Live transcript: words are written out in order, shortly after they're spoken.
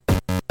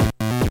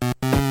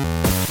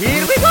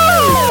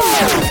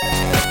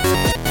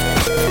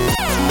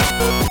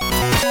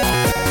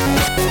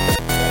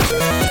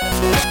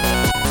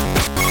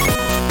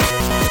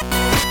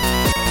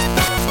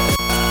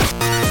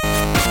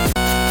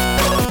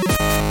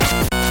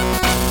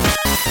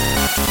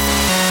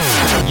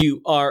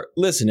You are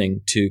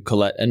listening to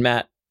Colette and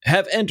Matt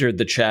have entered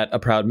the chat, a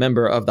proud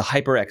member of the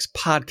HyperX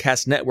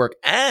Podcast Network,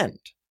 and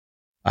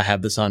I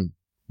have this on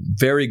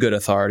very good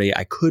authority.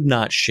 I could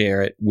not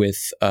share it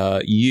with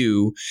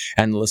you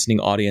and the listening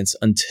audience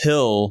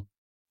until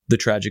the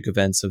tragic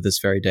events of this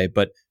very day.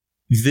 But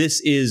this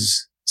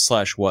is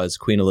 / was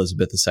Queen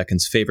Elizabeth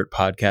II's favorite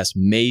podcast.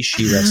 May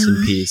she rest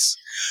in peace.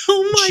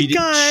 Oh my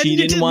God! She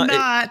didn't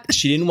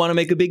want to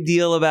make a big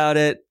deal about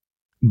it,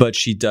 but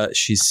she does.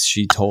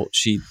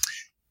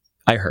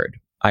 I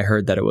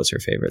heard that it was her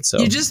favorite. So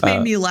you just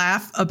made me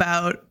laugh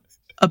about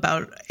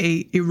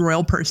a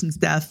royal person's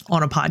death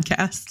on a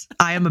podcast.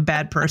 I am a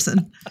bad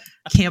person.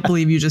 Can't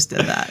believe you just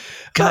did that.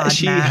 God,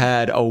 she Matt.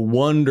 had a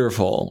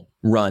wonderful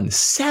run.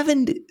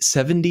 70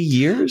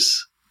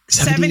 years?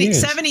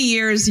 70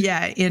 years,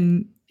 yeah,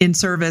 in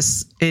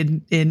service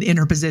in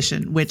her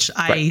position, which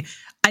I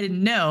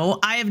didn't know.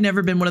 I have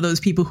never been one of those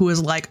people who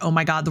is like, oh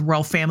my God, the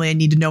royal family, I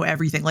need to know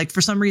everything. Like,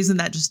 for some reason,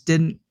 that just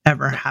didn't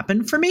ever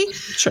happen for me.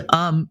 Sure.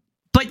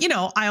 But,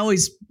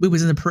 it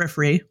was in the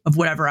periphery of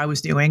whatever I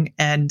was doing.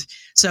 And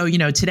so,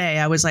 today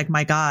I was like,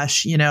 my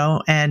gosh,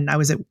 and I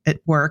was at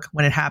work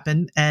when it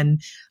happened.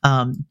 And,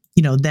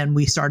 then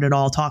we started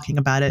all talking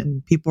about it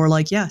and people were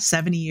like, yeah,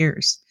 70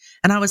 years.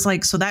 And I was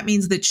like, so that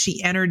means that she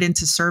entered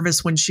into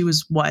service when she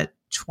was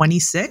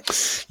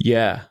 26?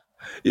 Yeah.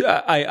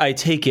 I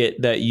take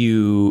it that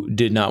you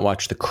did not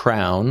watch The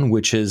Crown,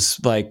 which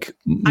is like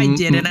I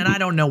didn't, and I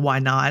don't know why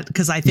not,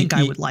 because I think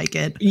I would like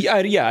it.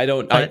 Yeah, I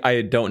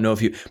don't know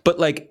if you, but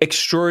like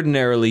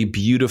extraordinarily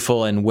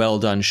beautiful and well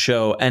done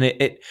show. And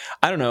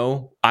I don't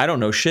know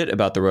shit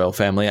about the royal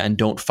family and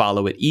don't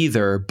follow it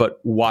either. But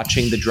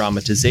watching the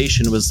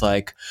dramatization was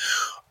like,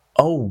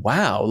 oh,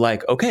 wow.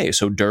 Like, okay,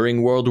 so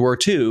during World War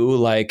II,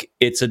 like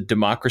it's a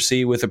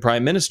democracy with a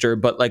prime minister,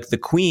 but like the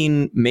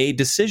Queen made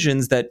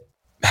decisions that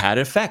had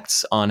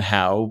effects on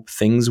how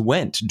things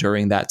went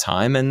during that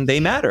time, and they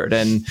mattered.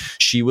 And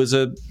she was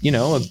a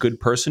good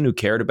person who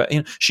cared about,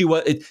 I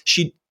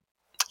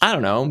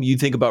don't know. You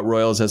think about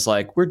royals as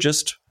like, we're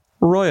just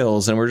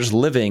royals and we're just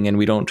living and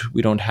we don't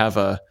have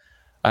I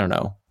don't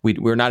know.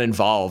 We're not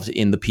involved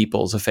in the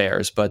people's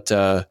affairs, but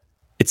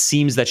it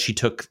seems that she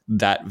took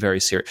that very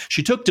serious.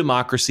 She took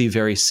democracy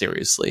very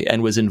seriously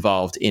and was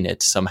involved in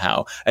it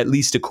somehow, at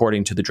least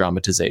according to the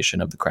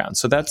dramatization of The Crown.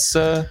 So that's,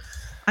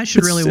 I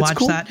should really watch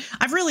cool. that.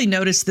 I've really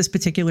noticed this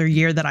particular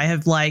year that I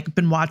have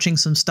been watching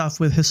some stuff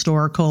with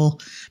historical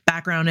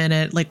background in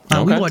it. Like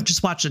we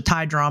just watched a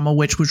Thai drama,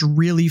 which was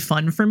really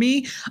fun for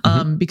me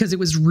because it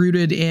was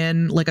rooted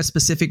in like a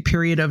specific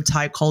period of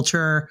Thai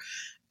culture.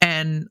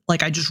 And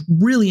like, I just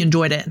really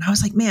enjoyed it. And I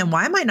was like, man,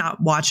 why am I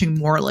not watching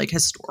more like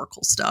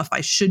historical stuff?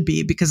 I should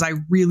be, because I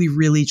really,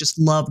 really just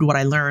loved what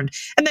I learned.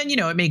 And then,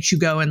 it makes you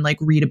go and like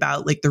read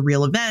about like the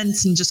real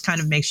events and just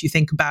kind of makes you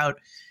think about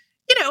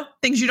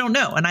things you don't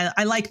know. And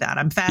I like that.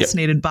 I'm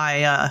fascinated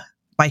by our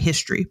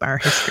history.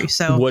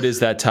 So what is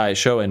that Thai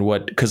show and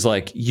because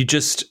like you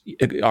just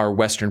our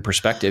Western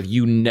perspective,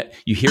 you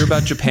hear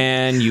about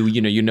Japan,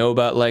 you know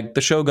about like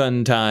the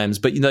Shogun times,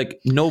 but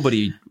like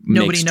nobody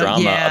makes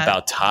drama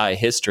about Thai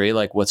history.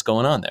 Like what's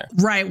going on there?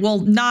 Right. Well,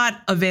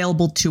 not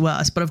available to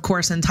us, but of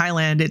course in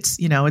Thailand, it's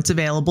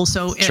available.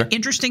 So sure.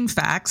 Interesting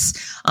facts.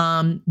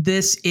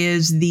 This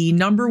is the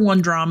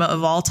 #1 drama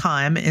of all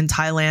time in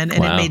Thailand.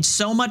 And It made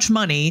so much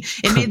money.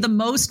 It made the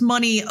most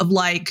money of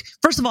like,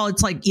 first of all,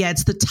 it's like,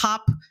 it's the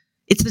top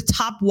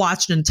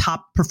watched and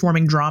top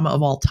performing drama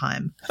of all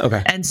time.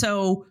 Okay. And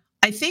so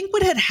I think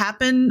what had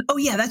happened, oh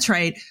yeah, that's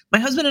right. My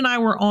husband and I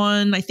were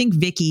on, I think,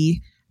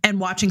 Viki and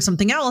watching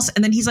something else.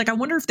 And then he's like, I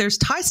wonder if there's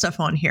Thai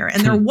stuff on here.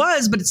 And there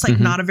was, but it's like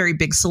not a very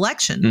big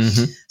selection.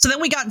 So then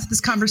we got into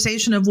this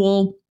conversation of,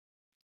 well,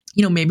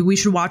 maybe we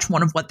should watch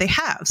one of what they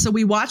have. So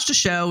we watched a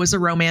show, it was a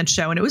romance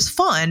show, and it was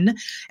fun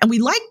and we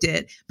liked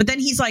it. But then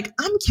he's like,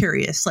 I'm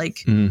curious,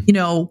 like,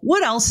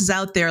 what else is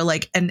out there?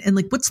 Like, and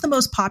like, what's the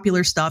most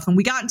popular stuff? And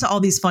we got into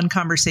all these fun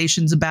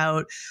conversations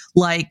about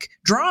like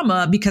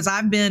drama, because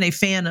I've been a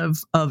fan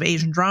of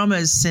Asian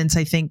dramas since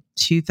I think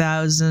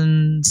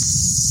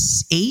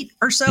 2008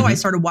 or so. I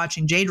started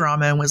watching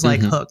J-drama and was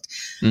like hooked.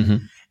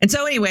 And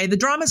so anyway, the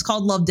drama is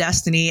called Love,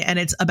 Destiny, and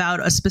it's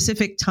about a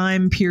specific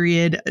time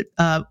period.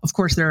 Of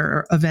course, there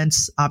are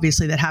events,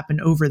 obviously, that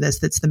happen over this.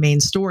 That's the main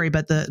story.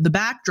 But the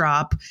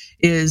backdrop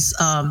is,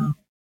 man,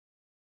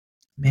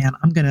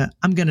 I'm gonna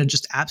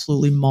just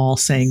absolutely maul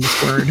saying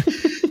this word.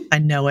 I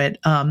know it.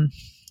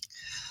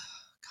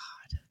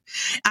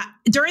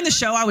 During the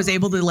show, I was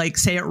able to like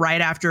say it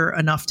right after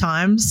enough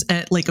times,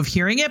 like of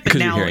hearing it. But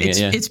now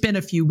it's been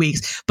a few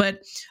weeks.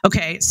 But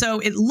okay, so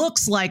it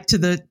looks like to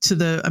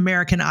the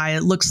American eye,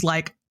 it looks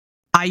like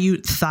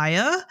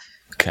Ayutthaya.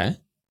 Okay,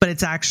 but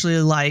it's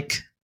actually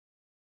like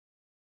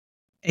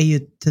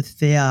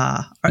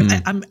Ayutthaya.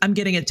 I'm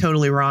getting it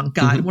totally wrong.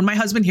 God, when my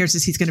husband hears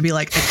this, he's going to be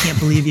like, I can't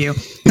believe you,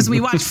 because we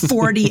watched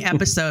 40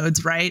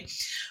 episodes, right?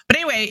 But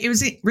anyway, it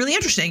was really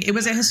interesting. It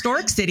was a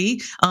historic city,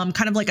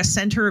 kind of like a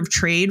center of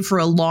trade for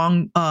a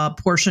long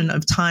portion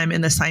of time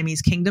in the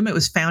Siamese kingdom. It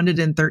was founded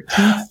in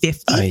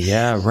 1350.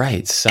 Yeah,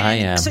 right.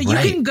 Siam. So you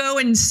can go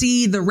and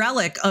see the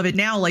relic of it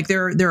now. Like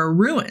there are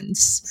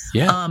ruins.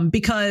 Yeah.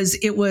 Because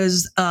it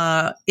was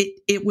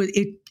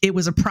it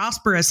was a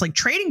prosperous like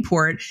trading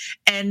port,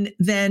 and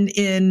then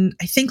in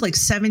I think like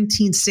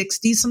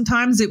 1760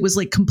 sometimes it was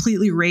like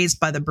completely razed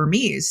by the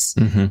Burmese.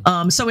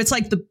 So it's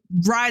like the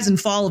rise and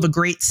fall of a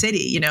great city,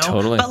 you know.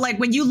 Totally. But like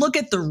when you look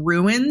at the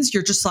ruins,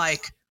 you're just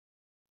like,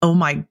 oh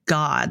my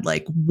God,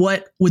 like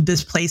what would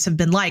this place have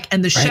been like?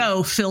 And the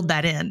show filled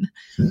that in.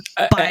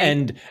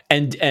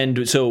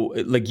 And so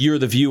like you're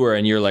the viewer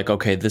and you're like,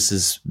 okay, this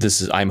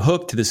is I'm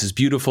hooked. This is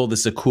beautiful.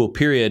 This is a cool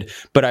period.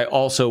 But I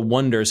also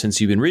wonder,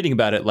 since you've been reading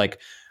about it, like,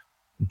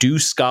 are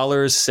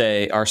scholars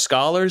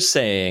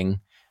saying,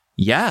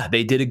 yeah,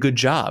 they did a good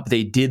job.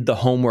 They did the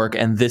homework,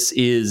 and this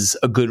is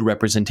a good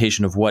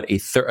representation of what a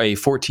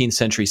 14th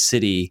century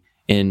city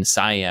in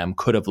Siam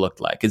could have looked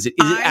like. Is it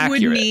accurate? I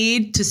would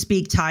need to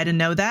speak Thai to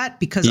know that,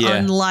 because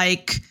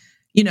unlike,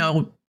 you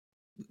know,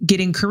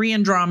 getting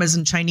Korean dramas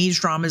and Chinese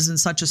dramas and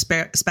such,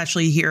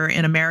 especially here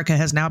in America,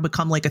 has now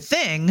become like a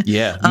thing.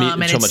 Yeah,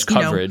 and so much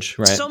coverage,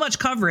 right? So much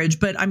coverage,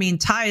 but I mean,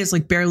 Thai is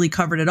like barely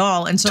covered at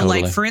all. And so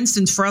like, for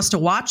instance, for us to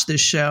watch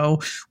this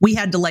show, we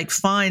had to like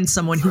find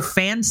someone who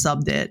fan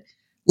subbed it.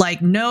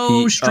 Like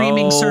no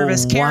streaming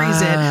service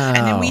carries it.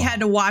 And then we had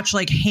to watch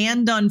like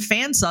hand done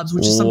fan subs,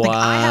 which is something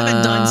I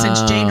haven't done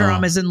since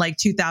J-dramas in like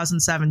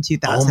 2007,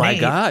 2008. Oh my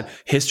God.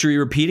 History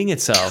repeating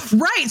itself.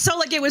 Right. So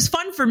like it was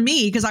fun for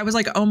me because I was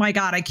like, oh my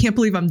God, I can't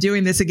believe I'm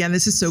doing this again.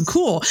 This is so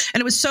cool.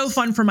 And it was so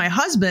fun for my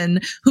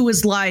husband, who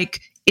was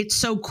like, it's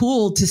so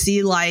cool to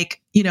see like,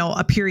 you know,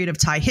 a period of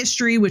Thai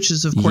history, which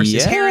is of course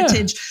his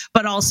heritage,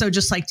 but also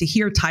just like to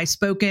hear Thai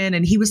spoken.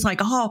 And he was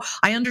like, oh,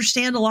 I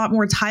understand a lot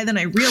more Thai than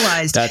I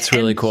realized. That's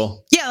really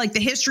cool. Yeah. Like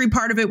the history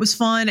part of it was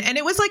fun. And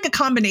it was like a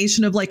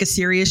combination of like a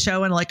serious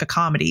show and like a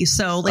comedy.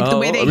 So like the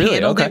way they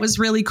handled it was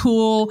really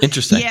cool.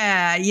 Interesting.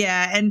 Yeah.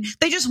 Yeah. And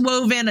they just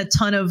wove in a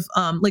ton of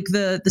like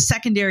the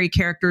secondary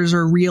characters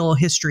are real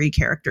history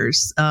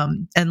characters.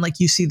 And like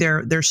you see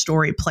their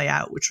story play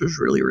out, which was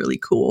really, really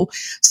cool.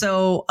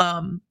 So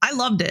I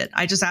loved it.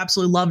 I just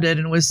absolutely loved it,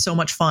 and it was so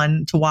much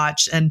fun to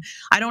watch. And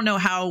I don't know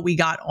how we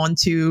got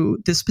onto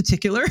this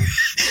particular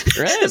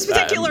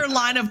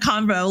line of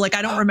convo. Like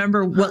I don't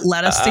remember what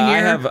led us to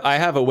here. I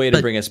have a way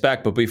to bring us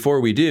back, but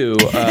before we do,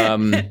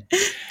 I'm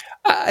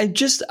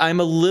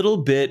a little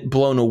bit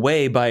blown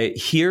away by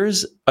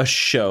here's a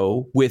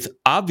show with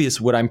obvious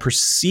what I'm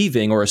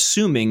perceiving or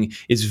assuming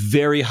is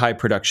very high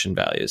production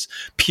values.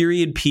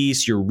 Period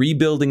piece, you're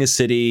rebuilding a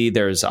city.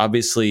 There's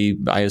obviously,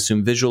 I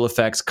assume, visual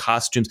effects,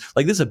 costumes.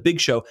 Like this is a big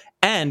show,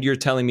 and you're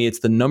telling me it's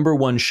the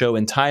 #1 show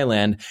in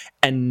Thailand.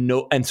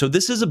 And so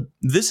this is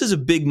a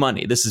big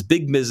money. This is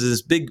big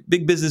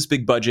business,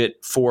 big budget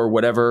for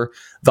whatever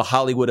the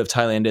Hollywood of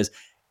Thailand is.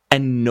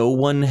 And no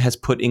one has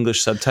put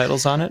English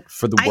subtitles on it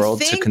for the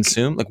world to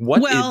consume? Like,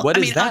 what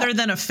is that? Other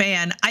than a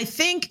fan, I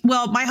think,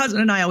 my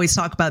husband and I always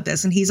talk about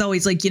this, and he's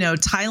always like, you know,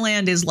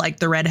 Thailand is like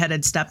the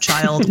redheaded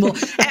stepchild. Well,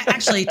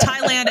 actually,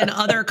 Thailand and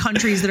other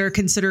countries that are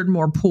considered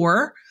more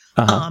poor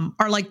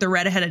are like the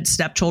redheaded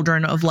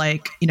stepchildren of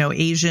like, you know,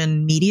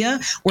 Asian media.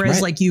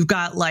 Whereas like you've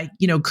got like,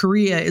 you know,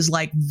 Korea is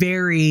like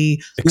very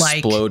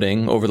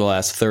exploding over the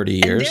last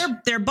 30 years. And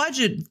their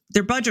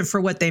budget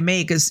for what they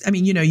make is, I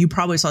mean, you know, you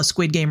probably saw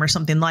Squid Game or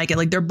something like it.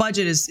 Like their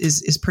budget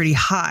is pretty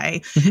high.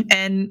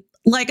 And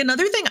like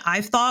another thing I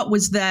thought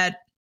was that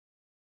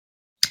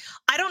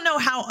I don't know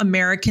how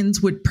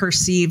Americans would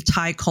perceive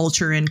Thai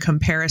culture in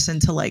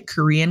comparison to like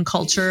Korean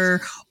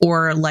culture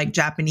or like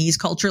Japanese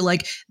culture.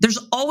 Like there's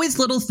always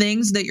little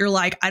things that you're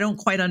like, I don't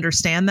quite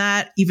understand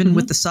that even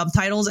with the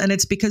subtitles. And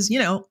it's because, you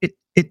know,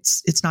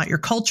 it's not your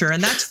culture,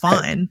 and that's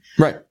fine.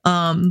 Right.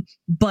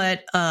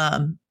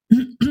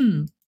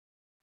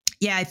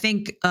 Yeah, I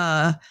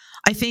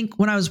think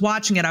when I was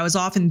watching it, I was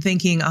often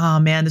thinking, oh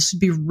man, this would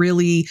be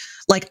really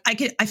like,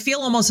 I feel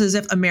almost as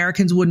if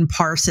Americans wouldn't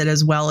parse it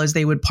as well as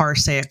they would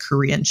parse, say, a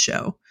Korean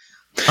show.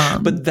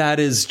 But that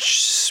is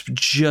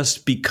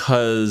just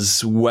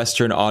because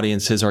Western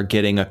audiences are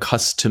getting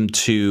accustomed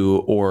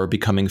to or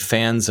becoming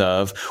fans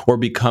of or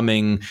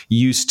becoming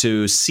used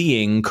to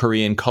seeing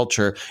Korean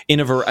culture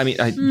in a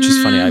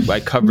just funny. I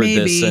covered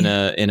this in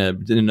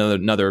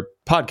another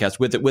podcast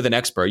with an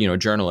expert, you know,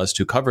 journalist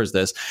who covers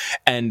this.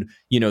 And,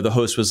 you know, the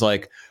host was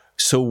like,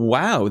 so,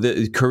 wow,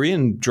 the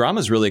Korean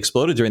dramas really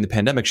exploded during the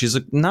pandemic. She's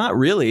like, not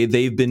really.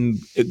 They've been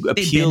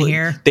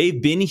appealing.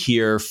 They've been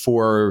here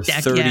for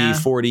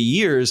 40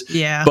 years.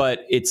 Yeah. But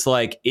it's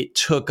like it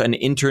took an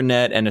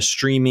internet and a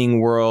streaming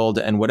world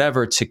and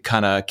whatever to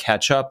kind of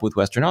catch up with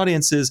Western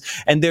audiences.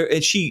 And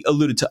she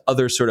alluded to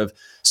other sort of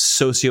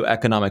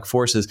socioeconomic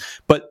forces.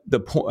 But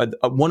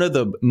one of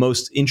the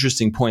most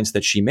interesting points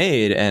that she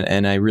made,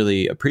 and I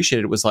really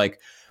appreciated it, was like,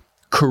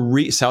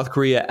 South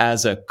Korea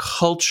as a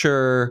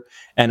culture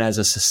and as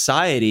a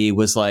society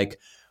was like,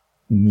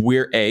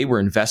 we're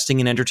investing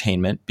in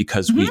entertainment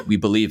because we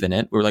believe in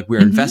it. We're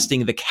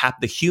investing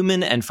the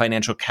human and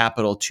financial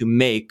capital to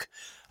make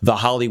the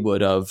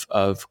Hollywood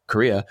of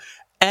Korea,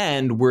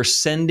 and we're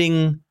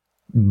sending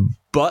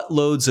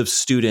buttloads of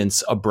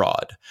students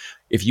abroad.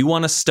 If you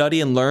want to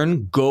study and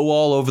learn, go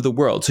all over the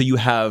world. So you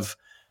have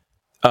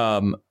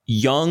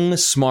young,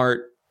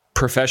 smart,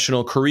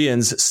 professional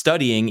Koreans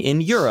studying in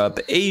Europe,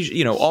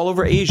 Asia, all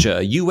over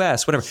Asia,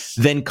 US, whatever,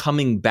 then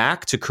coming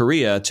back to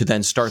Korea to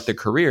then start their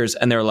careers.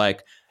 And they're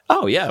like,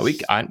 oh yeah,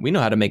 we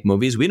know how to make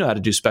movies. We know how to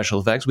do special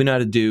effects. We know how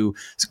to do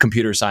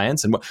computer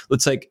science. And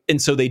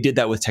and so they did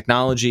that with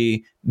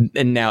technology,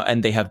 and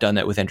they have done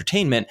that with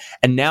entertainment.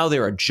 And now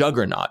they're a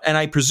juggernaut. And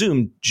I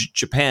presume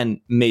Japan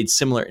made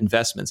similar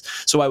investments.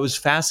 So I was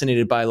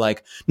fascinated by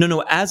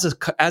no, as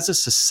a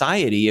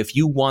society, if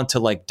you want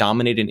to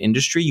dominate an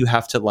industry, you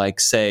have to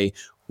say,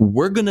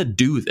 we're going to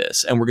do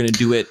this, and we're going to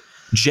do it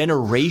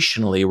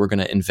generationally. We're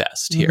going to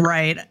invest here.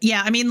 Right.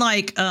 Yeah. I mean,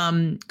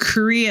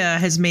 Korea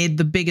has made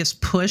the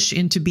biggest push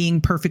into being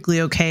perfectly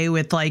okay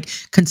with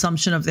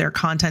consumption of their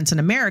contents in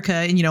America.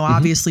 And,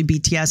 obviously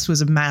BTS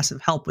was a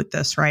massive help with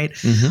this. Right.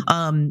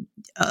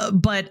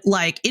 But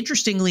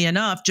interestingly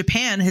enough,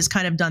 Japan has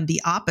kind of done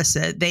the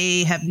opposite.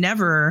 They have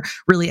never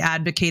really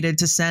advocated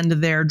to send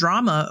their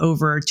drama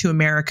over to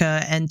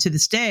America. And to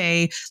this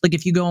day,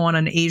 if you go on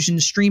an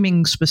Asian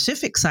streaming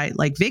specific site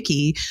like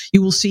Viki,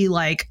 you will see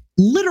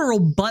literal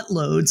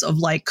buttloads of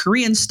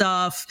Korean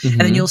stuff.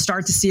 And then you'll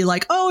start to see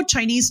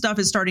Chinese stuff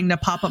is starting to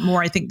pop up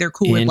more. I think they're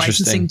cool with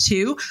licensing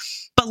too.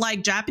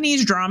 But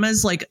Japanese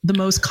dramas, the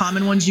most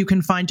common ones you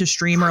can find to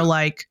stream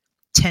are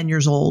 10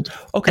 years old.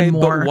 Okay,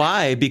 but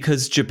why?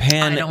 Because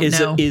Japan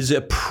is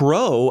a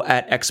pro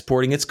at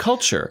exporting its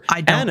culture.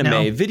 I don't Anime,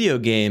 know. Video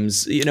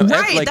games,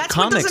 right. That's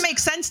comics. What doesn't make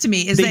sense to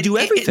me. Is they do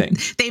everything.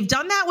 They've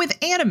done that with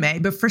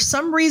anime, but for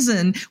some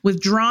reason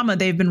with drama,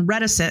 they've been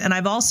reticent. And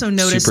I've also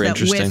noticed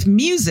that with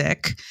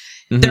music,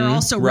 they're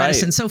also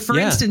reticent. Right. So for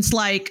instance,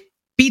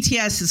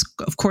 BTS is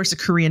of course a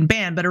Korean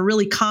band, but a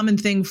really common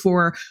thing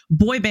for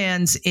boy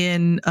bands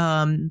in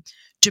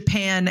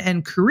Japan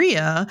and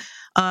Korea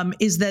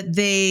is that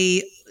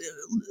they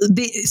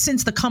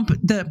since the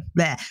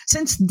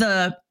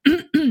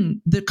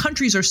the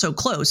countries are so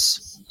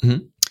close,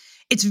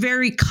 it's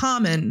very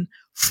common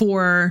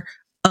for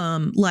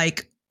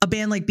a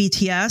band like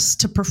BTS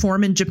to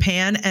perform in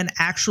Japan and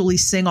actually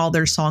sing all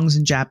their songs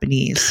in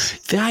Japanese.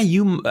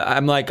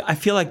 I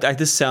feel like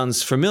this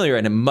sounds familiar,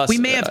 and we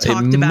may have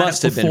talked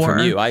about it before. Been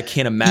from you. I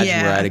can't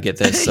imagine where I had to get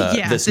this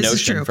this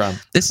notion from.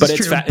 It's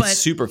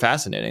super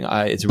fascinating.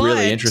 It's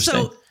really interesting.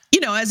 So,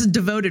 as a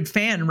devoted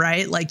fan,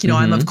 right?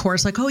 I'm of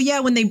course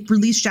when they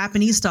release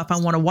Japanese stuff, I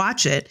want to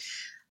watch it.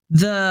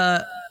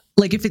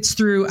 If it's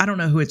through, I don't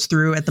know who it's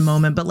through at the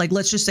moment, but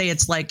let's just say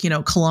it's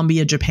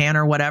Colombia, Japan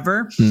or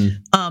whatever.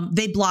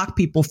 They block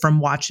people from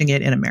watching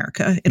it in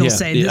America. It'll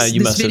say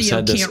this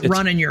video can't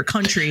run in your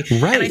country.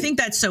 Right. And I think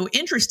that's so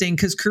interesting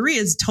because Korea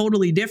is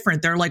totally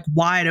different. They're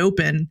wide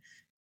open,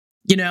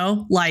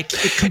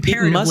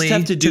 comparatively it must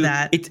have to do to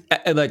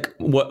that.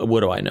 What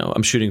do I know?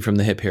 I'm shooting from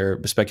the hip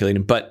here,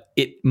 speculating, but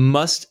it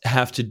must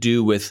have to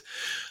do with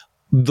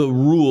the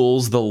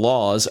rules, the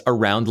laws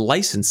around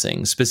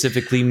licensing,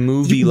 specifically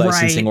movie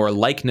licensing or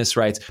likeness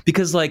rights.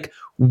 Because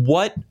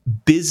what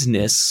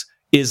business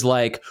is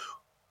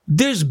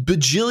there's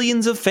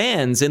bajillions of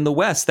fans in the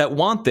West that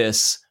want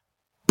this,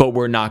 but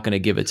we're not going to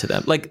give it to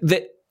them.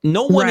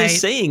 No one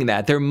is saying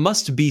that. There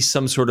must be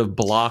some sort of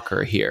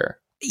blocker here.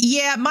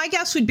 Yeah, my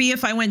guess would be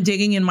if I went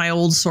digging in my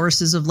old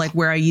sources of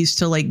where I used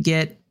to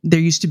get, there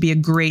used to be a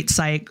great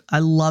site I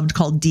loved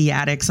called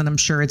D-Addicts, and I'm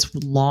sure it's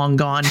long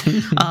gone.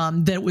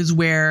 That was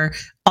where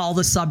all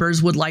the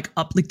subbers would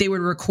they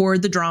would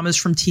record the dramas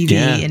from TV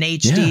in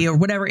HD or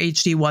whatever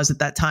HD was at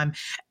that time,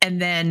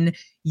 and then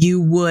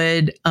you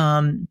would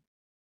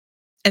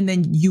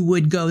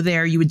go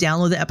there, you would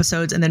download the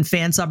episodes, and then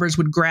fan subbers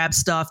would grab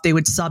stuff. They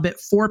would sub it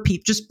for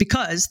people just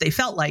because they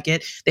felt like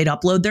it. They'd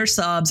upload their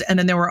subs, and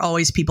then there were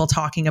always people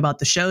talking about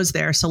the shows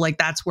there. So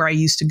that's where I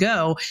used to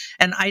go.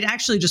 And I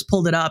actually just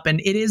pulled it up, and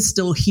it is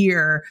still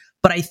here.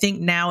 But I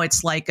think now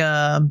it's like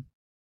a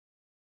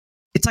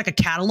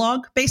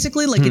catalog,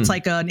 basically. It's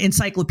like an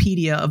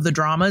encyclopedia of the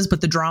dramas,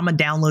 but the drama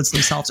downloads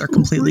themselves are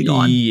completely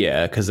gone.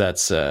 Yeah, because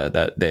that's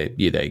that they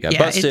either got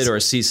busted or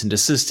cease and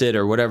desisted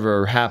or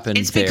whatever happened.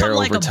 It's become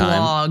over a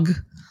time. Blog,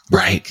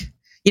 right?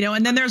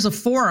 And then there's a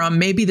forum.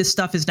 Maybe the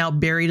stuff is now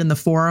buried in the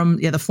forum.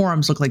 Yeah, the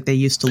forums look like they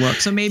used to look.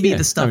 So maybe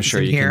the stuff is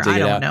in here. I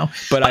don't know.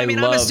 But I mean,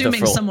 I'm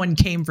assuming someone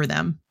came for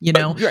them.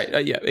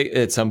 Right?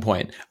 At some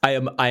point,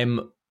 I'm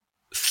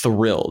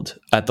thrilled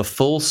at the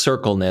full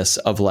circleness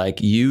of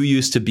you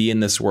used to be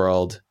in this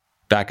world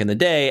back in the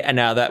day, and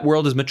now that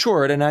world has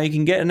matured, and now you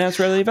can get, and now it's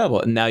readily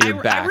available, and now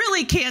you're back. I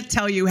really can't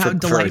tell you how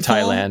delightful for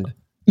Thailand.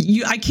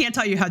 I can't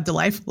tell you how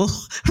delightful,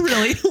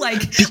 really.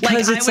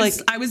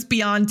 I was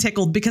beyond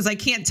tickled because I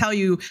can't tell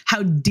you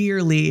how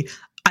dearly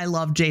I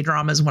love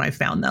J-dramas when I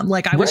found them.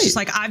 I was just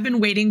I've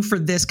been waiting for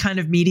this kind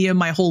of media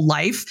my whole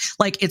life.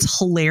 It's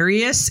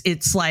hilarious.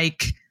 It's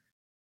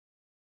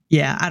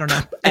Yeah, I don't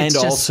know. And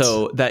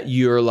also that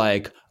you're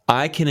like,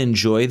 I can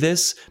enjoy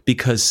this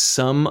because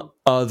some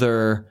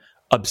other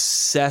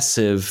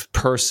obsessive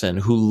person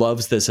who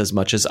loves this as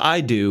much as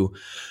I do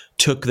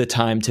took the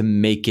time to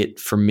make it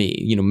for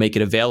me, make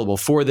it available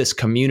for this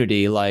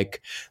community.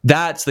 Like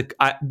that's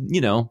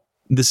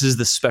this is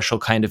the special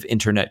kind of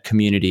internet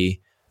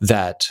community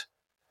that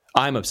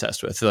I'm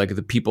obsessed with. Like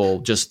the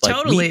people just like,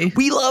 totally.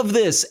 We love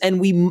this and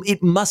we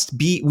must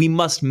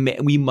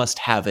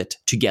have it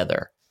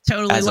together.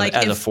 Totally. As like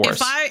a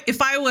force.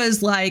 If I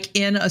was like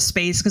in a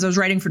space, because I was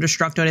writing for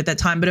Destructoid at that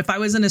time, but if I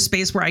was in a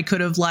space where I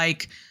could have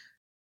like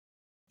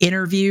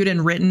interviewed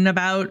and written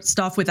about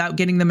stuff without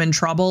getting them in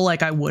trouble,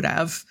 like I would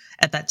have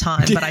at that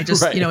time. But I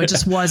just, right. It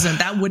just wasn't.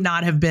 That would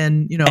not have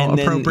been,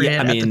 appropriate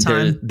at the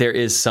time. There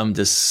is some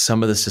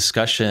of this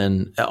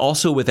discussion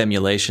also with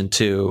emulation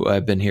too.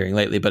 I've been hearing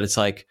lately, but it's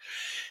like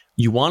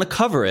you want to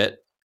cover it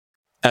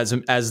as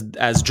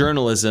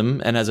journalism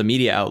and as a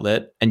media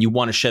outlet, and you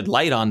want to shed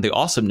light on the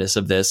awesomeness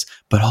of this,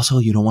 but also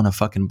you don't want to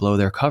fucking blow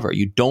their cover.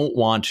 You don't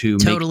want to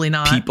make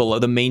people,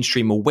 the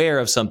mainstream, aware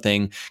of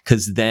something,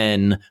 because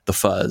then the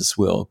fuzz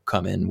will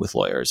come in with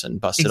lawyers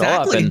and bust it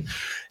all up. And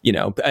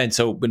and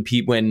so when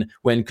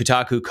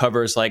Kotaku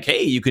covers like,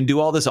 hey, you can do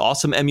all this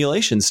awesome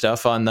emulation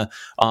stuff on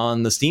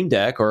the Steam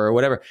Deck or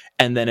whatever,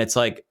 and then it's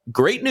like,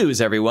 great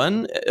news,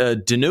 everyone,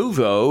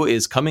 Denuvo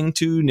is coming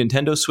to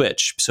Nintendo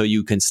Switch, so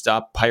you can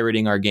stop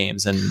pirating our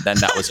games. And then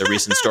that was a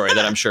recent story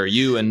that I'm sure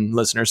you and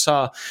listeners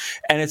saw.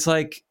 And it's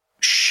like,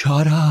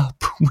 shut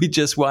up. We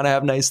just want to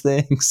have nice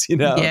things,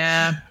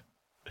 Yeah.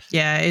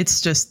 Yeah,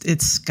 it's a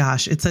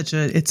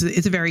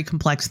very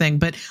complex thing.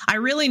 But I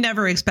really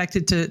never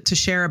expected to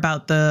share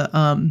about the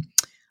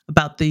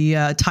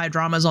Thai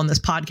dramas on this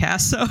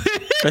podcast. So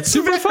that's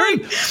super fun.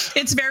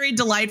 It's very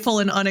delightful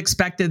and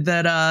unexpected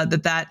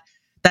that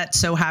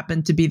so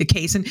happened to be the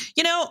case. And,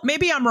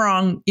 maybe I'm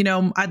wrong.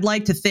 I'd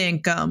like to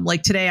think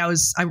like today I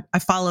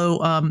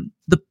follow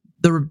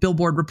the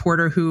Billboard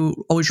reporter who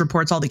always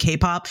reports all the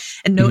K-pop.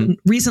 And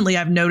recently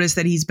I've noticed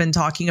that he's been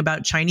talking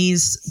about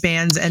Chinese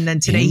bands. And then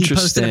today he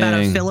posted about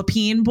a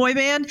Philippine boy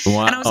band.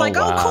 Wow. And I was like,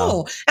 oh,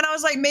 cool. And I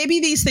was like,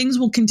 maybe these things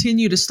will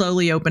continue to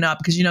slowly open up.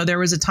 Because, there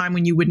was a time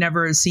when you would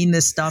never have seen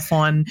this stuff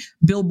on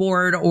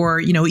Billboard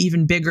or,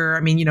 even bigger. I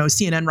mean,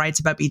 CNN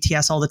writes about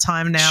BTS all the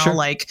time now. Sure.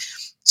 Like,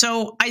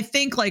 so I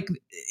think like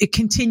it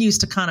continues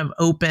to kind of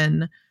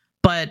open,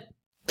 but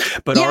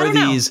are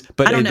these,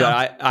 but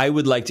I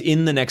would like to,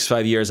 in the next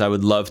 5 years, I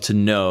would love to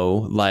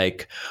know,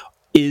 like,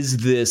 is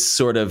this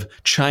sort of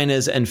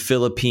China's and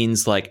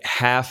Philippines like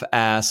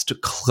half-assed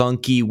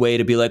clunky way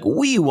to be like,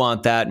 we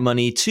want that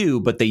money too,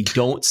 but they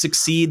don't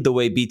succeed the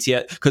way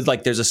BTS, because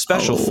like there's a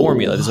special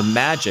formula, there's a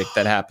magic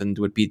that happened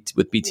with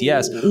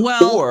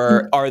BTS,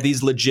 or are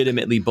these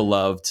legitimately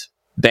beloved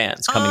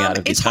bands coming out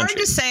of these countries? It's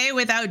hard to say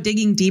without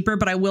digging deeper,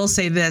 but I will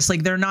say this,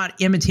 like they're not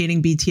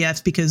imitating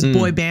BTS because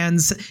boy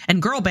bands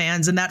and girl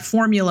bands and that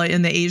formula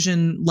in the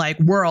Asian like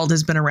world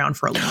has been around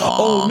for a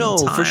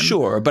long time. For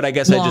sure. But I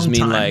guess I just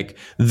mean like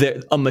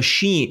a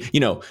machine,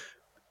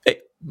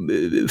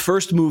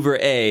 first mover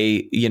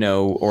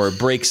or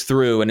breaks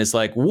through and is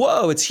like,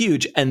 whoa, it's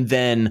huge. And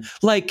then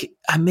like,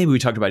 maybe we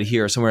talked about it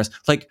here or somewhere else.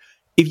 Like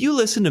if you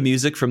listen to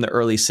music from the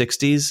early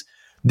 60s,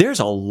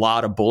 there's a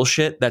lot of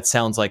bullshit that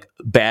sounds like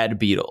bad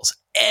Beatles.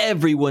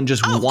 Everyone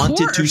just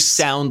wanted to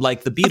sound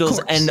like the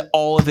Beatles, and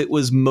all of it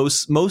was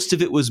most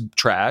of it was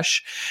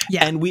trash.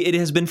 Yeah. And it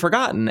has been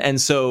forgotten. And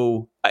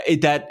so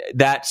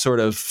that sort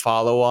of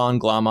follow on,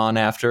 glom on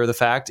after the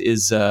fact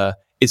is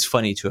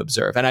funny to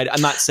observe. And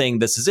I'm not saying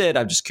this is it.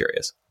 I'm just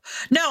curious.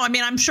 No, I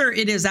mean, I'm sure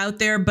it is out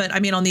there, but I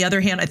mean, on the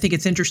other hand, I think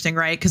it's interesting,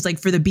 right? Because like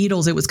for the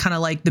Beatles, it was kind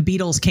of like the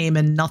Beatles came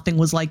and nothing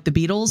was like the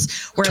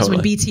Beatles. Whereas when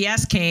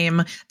BTS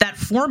came, that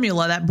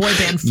formula, that boy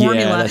band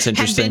formula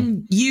had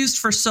been used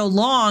for so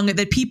long that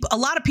a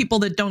lot of people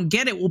that don't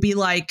get it will be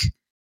like,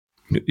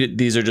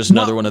 these are just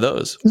another one of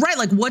those. Right.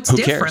 Like what's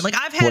different? Like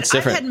I've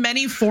had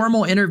many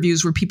formal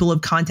interviews where people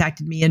have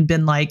contacted me and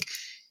been like,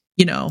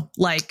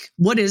 like,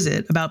 what is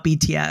it about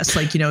BTS?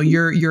 Like,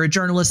 you're a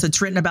journalist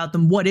that's written about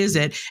them. What is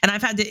it? And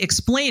I've had to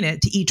explain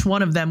it to each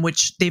one of them,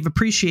 which they've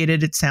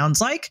appreciated, it sounds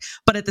like.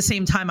 But at the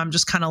same time, I'm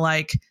just kind of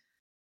like,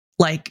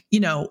 I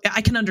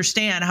can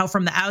understand how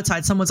from the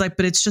outside someone's like,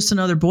 but it's just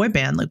another boy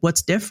band. Like,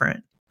 what's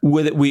different?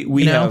 With it,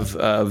 we have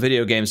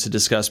video games to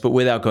discuss, but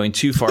without going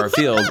too far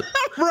afield,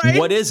 right?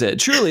 What is it?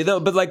 Truly,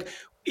 though, but like,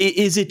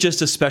 is it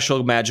just a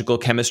special magical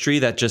chemistry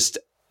that just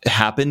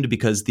happened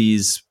because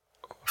these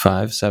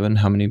 5, 7,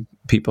 how many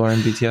people are in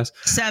BTS?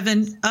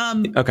 7.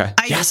 Okay.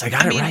 I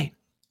got it right.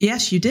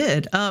 Yes, you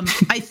did.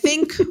 I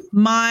think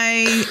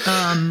my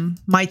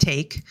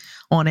take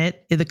on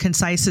it,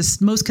 the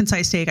most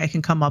concise take I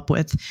can come up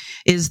with,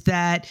 is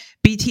that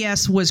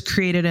BTS was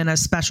created in a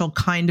special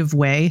kind of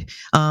way.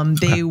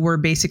 They were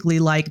basically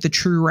like the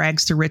true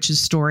rags to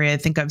riches story. I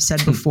think I've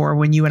said before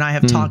when you and I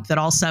have talked that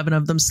all 7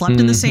 of them slept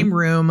in the same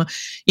room.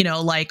 You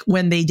know, like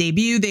when they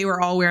debuted, they were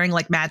all wearing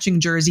like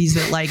matching jerseys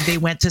that like they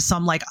went to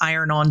some like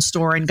iron-on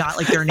store and got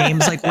like their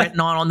names like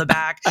written on the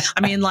back.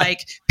 I mean,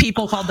 like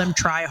people called them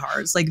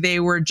tryhards. Like they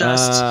were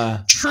just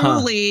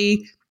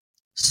truly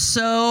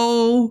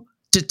so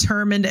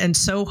determined and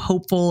so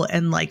hopeful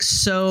and like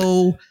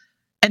so.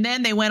 And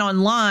then they went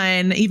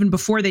online, even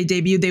before they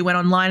debuted, they went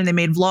online and they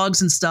made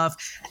vlogs and stuff.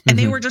 And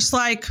they were just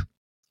like,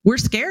 we're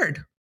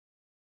scared,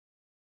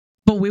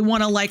 but we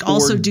want to like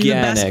also do the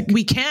best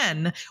we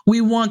can. We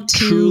want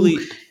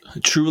to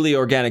truly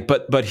organic.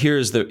 But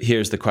here's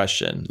the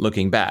question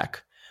looking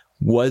back.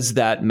 Was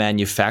that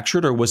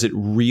manufactured, or was it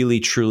really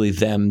truly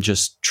them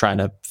just trying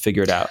to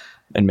figure it out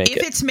and make it?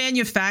 If it's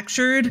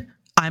manufactured,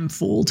 I'm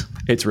fooled.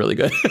 It's really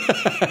good.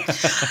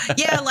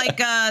 Yeah, like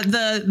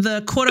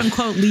the quote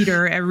unquote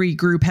leader, every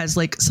group has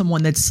like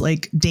someone that's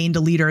like deigned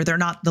a leader. They're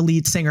not the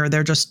lead singer.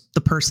 They're just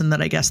the person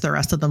that I guess the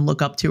rest of them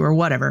look up to or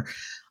whatever,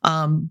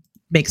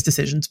 makes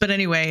decisions. But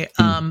anyway,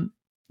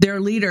 their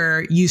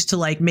leader used to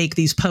like make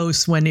these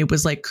posts when it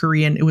was like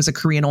Korean. It was a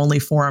Korean only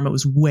forum. It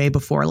was way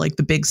before like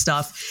the big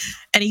stuff.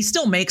 And he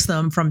still makes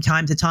them from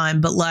time to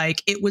time. But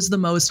like it was the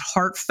most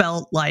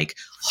heartfelt, like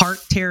heart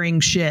tearing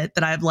shit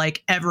that I've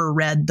like ever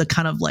read. The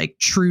kind of like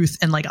truth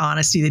and like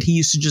honesty that he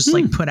used to just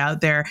like put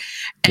out there.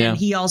 And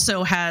he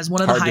also has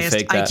one of the highest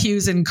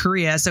IQs in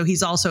Korea. So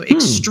he's also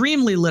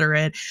extremely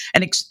literate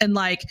and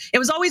like it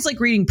was always like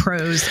reading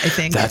prose, I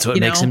think. That's what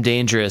makes him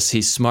dangerous.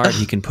 He's smart.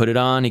 He can put it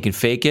on. He can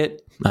fake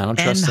it. I don't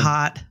trust him.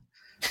 Hot.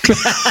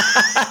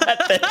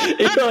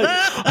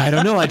 I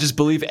don't know. I just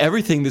believe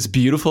everything this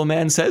beautiful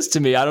man says to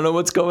me. I don't know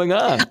what's going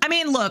on. I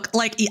mean, look,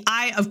 like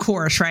I, of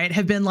course, right,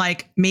 have been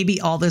like, maybe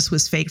all this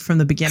was fake from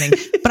the beginning.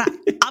 But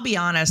I'll be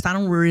honest, I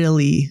don't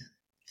really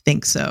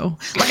think so.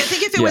 Like, I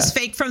think if it was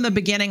fake from the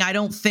beginning, I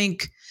don't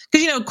think,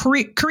 because, you know,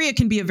 Korea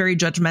can be a very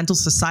judgmental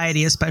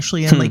society,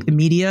 especially in like the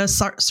media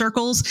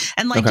circles.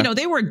 And like, you know,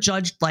 they were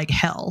judged like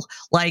hell.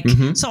 Like,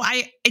 so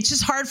it's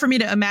just hard for me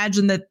to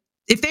imagine that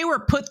if they were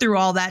put through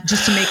all that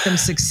just to make them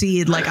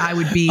succeed, like I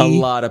would be. A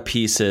lot of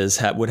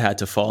pieces would have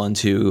to fall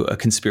into a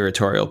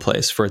conspiratorial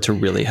place for it to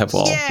really have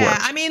all worked.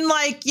 I mean,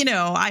 like, you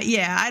know,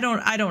 I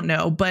don't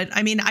know. But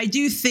I mean, I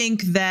do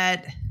think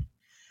that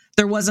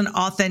there was an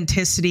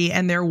authenticity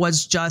and there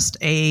was just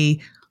a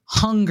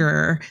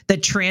hunger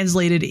that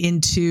translated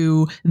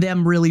into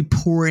them really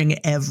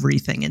pouring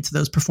everything into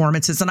those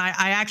performances. And I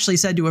actually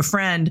said to a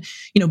friend,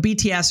 you know,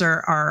 BTS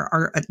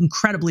are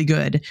incredibly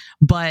good,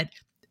 but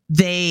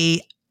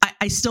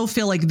I still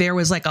feel like there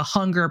was like a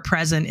hunger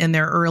present in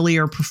their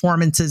earlier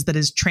performances that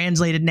is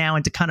translated now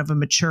into kind of a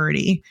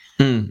maturity.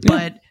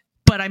 But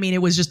I mean,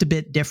 it was just a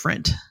bit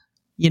different,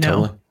 you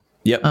know? Totally.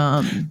 Yep.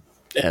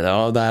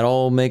 That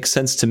all makes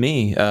sense to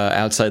me,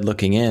 outside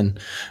looking in.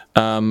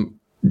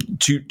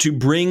 To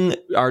bring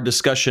our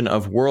discussion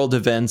of world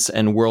events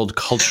and world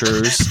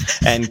cultures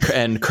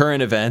and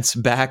current events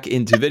back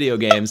into video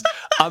games,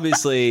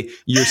 obviously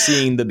you're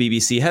seeing the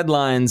BBC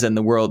headlines and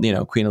the world, you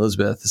know, Queen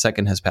Elizabeth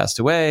II has passed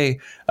away,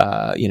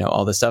 you know,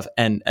 all this stuff.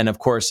 And of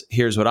course,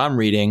 here's what I'm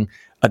reading,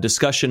 a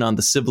discussion on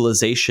the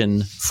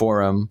Civilization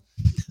forum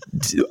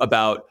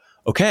about,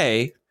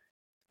 okay,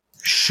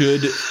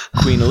 should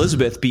Queen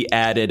Elizabeth be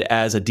added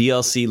as a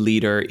DLC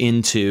leader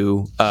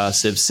into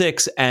Civ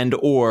 6 and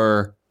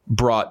or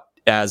brought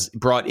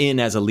in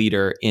as a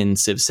leader in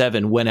Civ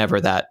 7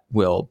 whenever that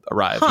will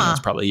arrive. You know,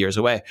 it's probably years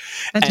away.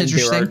 That's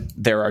interesting.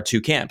 There are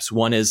two camps.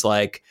 One is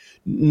like,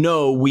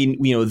 no, we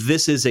you know,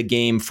 this is a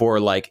game for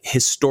like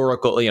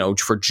historical, you know,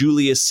 for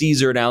Julius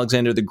Caesar and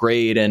Alexander the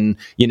Great and,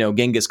 you know,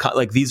 Genghis Khan.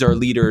 Like these are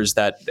leaders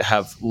that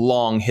have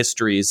long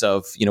histories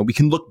of, you know, we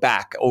can look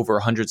back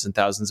over hundreds and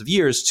thousands of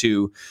years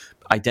to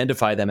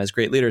identify them as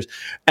great leaders.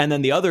 And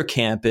then the other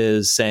camp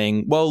is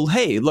saying, well,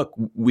 hey, look,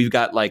 we've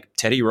got like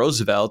Teddy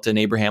Roosevelt and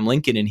Abraham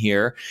Lincoln in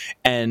here.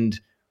 And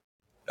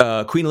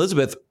Queen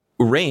Elizabeth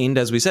reigned,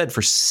 as we said,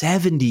 for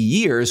 70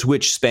 years,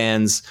 which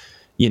spans,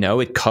 you know,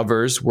 it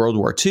covers World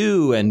War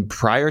II and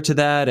prior to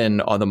that and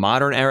all the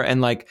modern era.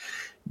 And like,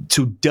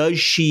 so does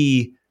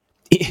she,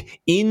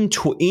 in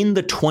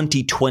the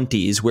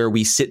 2020s where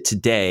we sit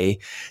today,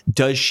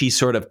 does she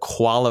sort of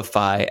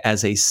qualify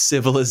as a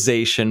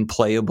civilization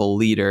playable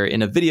leader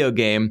in a video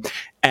game?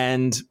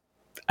 And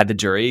the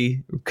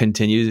jury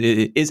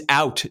continues, is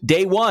out.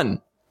 Day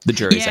one, the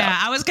jury's out. Yeah,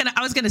 I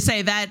was gonna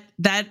say that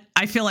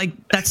I feel like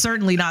that's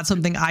certainly not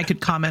something I could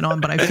comment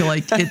on, but I feel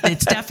like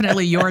it's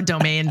definitely your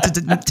domain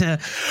to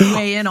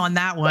weigh in on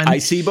that one. I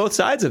see both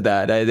sides of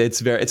that.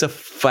 It's a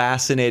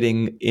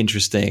fascinating,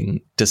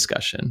 interesting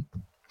discussion.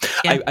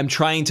 Yeah. I'm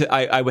trying to,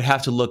 I would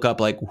have to look up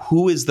like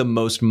who is the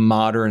most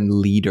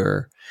modern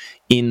leader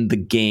in the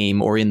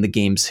game or in the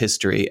game's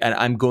history. And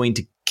I'm going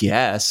to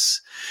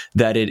guess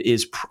that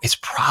it's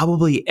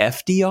probably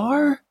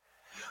FDR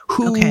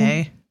who,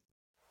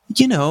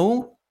 you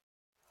know,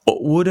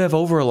 would have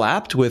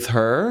overlapped with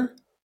her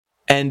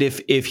And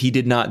if he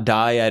did not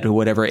die at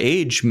whatever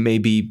age,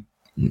 maybe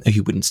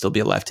he wouldn't still be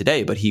alive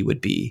today, but he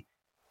would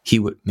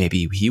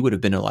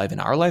have been alive in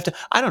our lifetime.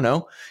 I don't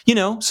know,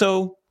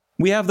 so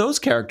we have those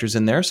characters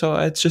in there. So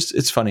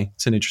it's funny.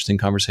 It's an interesting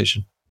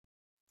conversation.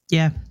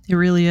 Yeah, it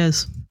really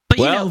is. But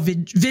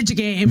Vidya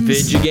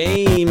games.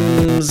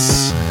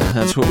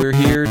 That's what we're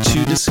here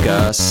to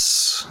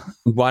discuss.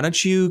 Why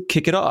don't you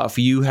kick it off?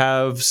 You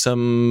have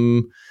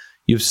some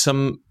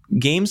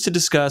games to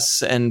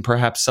discuss and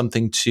perhaps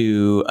something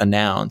to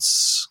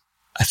announce,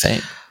 I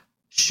think.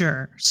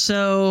 Sure.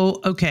 So,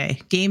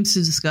 okay, games to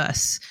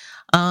discuss.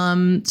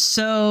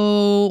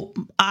 So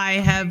I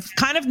have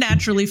kind of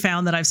naturally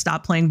found that I've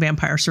stopped playing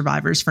Vampire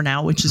Survivors for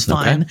now, which is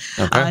fun.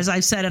 Okay. As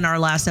I've said in our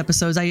last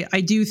episodes, I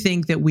do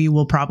think that we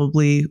will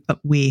probably,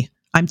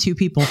 I'm two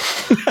people.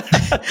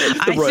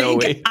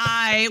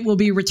 I will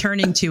be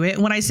returning to it.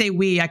 And when I say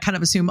we, I kind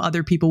of assume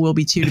other people will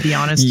be too, to be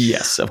honest.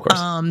 Yes, of course.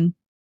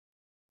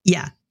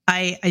 Yeah.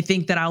 I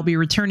think that I'll be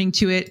returning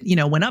to it,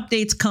 when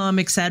updates come,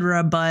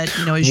 etc. But,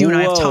 as you and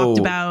I have talked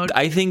about.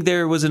 I think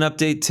there was an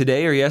update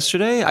today or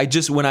yesterday.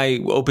 When I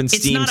opened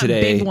Steam today. It's not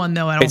a big one,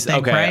 though, I don't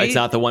think, okay, right? It's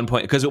not the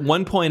 1.0, because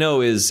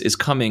 1.0 is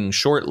coming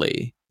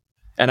shortly.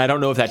 And I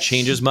don't know if that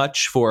changes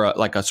much for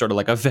a sort of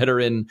like a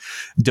veteran,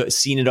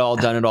 seen it all,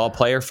 done it all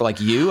player for like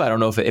you. I don't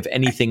know if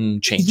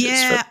anything changes.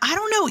 Yeah, I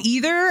don't know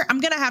either. I'm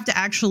going to have to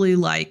actually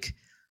look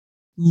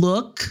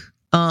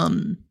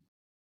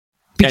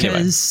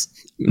because...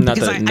 Not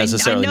that it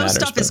necessarily I know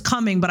matters, stuff is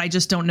coming, but I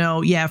just don't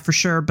know. Yeah, for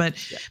sure. But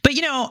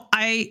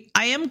I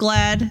am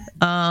glad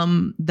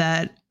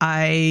that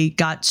I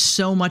got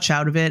so much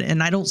out of it,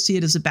 and I don't see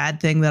it as a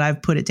bad thing that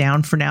I've put it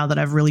down for now, that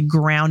I've really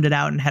ground it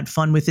out and had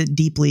fun with it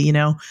deeply,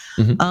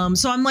 Mm-hmm.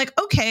 So I'm like,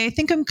 okay, I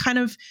think I'm kind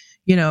of,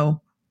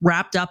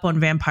 wrapped up on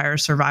Vampire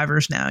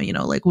Survivors now,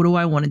 what do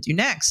I want to do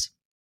next?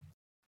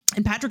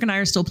 And Patrick and I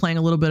are still playing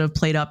a little bit of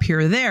Played Up here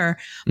or there.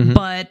 Mm-hmm.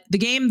 But the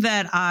game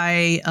that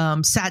I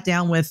sat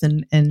down with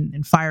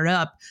and fired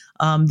up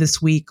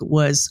this week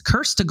was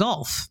Curse to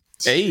Golf.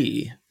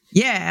 Hey.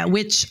 Yeah,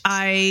 which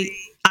I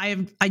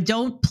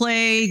don't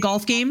play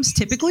golf games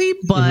typically,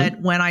 but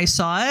mm-hmm. when I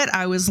saw it,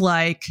 I was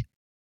like,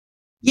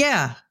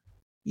 yeah,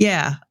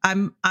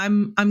 I'm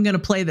going to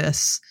play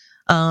this.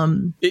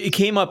 It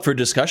came up for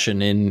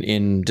discussion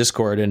in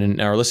Discord and in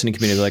our listening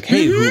community. Like,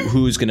 hey, mm-hmm.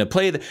 who's going to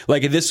play?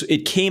 This,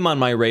 it came on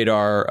my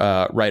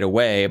radar right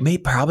away.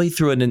 Probably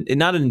through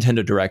not a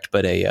Nintendo Direct,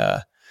 but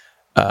a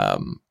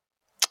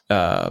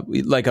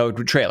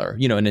trailer, a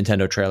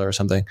Nintendo trailer or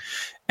something.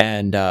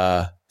 And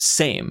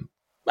same,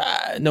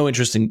 no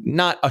interest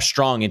not a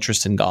strong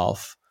interest in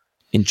golf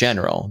in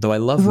general. Though I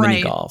love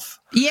mini golf.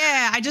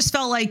 Yeah, I just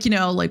felt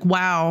like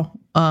wow.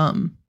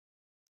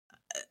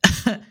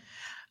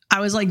 I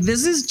was like,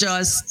 this is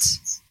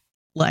just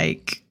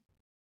like,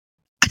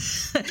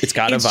 it's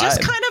got a vibe. It's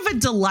just kind of a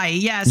delight.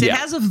 Yes, it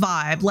has a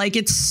vibe.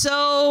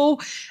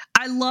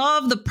 I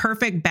love the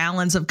perfect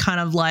balance of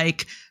kind of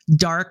like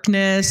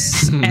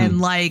darkness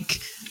and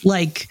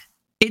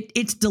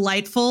it's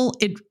delightful.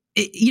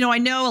 I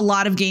know a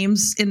lot of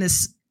games in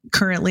this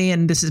currently,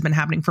 and this has been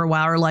happening for a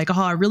while, are like,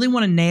 oh, I really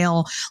want to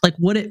nail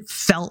what it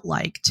felt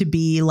like to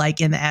be in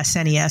the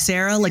SNES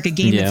era, a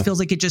game that feels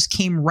like it just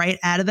came right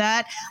out of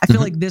that. I feel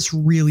like this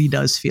really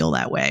does feel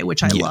that way,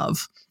 which I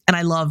love. And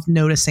I love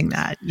noticing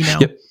that,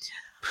 Yep.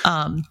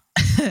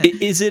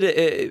 Is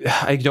it?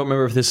 I don't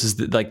remember if this is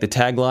the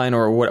tagline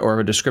or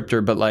a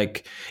descriptor, but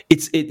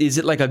is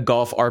it like a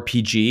golf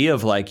RPG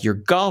of you're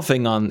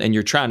golfing on and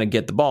you're trying to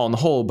get the ball in the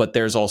hole, but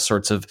there's all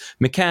sorts of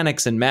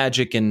mechanics and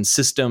magic and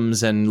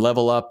systems and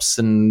level ups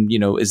and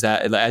is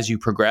that as you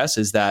progress?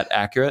 Is that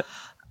accurate?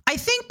 I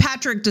think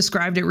Patrick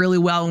described it really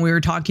well when we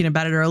were talking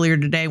about it earlier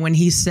today when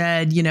he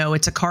said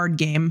it's a card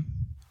game.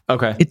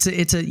 Okay. It's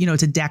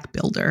a deck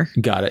builder.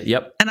 Got it.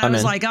 Yep. And I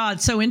was like, oh,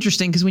 it's so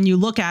interesting because when you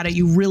look at it,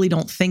 you really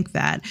don't think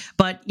that.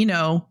 But,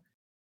 you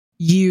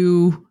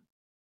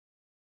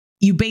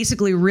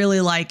basically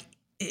really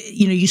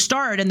you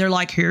start and they're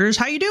like, here's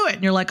how you do it.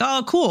 And you're like,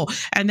 oh, cool.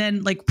 And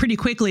then pretty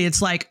quickly,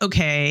 it's like,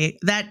 okay,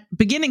 that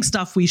beginning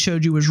stuff we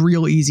showed you was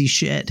real easy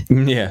shit.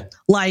 Yeah.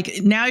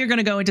 Now you're going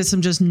to go into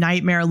some just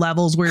nightmare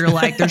levels where you're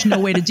like, there's no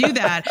way to do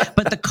that.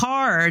 But the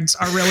cards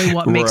are really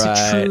what makes it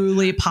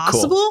truly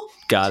possible. Cool.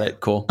 Got it.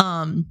 Cool.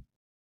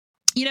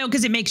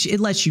 Because it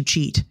lets you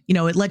cheat.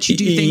 It lets you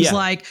do things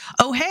like,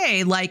 oh,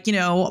 hey,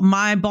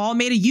 my ball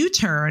made a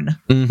U-turn.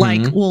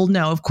 Mm-hmm. Well,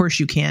 no, of course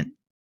you can't,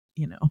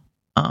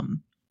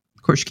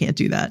 of course you can't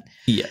do that.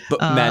 Yeah,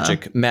 but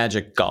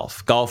magic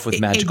golf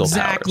with magical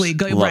exactly,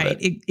 powers.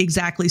 Right.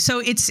 Exactly. So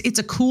it's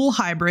a cool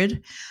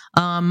hybrid.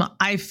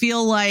 I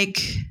feel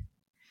like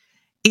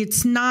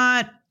it's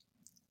not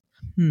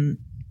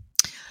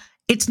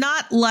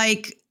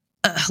like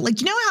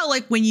how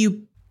when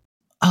you,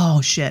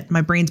 oh shit,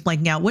 my brain's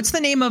blanking out. What's the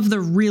name of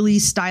the really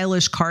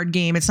stylish card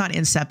game? It's not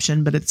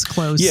Inception, but it's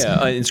close.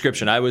 Yeah,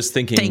 Inscription. I was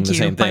thinking the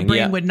same thing. My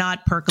brain would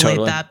not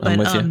percolate that, but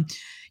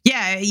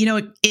yeah,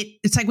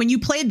 it's like when you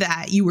played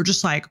that, you were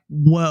just like,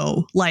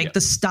 whoa,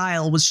 the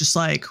style was just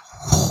like,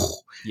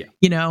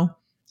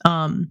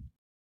 and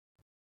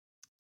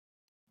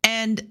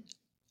And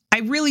I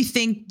really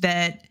think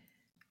that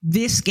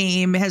this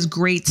game has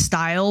great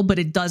style, but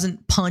it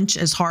doesn't punch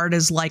as hard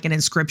as like an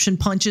Inscription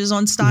punches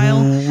on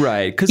style.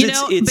 Right. Because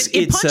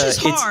it punches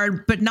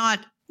hard, but not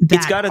that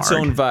it's got its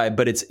hard. own vibe,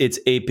 but it's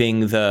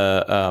aping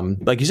the,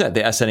 like you said,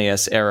 the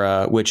SNES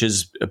era, which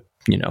is,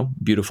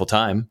 beautiful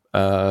time,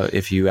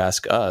 if you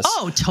ask us.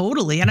 Oh,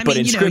 totally. And I but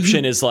mean,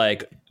 Inscription is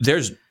like,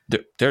 there's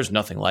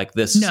nothing like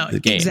this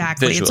game.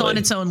 Exactly. Visually. It's on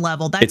its own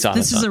level.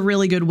 This is a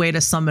really good way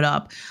to sum it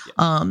up.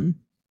 Yeah.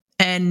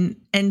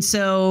 And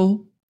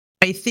so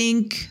I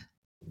think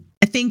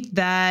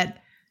that,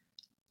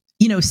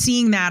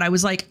 seeing that, I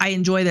was like, I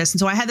enjoy this. And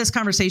so I had this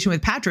conversation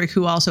with Patrick,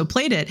 who also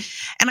played it.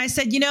 And I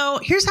said,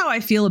 here's how I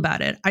feel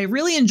about it. I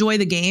really enjoy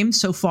the game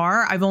so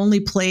far. I've only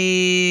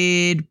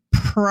played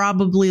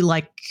probably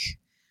I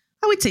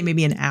would say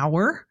maybe an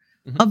hour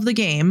of the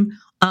game.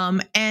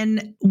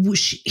 And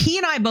he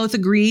and I both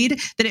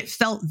agreed that it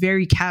felt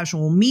very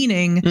casual,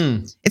 meaning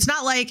it's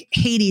not like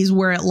Hades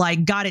where it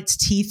like got its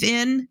teeth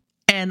in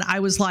and I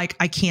was like,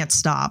 I can't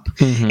stop.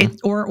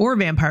 Or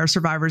Vampire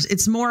Survivors.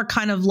 It's more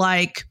kind of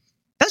like,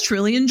 that's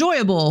really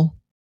enjoyable.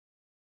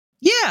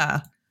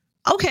 Yeah.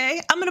 Okay.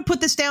 I'm going to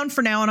put this down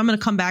for now and I'm going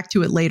to come back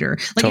to it later.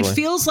 Like It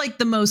feels like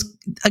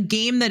a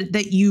game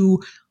that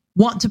you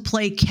want to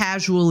play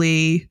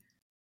casually,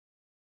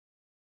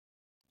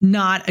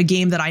 not a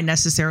game that I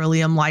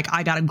necessarily am like,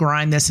 I got to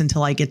grind this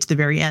until I get to the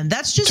very end.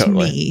 That's just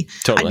me.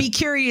 I'd be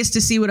curious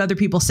to see what other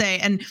people say.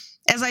 And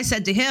as I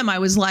said to him, I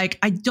was like,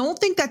 I don't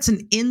think that's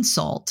an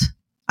insult.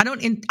 I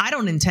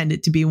don't intend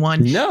it to be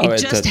one. No, it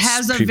just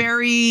has a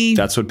very...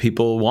 That's what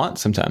people want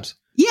sometimes.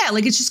 Yeah,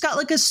 like it's just got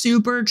like a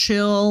super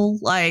chill,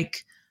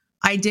 like,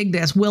 I dig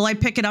this. Will I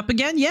pick it up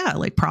again? Yeah,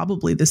 like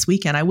probably this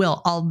weekend I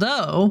will.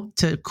 Although,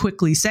 to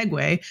quickly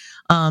segue,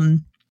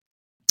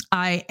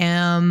 I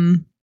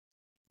am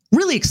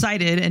really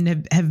excited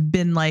and have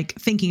been like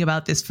thinking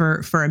about this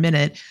for a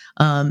minute,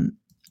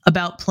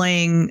 about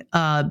playing...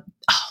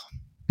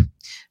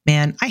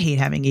 Man, I hate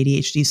having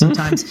ADHD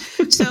sometimes.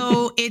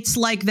 So it's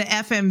like the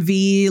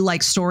FMV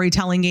like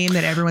storytelling game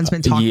that everyone's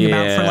been talking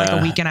about for like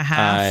a week and a half.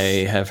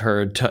 I have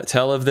heard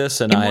tell of this,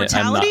 and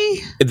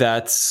Immortality?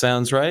 That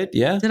sounds right.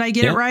 Yeah. Did I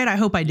get it right? I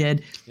hope I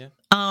did. Yeah.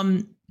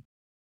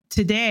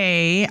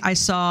 Today I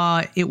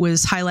saw it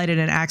was highlighted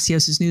in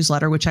Axios'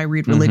 newsletter, which I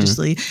read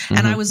religiously,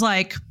 and I was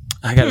like,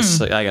 I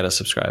gotta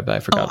subscribe. I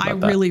forgot about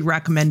that. I really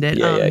recommend it.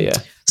 Yeah.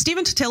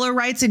 Stephen Totilo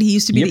writes it. He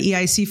used to be the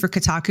EIC for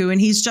Kotaku, and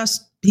he's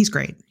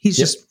great. He's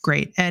just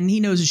great. And he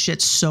knows his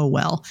shit so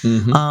well.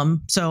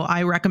 So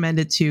I recommend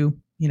it to,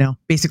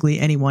 basically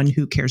anyone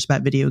who cares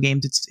about video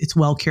games. It's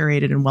well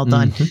curated and well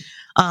done.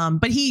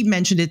 But he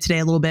mentioned it today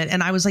a little bit.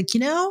 And I was like,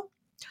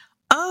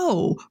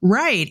 oh,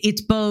 right.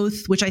 It's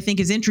both, which I think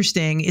is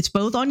interesting. It's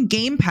both on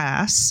Game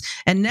Pass,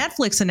 and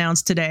Netflix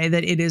announced today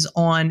that it is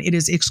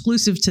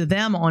exclusive to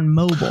them on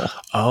mobile.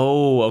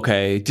 Oh,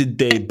 okay. Did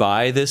they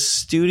buy this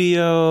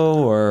studio,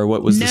 or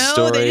what was the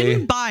story? No, they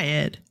didn't buy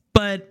it.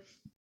 But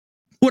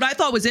what I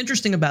thought was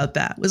interesting about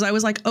that was I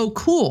was like, oh,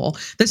 cool.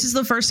 This is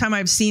the first time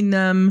I've seen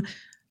them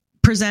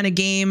present a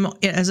game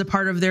as a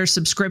part of their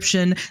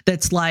subscription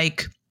that's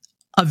like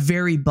a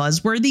very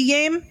buzzworthy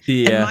game.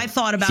 Yeah. And my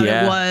thought about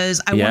it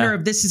was, I wonder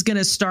if this is going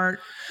to start.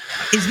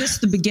 Is this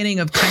the beginning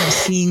of kind of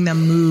seeing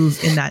them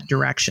move in that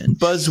direction?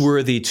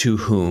 Buzzworthy to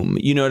whom?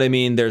 You know what I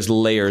mean? There's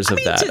layers of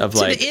that. To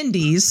the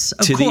indies,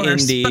 of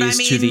course. To the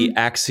indies, to the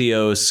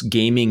Axios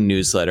gaming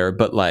newsletter.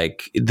 But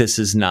like, this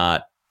is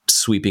not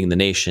sweeping the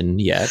nation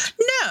yet.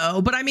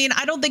 No, but I mean,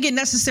 I don't think it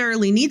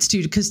necessarily needs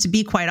to, because to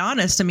be quite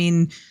honest, I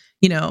mean,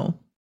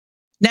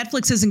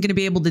 Netflix isn't going to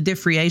be able to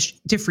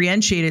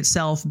differentiate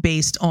itself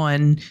based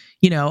on,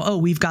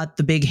 we've got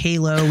the big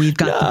Halo, we've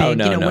got the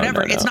big,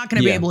 whatever. It's not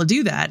going to be able to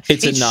do that.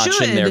 It's a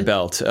notch in their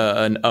belt.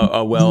 An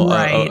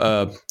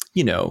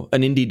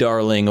indie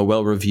darling, a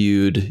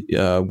well-reviewed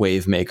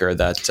wave maker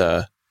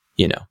that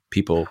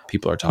people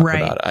are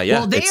talking about.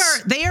 Well,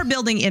 they are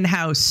building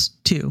in-house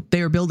too.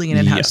 They are building an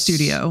in-house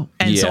studio.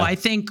 And so I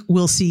think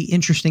we'll see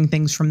interesting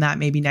things from that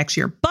maybe next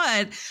year.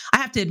 But I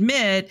have to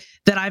admit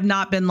that I've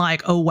not been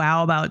like, oh,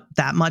 wow, about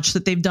that much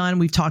that they've done.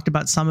 We've talked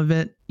about some of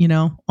it,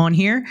 on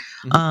here.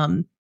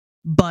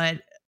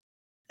 But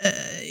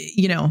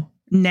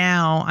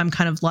now I'm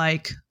kind of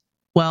like,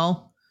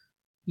 well,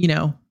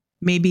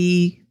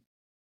 maybe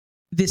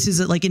this is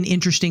like an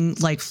interesting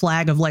like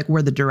flag of like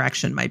where the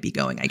direction might be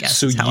going, I guess.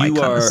 So is how I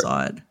kind of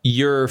saw it.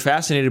 You're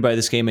fascinated by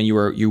this game and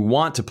you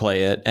want to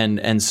play it.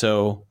 And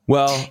so,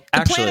 the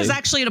plan is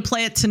actually to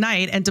play it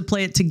tonight and to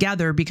play it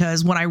together,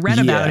 because when I read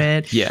about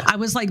it, I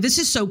was like, this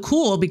is so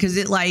cool, because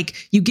it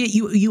like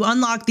you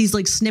unlock these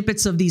like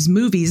snippets of these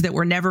movies that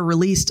were never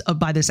released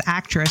by this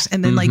actress.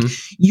 And then like,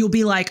 you'll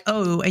be like,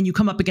 oh, and you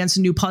come up against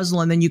a new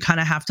puzzle and then you kind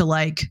of have to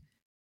like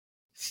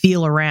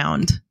feel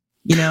around.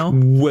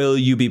 Will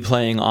you be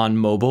playing on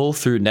mobile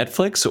through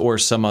Netflix or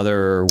some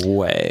other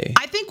way?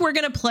 I think we're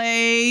going to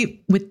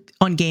play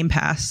on Game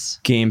Pass.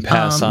 Game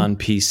Pass on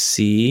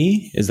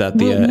PC? Is that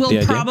the We'll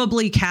idea?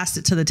 Probably cast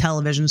it to the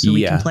television so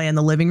we can play in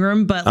the living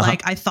room. But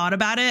like, I thought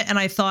about it and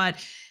I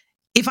thought,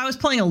 If I was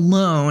playing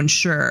alone,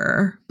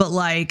 sure, but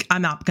like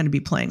I'm not going to be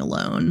playing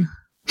alone.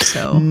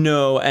 So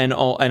no, and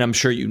I'm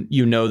sure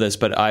you know this,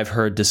 but I've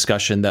heard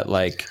discussion that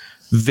like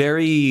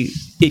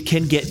it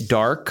can get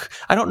dark.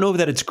 I don't know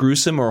that it's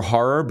gruesome or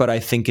horror, but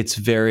I think it's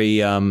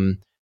very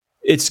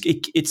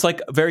it's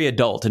like very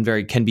adult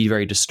and can be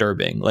very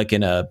disturbing, like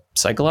in a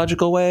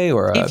psychological way.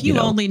 Or if you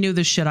only knew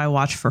the shit I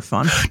watch for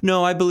fun.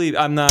 No, I believe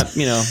I'm not.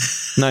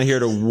 Not here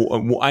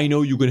to. I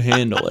know you can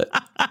handle it.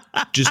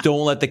 Just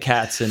don't let the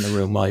cats in the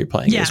room while you're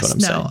playing. Yes, is what I'm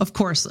saying. Of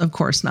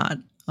course not.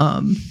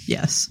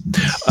 Yes.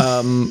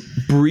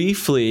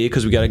 Briefly,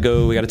 because we got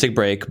to take a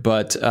break,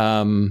 but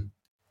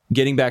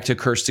getting back to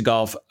Curse to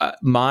Golf,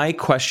 my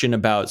question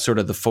about sort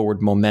of the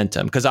forward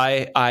momentum, because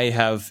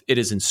it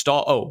is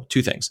installed. Oh,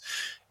 two things.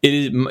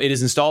 It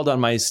is installed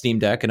on my Steam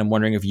Deck, and I'm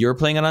wondering if you're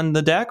playing it on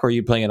the deck or are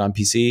you playing it on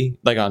PC,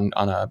 like on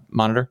a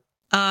monitor?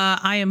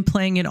 I am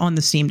playing it on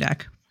the Steam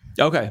Deck.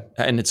 Okay,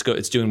 and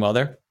it's doing well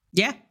there?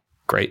 Yeah.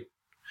 Great.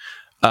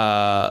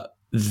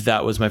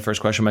 That was my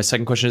first question. My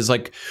second question is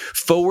like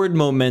forward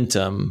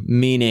momentum,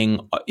 meaning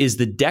is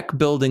the deck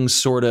building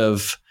sort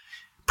of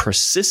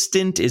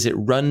persistent? Is it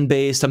run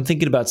based? I'm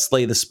thinking about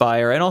Slay the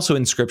Spire and also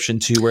Inscription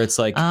too, where it's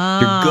like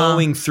you're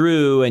going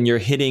through and you're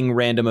hitting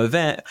random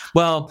event.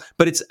 Well,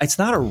 but it's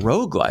not a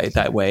roguelite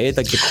that way.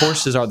 Like the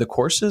courses are the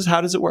courses. How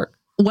does it work?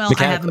 Well,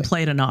 I haven't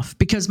played enough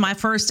because my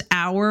first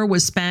hour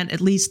was spent, at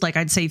least like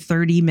I'd say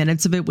 30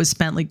 minutes of it was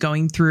spent like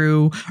going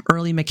through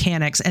early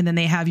mechanics, and then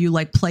they have you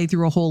like play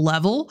through a whole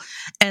level,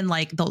 and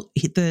like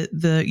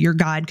your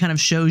guide kind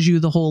of shows you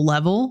the whole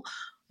level,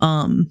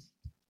 and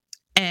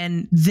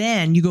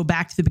then you go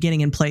back to the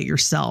beginning and play it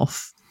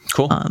yourself.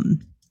 Cool.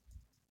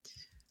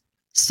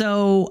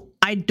 So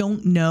I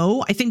don't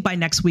know. I think by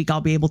next week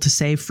I'll be able to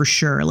say for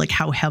sure like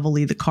how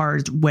heavily the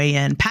cards weigh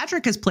in.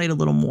 Patrick has played a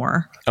little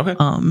more. Okay.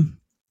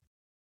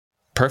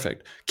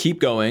 Perfect. Keep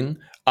going.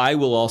 I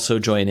will also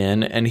join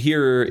in. And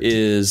here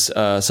is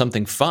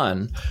something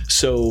fun.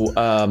 So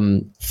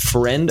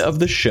friend of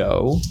the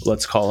show,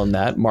 let's call him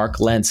that,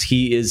 Mark Lentz,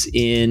 he is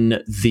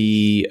in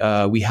we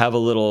have a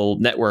little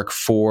network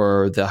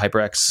for the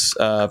HyperX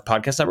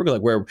podcast network,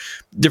 like where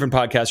different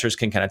podcasters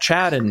can kind of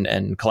chat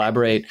and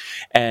collaborate.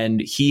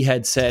 And he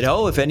had said,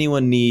 if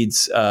anyone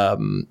needs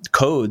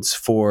codes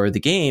for the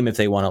game, if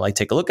they want to like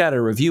take a look at it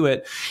or review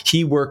it,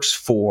 he works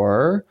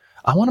for...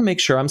 I want to make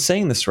sure I'm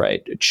saying this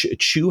right.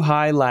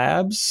 Chuhai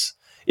Labs.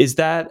 Is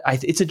that?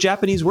 It's a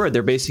Japanese word.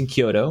 They're based in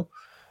Kyoto.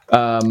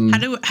 How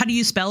do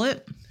you spell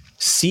it?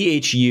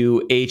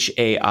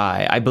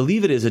 Chuhai. I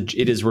believe it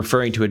is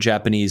referring to a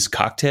Japanese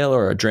cocktail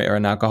or a drink or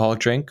an alcoholic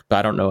drink, but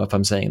I don't know if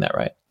I'm saying that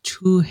right.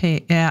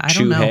 Chuhai. Yeah, I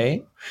don't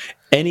know.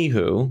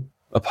 Anywho,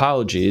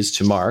 apologies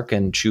to Mark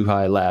and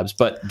Chuhai Labs,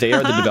 but they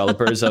are the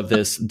developers of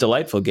this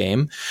delightful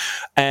game,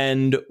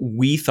 and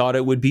we thought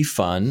it would be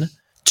fun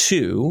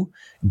to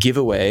give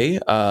away.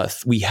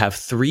 We have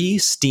 3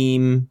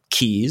 Steam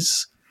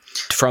keys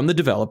from the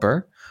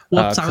developer.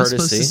 Whoops, I was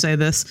supposed to say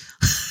this.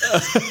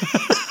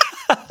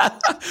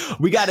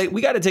 we got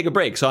to take a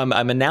break. So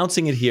I'm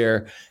announcing it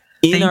here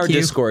in our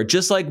Discord,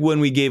 just like when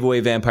we gave away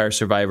Vampire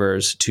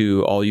Survivors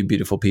to all you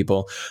beautiful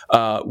people.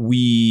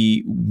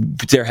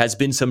 There has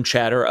been some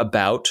chatter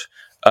about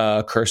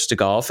Curse to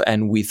Golf,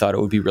 and we thought it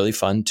would be really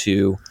fun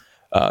to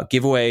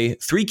give away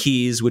 3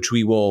 keys, which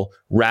we will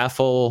we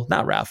will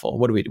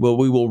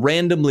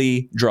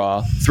randomly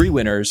draw 3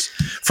 winners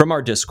from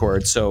our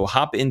Discord. So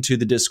hop into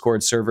the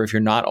Discord server if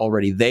you're not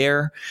already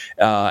there,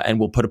 and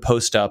we'll put a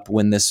post up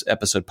when this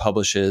episode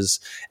publishes.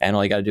 And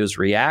all you got to do is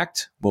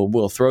react.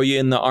 We'll throw you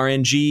in the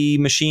RNG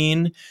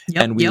machine,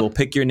 and we will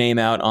pick your name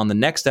out on the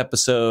next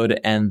episode,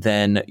 and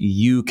then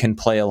you can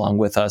play along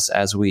with us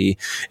as we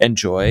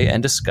enjoy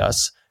and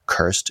discuss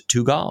Cursed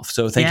to Golf.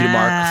 So thank you to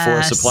Mark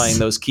for supplying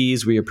those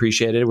keys. We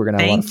appreciate it. We're going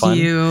to have a lot of fun.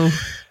 Thank you.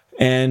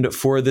 And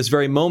for this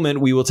very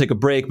moment, we will take a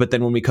break. But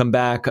then when we come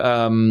back,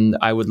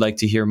 I would like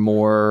to hear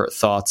more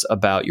thoughts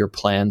about your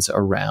plans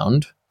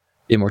around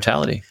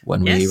Immortality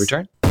when we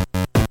return.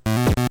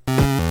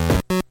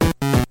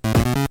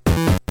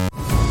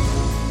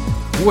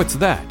 What's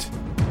that?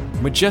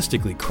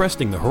 Majestically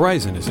cresting the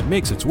horizon as it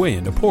makes its way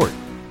into port.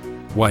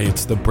 Why,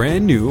 it's the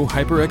brand new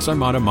HyperX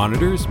Armada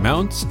monitors,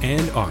 mounts,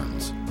 and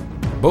arms.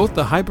 Both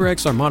the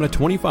HyperX Armada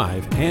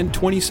 25 and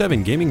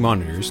 27 gaming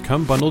monitors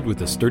come bundled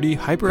with a sturdy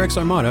HyperX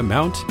Armada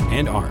mount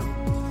and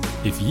arm.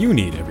 If you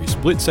need every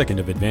split second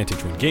of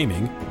advantage when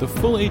gaming, the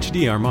Full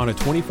HD Armada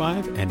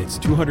 25 and its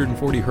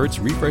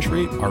 240Hz refresh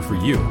rate are for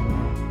you.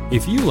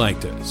 If you like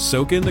to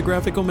soak in the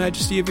graphical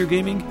majesty of your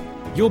gaming,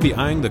 you'll be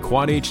eyeing the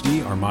Quad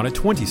HD Armada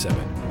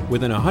 27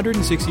 with an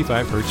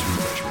 165Hz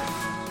refresh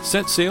rate.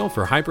 Set sail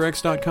for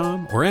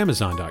HyperX.com or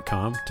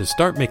Amazon.com to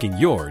start making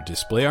your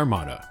display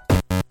Armada.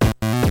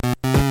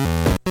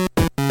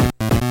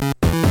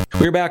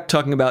 We're back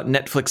talking about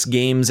Netflix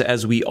games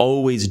as we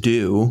always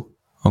do.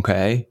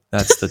 Okay,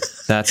 that's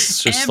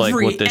just like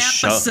what this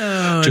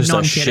show, just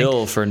a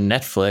shill for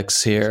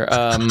Netflix here.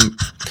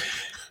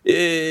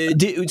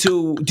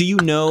 Do you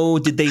know,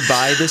 did they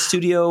buy this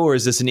studio or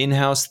is this an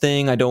in-house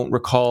thing? I don't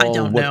recall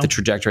the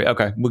trajectory.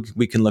 Okay,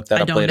 we can look that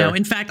up later. I don't know.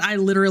 In fact, I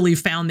literally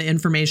found the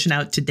information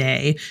out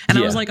today and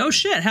I was like, oh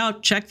shit,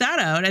 check that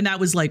out. And that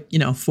was like,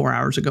 4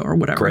 hours ago or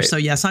whatever. Great. So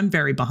yes, I'm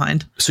very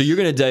behind. So you're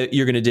going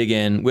to dig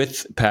in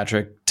with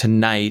Patrick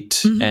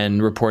tonight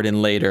and report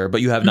in later,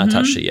 but you have not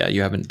touched it yet.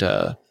 You haven't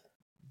dug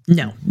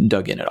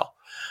in at all.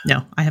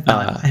 No, I have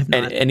not.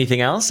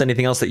 Anything else?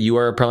 Anything else that you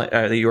are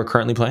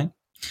currently playing?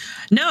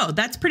 No,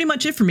 that's pretty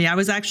much it for me. I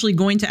was actually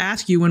going to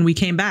ask you when we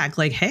came back,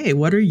 like, hey,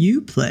 what are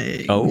you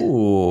playing?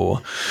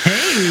 Oh,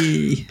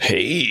 hey.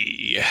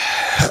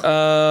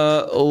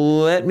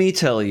 Let me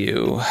tell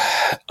you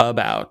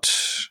about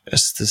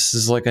this.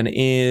 Is like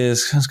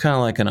it's kind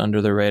of like an under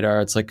the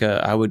radar. It's like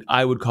I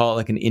would call it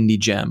like an indie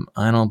gem.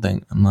 I'm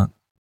going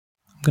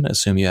to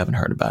assume you haven't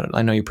heard about it.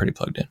 I know you're pretty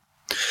plugged in.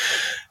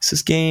 So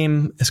this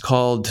game is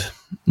called,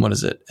 what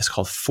is it? It's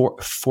called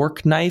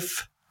Fork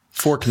Knife.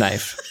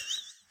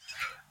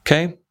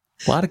 Okay.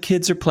 A lot of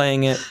kids are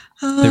playing it.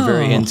 They're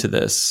very into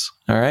this.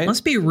 All right.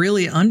 Must be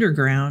really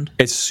underground.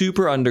 It's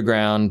super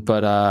underground,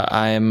 but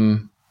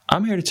I'm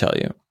here to tell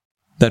you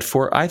that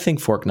I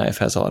think Fork Knife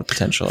has a lot of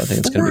potential. I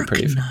think it's going to be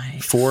pretty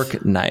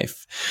Fork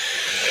Knife.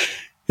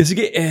 It's a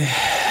game.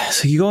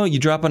 So you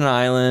drop on an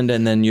island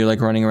and then you're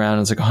like running around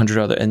and it's like 100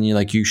 other, and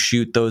you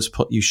shoot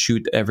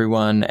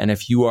everyone. And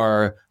if you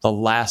are the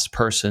last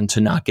person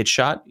to not get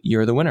shot,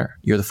 you're the winner.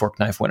 You're the Fork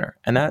Knife winner.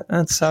 And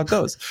that's how it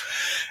goes.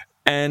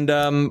 And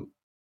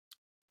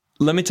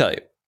let me tell you,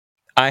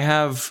 I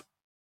have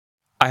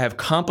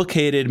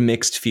complicated,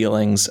 mixed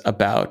feelings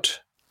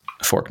about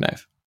Fork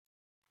Knife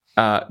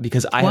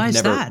because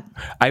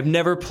I've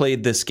never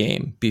played this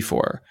game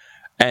before,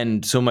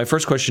 and so my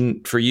first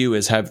question for you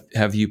is: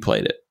 Have you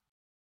played it?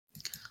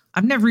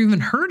 I've never even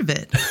heard of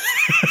it.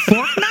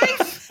 Fork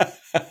Knife?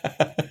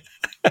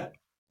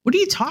 What are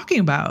you talking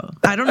about?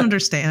 I don't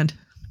understand.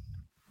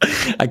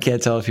 I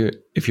can't tell if you're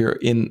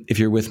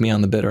with me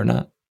on the bit or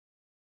not.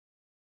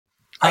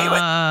 Are you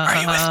with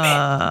me?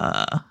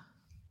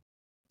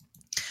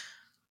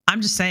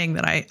 I'm just saying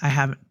that I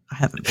haven't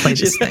played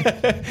this thing.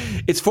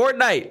 It's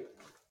Fortnite.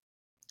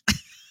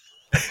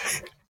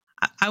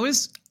 I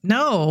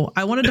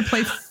wanted to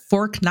play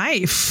Fork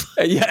Knife.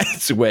 You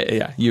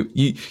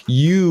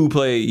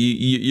play.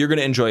 You're going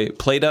to enjoy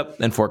Plate Up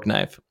and Fork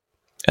Knife,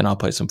 and I'll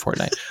play some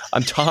Fortnite.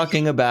 I'm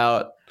talking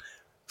about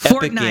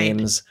Epic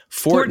Games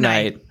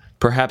Fortnite.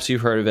 Perhaps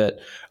you've heard of it.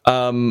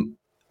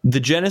 The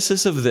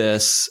genesis of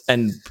this,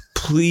 and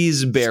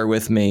please bear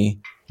with me,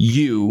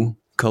 you,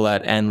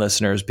 Colette, and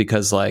listeners,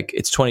 because like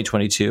it's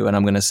 2022, and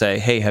I'm going to say,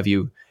 hey, has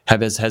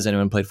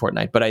anyone played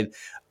Fortnite? But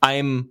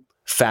I'm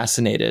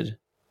fascinated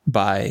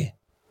by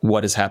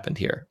what has happened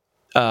here.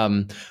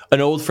 An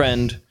old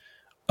friend,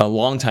 a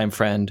longtime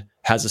friend,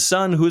 has a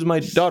son who's my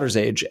daughter's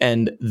age,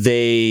 and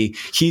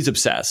he's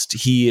obsessed.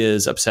 He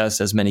is obsessed,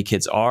 as many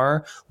kids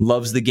are,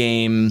 loves the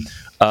game,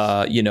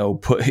 creates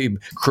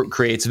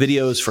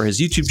videos for his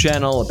YouTube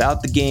channel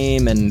about the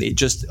game, and it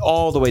just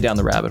all the way down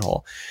the rabbit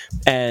hole.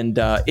 And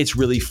it's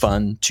really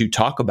fun to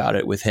talk about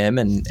it with him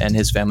and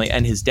his family.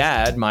 And his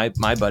dad,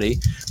 my buddy,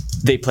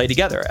 they play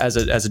together as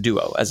a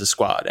duo, as a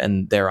squad,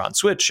 and they're on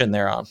Switch and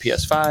they're on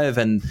PS5,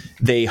 and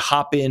they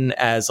hop in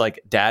as like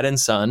dad and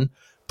son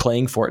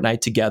playing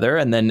Fortnite together,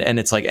 and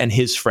it's like, and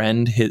his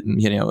friend,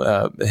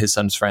 his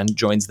son's friend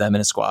joins them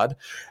in a squad,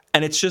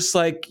 and it's just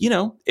like,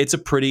 it's a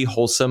pretty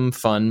wholesome,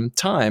 fun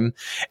time.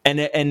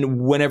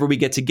 And whenever we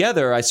get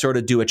together, I sort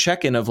of do a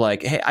check-in of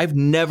like, hey, I've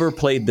never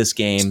played this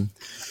game.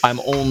 I'm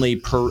only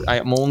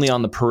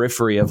on the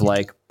periphery of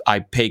like, I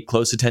pay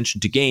close attention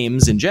to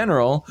games in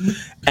general,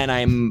 and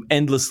I'm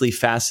endlessly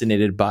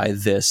fascinated by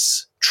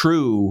this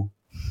true,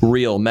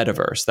 real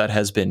metaverse that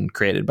has been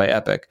created by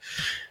Epic.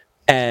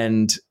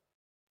 And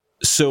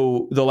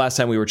so the last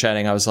time we were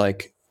chatting, I was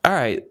like, all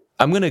right,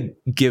 I'm going to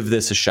give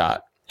this a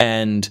shot.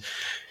 And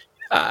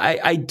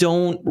I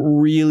don't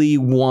really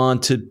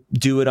want to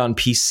do it on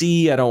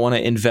PC. I don't want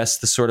to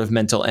invest the sort of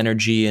mental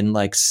energy in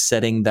like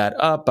setting that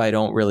up. I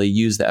don't really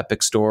use the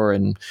Epic Store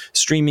and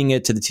streaming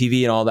it to the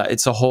TV and all that.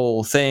 It's a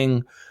whole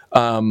thing.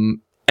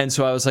 And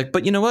so I was like,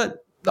 but you know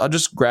what? I'll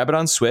just grab it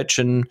on Switch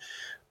and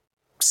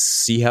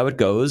see how it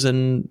goes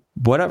and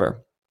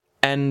whatever.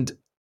 And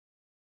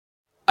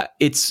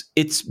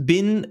it's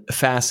been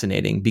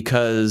fascinating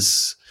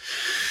because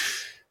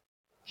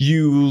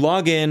you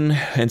log in,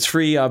 and it's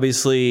free,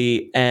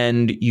 obviously,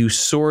 and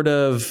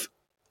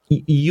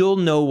you'll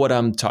know what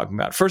I'm talking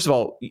about. First of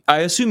all, I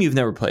assume you've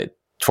never played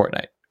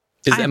Fortnite.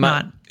 I have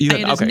not.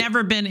 It has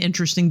never been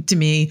interesting to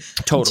me.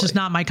 Totally. It's just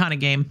not my kind of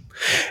game.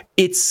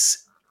 It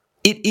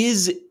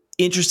is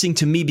interesting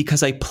to me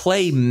because I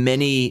play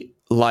many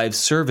live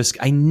service.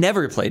 I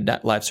never played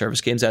live service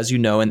games, as you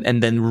know,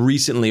 and then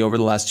recently, over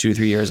the last 2 or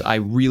 3 years, I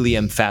really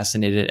am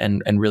fascinated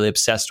and really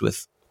obsessed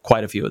with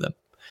quite a few of them.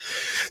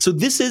 So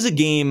this is a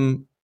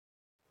game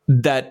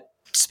that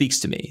speaks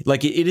to me.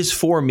 Like it is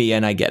for me,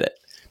 and I get it,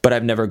 but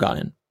I've never gone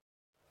in.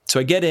 So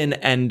I get in,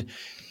 and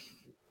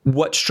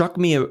what struck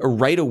me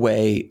right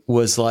away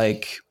was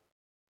like,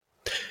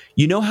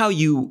 you know how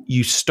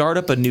you start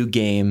up a new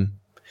game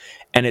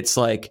and it's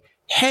like,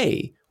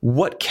 hey,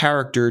 what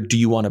character do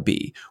you want to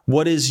be?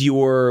 What does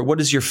your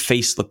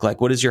face look like?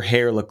 What does your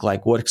hair look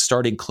like? What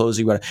starting clothes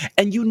you want?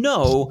 And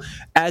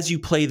as you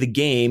play the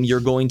game, you're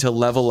going to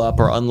level up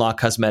or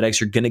unlock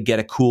cosmetics. You're going to get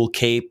a cool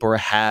cape or a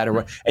hat,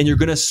 and you're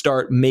going to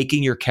start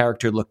making your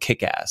character look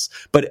kick-ass.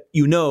 But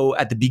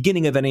at the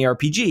beginning of any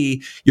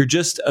RPG, you're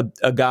just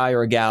a guy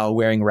or a gal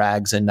wearing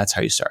rags, and that's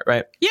how you start,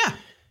 right? Yeah,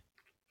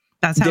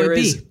 that's how it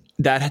be.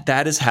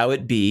 That is how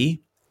it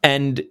be,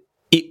 and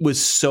it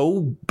was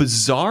so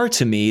bizarre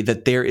to me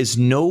that there is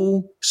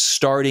no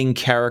starting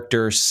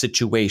character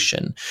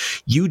situation.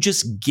 You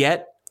just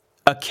get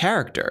a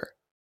character.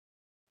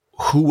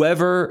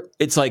 Whoever,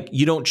 it's like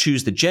you don't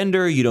choose the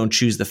gender, you don't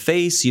choose the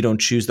face, you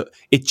don't choose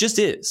it just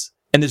is.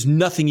 And there's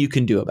nothing you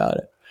can do about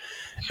it.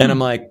 And I'm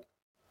like,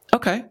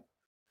 okay.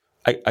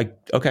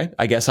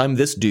 I guess I'm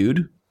this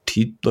dude.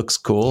 He looks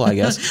cool, I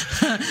guess.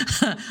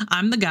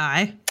 I'm the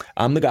guy.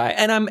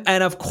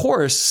 And of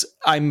course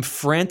I'm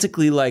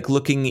frantically like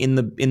looking in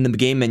the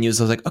game menus.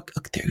 I was like,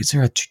 okay,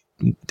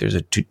 there's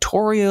a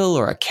tutorial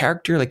or a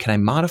character, like, can I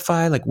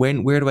modify? Like,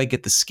 where do I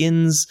get the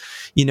skins?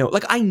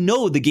 Like, I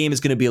know the game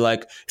is going to be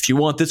like, if you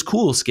want this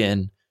cool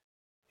skin,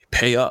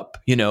 pay up,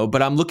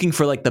 but I'm looking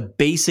for like the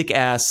basic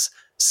ass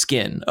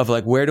skin of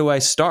like, where do I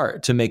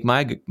start to make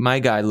my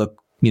guy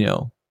look,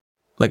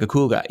 like a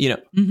cool guy,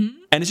 Mm-hmm.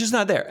 And it's just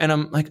not there. And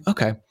I'm like,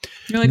 okay,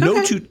 you're like,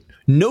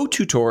 no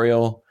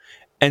tutorial.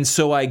 And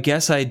so I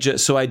guess I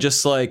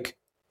just like,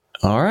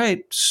 all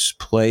right,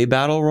 play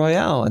Battle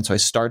Royale. And so I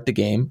start the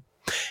game,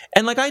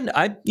 and like,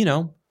 I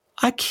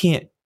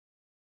can't.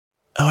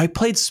 Oh, I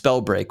played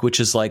Spellbreak, which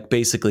is like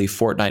basically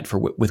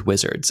Fortnite with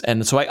wizards.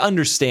 And so I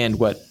understand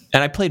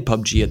and I played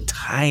PUBG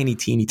a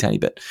teeny tiny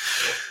bit.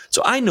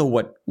 So I know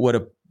what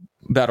a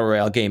Battle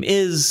Royale game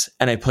is.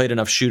 And I played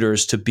enough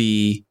shooters to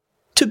be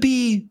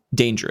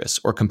dangerous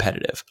or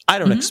competitive. I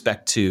don't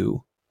expect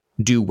to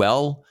do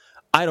well.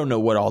 I don't know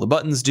what all the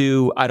buttons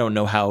do. I don't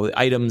know how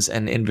items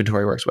and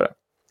inventory works, whatever.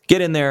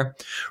 Get in there,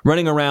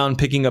 running around,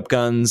 picking up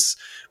guns,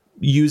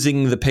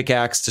 using the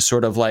pickaxe to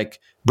sort of like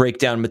break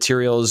down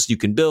materials you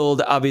can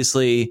build.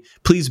 Obviously,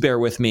 please bear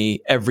with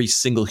me, every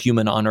single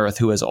human on Earth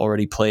who has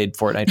already played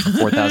Fortnite for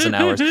 4,000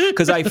 hours,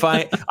 because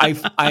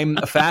I'm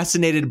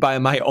fascinated by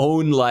my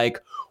own, like,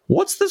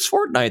 what's this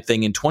Fortnite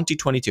thing in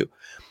 2022?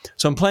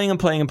 So I'm playing,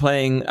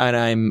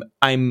 and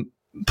I'm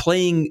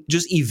playing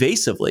just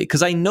evasively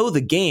because I know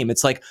the game.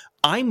 It's like,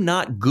 I'm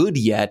not good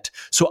yet.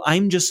 So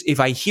I'm just, if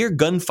I hear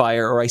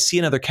gunfire or I see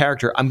another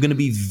character, I'm going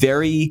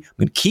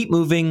to keep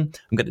moving.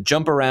 I'm going to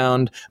jump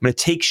around. I'm going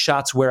to take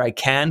shots where I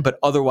can, but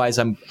otherwise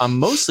I'm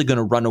mostly going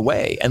to run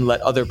away and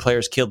let other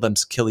players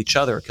kill each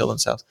other or kill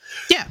themselves.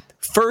 Yeah.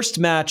 First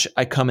match,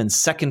 I come in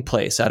second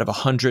place out of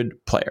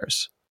 100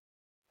 players.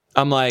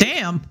 I'm like,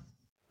 damn.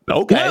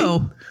 Okay.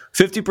 Whoa.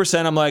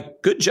 50%, I'm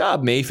like, good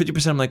job, me.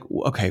 50%, I'm like,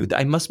 okay,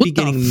 I must be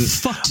getting,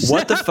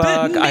 what the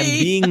fuck? I'm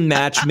being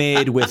match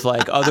made with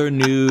like other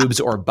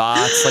noobs or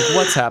bots. Like,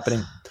 what's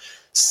happening?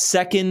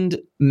 Second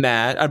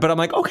match, but I'm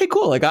like, okay,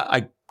 cool. I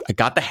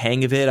got the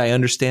hang of it. I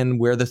understand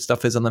where the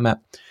stuff is on the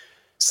map.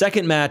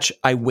 Second match,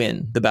 I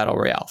win the Battle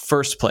Royale.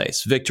 First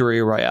place,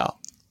 Victory Royale.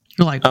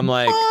 You're like, I'm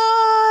like,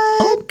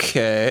 what?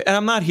 Okay. And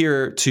I'm not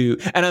here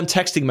and I'm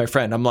texting my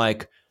friend. I'm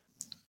like,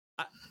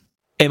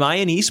 am I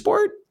an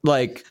esport?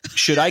 Like,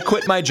 should I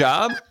quit my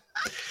job?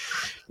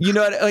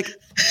 Like,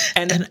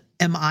 and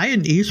am I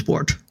an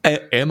esport?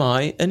 Am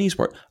I an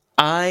esport?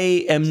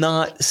 I am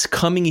not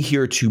coming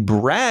here to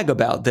brag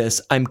about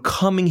this. I'm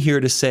coming here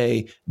to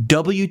say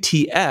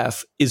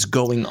WTF is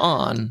going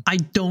on. I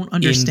don't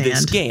understand in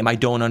this game. I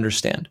don't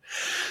understand.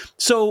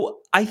 So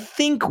I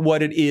think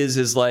what it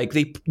is like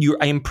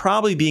I am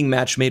probably being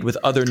match made with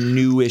other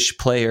newish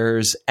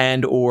players,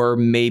 and or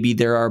maybe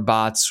there are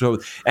bots. So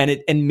and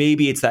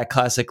maybe it's that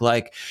classic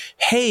like,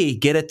 hey,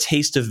 get a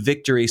taste of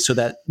victory so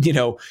that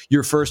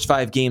your first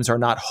 5 games are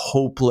not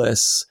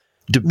hopeless,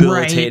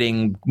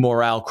 debilitating,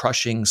 morale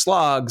crushing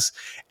slogs,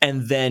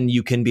 and then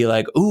you can be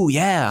like, oh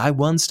yeah, I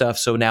won stuff,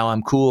 so now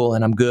I'm cool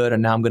and I'm good,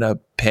 and now I'm gonna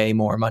pay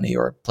more money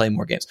or play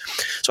more games.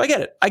 So I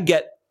get it.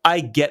 I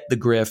get the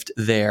grift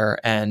there,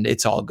 and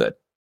it's all good.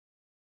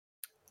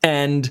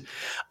 And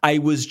I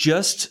was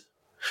just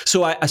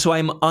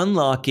I'm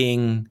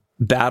unlocking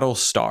battle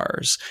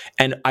stars,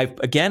 and I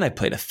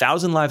played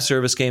 1,000 live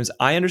service games.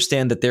 I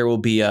understand that there will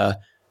be a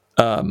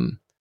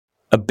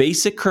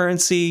basic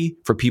currency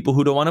for people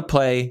who don't want to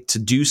play to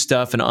do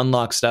stuff and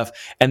unlock stuff.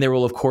 And there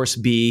will, of course,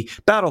 be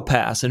battle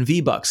pass and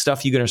V-Bucks,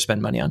 stuff you're going to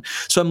spend money on.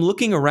 So I'm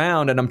looking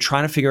around and I'm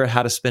trying to figure out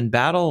how to spend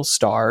battle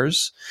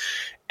stars.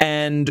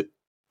 And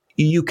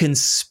you can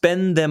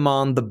spend them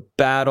on the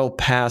battle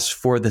pass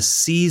for the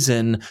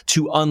season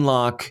to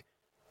unlock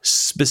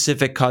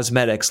specific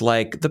cosmetics,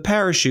 like the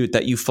parachute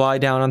that you fly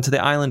down onto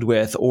the island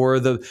with, or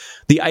the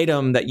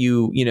item that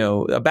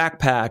a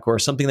backpack or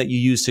something that you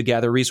use to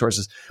gather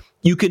resources.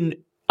 You can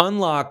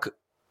unlock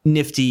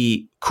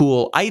nifty,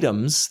 cool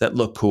items that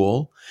look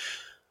cool,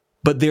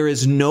 but there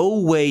is no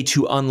way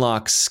to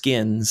unlock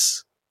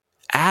skins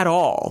at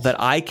all that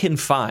I can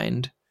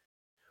find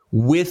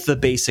with the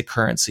basic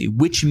currency,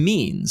 which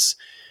means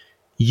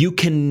you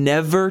can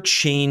never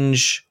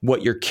change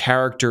what your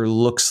character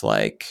looks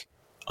like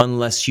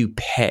unless you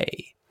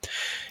pay.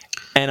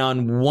 And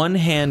on one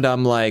hand,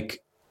 I'm like,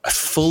 I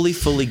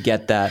fully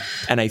get that.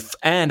 And I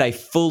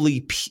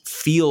fully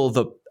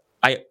feel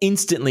I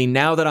instantly,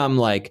 now that I'm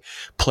like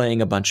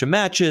playing a bunch of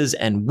matches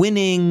and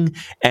winning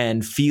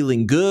and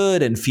feeling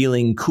good and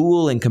feeling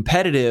cool and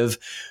competitive,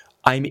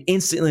 I'm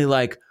instantly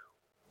like,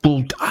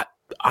 well,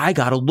 I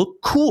gotta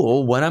look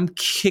cool when I'm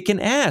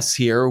kicking ass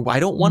here. I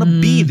don't want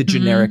to be the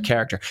generic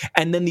character.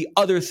 And then the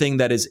other thing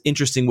that is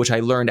interesting, which I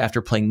learned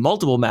after playing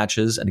multiple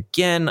matches, and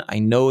again, I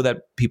know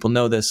that people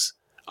know this,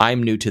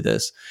 I'm new to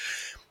this.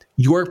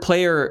 Your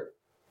player,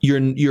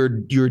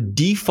 your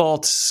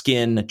default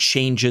skin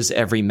changes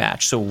every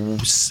match. So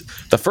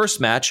the first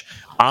match,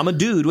 I'm a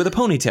dude with a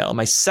ponytail.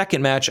 My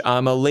second match,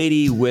 I'm a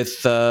lady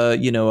with a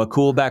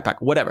cool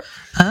backpack, whatever.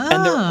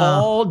 And they're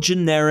all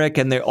generic,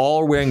 and they're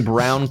all wearing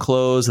brown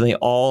clothes, and they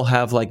all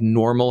have like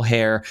normal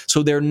hair.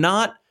 So they're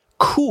not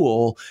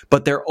cool,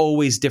 but they're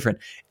always different.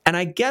 And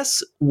I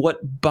guess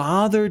what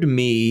bothered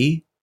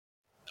me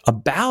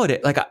about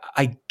it, like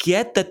I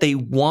get that they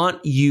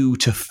want you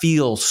to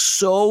feel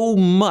so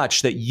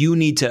much that you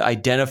need to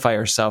identify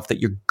yourself,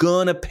 that you're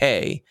gonna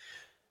pay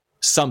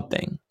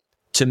something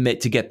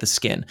to get the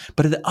skin.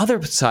 But at the other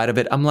side of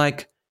it, I'm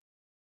like,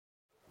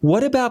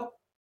 what about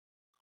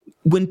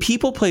when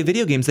people play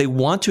video games? They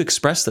want to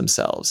express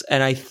themselves,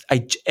 and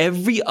I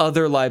every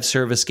other live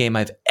service game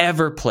I've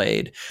ever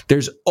played,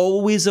 there's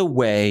always a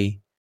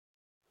way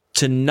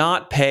to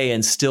not pay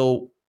and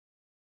still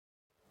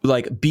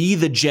like be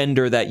the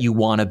gender that you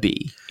want to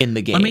be in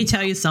the game. Let me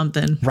tell you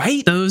something.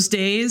 Right? Those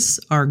days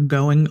are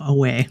going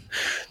away.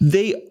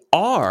 They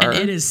are. And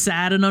it is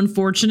sad and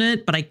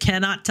unfortunate, but I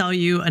cannot tell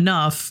you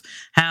enough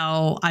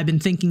how I've been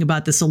thinking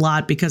about this a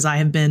lot, because I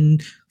have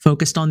been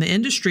focused on the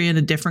industry in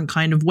a different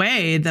kind of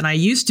way than I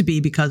used to be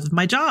because of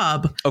my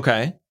job.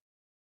 Okay.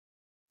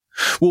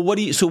 Well, what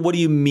do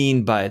you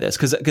mean by this?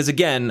 Because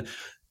again,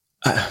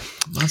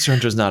 Monster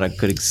Hunter is not a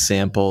good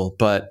example,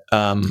 but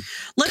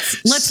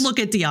let's look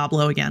at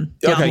Diablo again.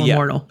 Diablo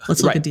Immortal.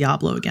 Let's look at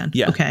Diablo again.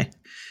 Yeah. Okay.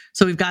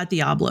 So we've got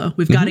Diablo.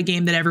 We've got a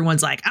game that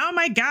everyone's like, oh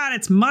my God,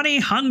 it's money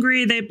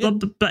hungry.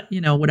 But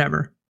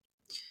whatever.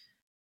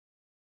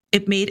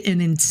 It made an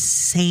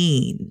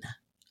insane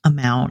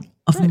amount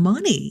of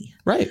money.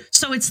 Right.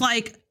 So it's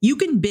like you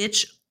can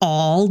bitch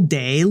all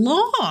day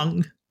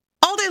long.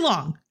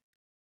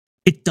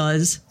 It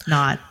does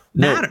not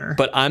matter. No,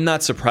 but I'm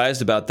not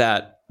surprised about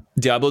that.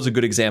 Diablo is a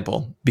good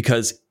example,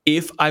 because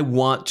if I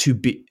want to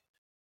be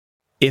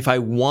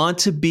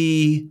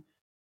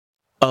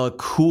a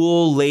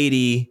cool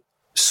lady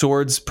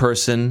swords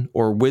person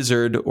or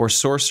wizard or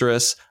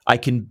sorceress, I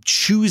can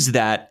choose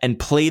that and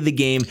play the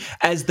game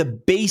as the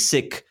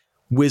basic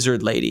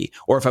wizard lady.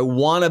 Or if I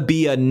want to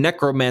be a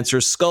necromancer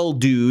skull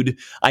dude,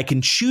 I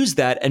can choose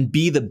that and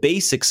be the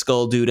basic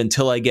skull dude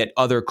until I get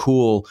other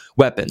cool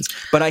weapons.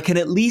 But I can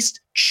at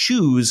least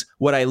choose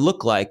what I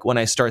look like when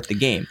I start the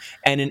game.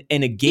 And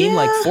in a game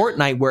like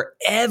Fortnite, where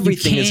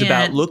everything is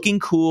about looking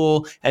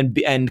cool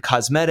and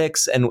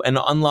cosmetics and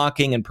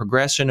unlocking and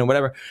progression and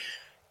whatever,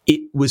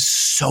 it was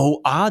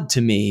so odd to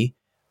me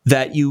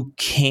that you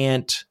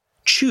can't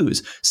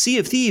choose. Sea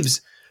of Thieves,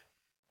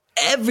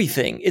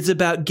 everything is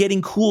about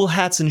getting cool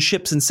hats and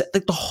ships and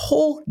like the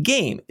whole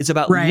game is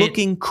about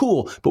looking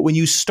cool. But when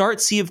you start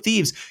Sea of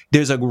Thieves,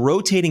 there's a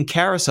rotating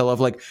carousel of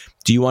like,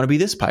 do you want to be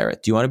this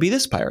pirate? Do you want to be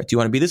this pirate? Do you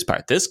want to be this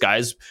pirate? This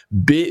guy's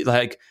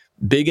big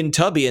and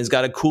tubby and has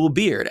got a cool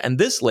beard. And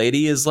this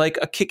lady is like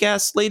a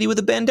kick-ass lady with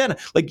a bandana.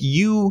 Like,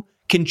 you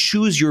can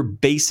choose your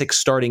basic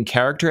starting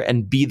character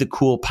and be the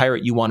cool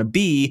pirate you want to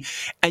be.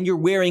 And you're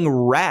wearing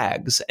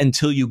rags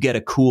until you get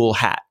a cool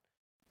hat.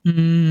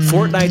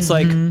 Fortnite's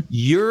like,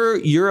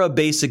 you're a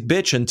basic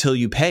bitch until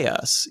you pay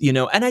us,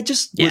 and I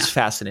just was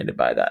fascinated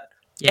by that.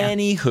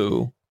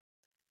 Anywho,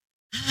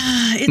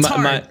 it's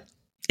hard.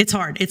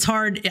 It's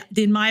hard.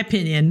 In my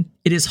opinion,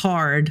 it is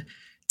hard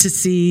to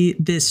see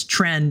this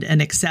trend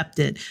and accept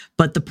it.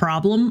 But the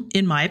problem,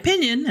 in my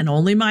opinion, and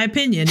only my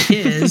opinion,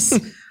 is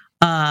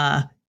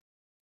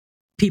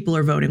people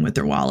are voting with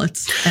their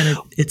wallets, and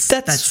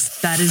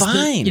that is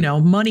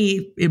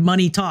fine.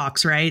 Money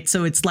talks, right?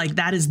 So it's like,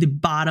 that is the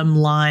bottom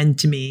line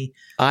to me.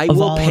 I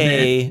will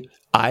pay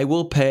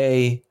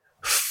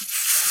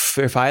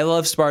if I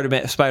love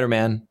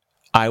Spider-Man,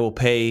 I will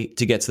pay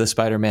to get to the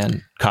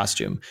Spider-Man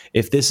costume.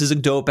 If this is a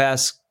dope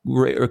ass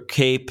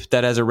cape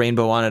that has a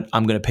rainbow on it,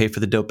 I'm going to pay for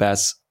the dope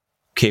ass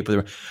cape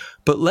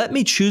but let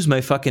me choose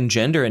my fucking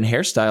gender and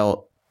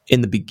hairstyle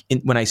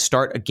when I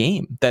start a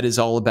game that is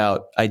all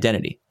about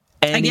identity.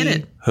 I get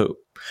it.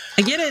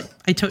 I get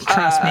it.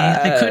 Trust me.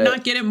 I could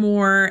not get it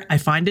more. I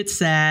find it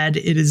sad.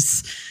 It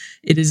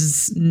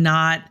is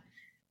not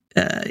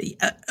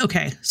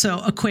okay.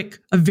 So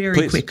a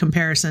very quick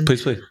comparison.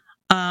 Please.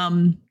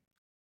 I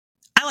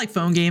like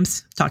phone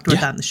games. Talked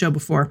about that in the show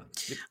before.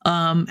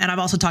 And I've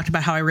also talked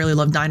about how I really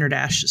love Diner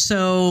Dash.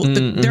 So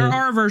there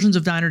are versions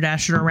of Diner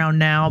Dash that are around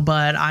now,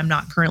 but I'm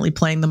not currently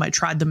playing them. I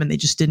tried them and they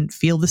just didn't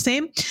feel the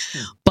same.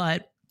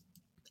 But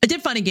I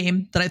did find a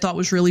game that I thought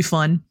was really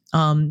fun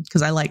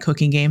because I like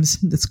cooking games.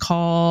 It's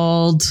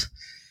called,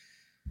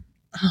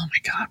 oh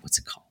my God, what's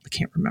it called? I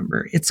can't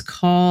remember. It's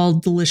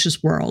called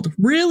Delicious World.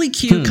 Really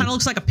cute. Kind of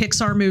looks like a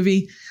Pixar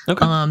movie.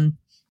 Okay.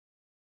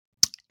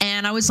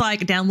 And I was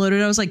like, downloaded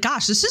it. I was like,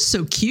 gosh, this is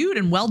so cute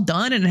and well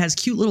done. And it has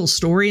cute little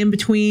story in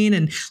between.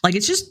 And like,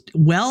 it's just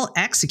well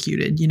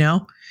executed, you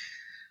know?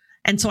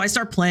 And so I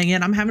start playing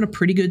it. I'm having a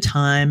pretty good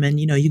time. And,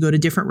 you know, you go to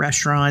different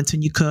restaurants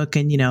and you cook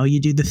and, you know, you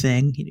do the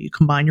thing, you know, you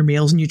combine your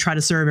meals and you try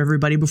to serve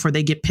everybody before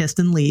they get pissed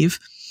and leave.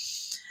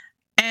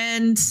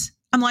 And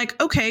I'm like,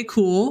 okay,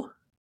 cool.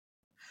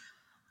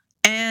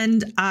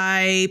 And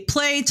I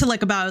play to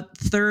like about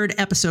third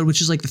episode,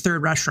 which is like the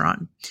third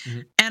restaurant.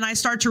 And I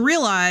start to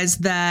realize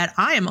that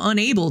I am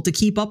unable to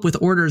keep up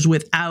with orders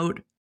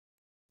without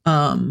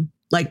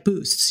like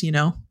boosts, you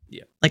know?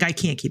 Yeah. Like I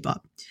can't keep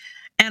up.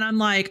 And I'm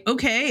like,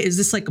 okay, is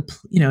this like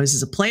is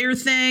this a player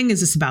thing?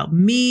 Is this about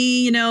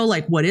me? You know,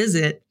 like what is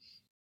it?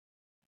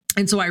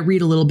 And so I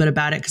read a little bit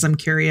about it because I'm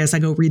curious. I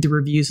go read the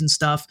reviews and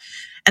stuff.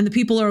 And the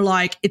people are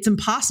like, it's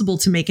impossible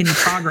to make any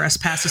progress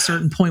past a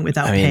certain point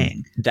without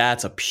paying.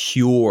 That's a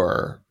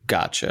pure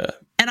gotcha.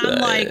 And I'm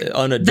like,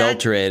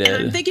 unadulterated.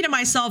 And I'm thinking to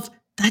myself,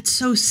 that's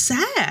so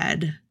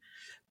sad.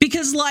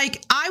 Because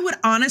like, I would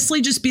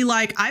honestly just be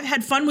like, I've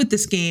had fun with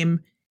this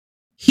game.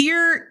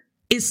 Here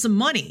is some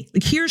money.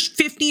 Like here's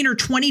 $15 or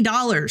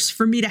 $20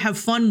 for me to have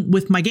fun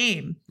with my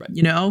game. Right.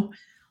 You know,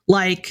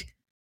 like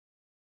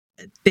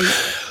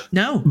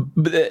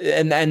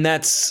and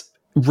that's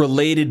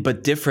related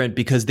but different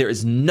because there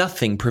is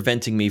nothing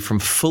preventing me from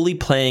fully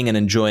playing and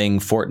enjoying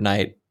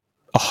Fortnite,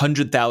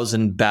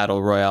 100,000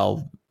 battle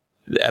royale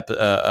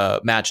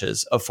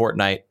matches of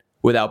Fortnite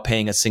without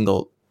paying a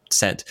single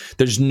cent.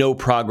 There's no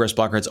progress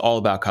blocker. It's all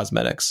about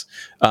cosmetics.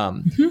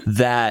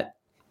 That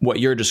what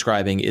you're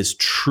describing is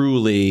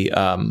truly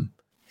not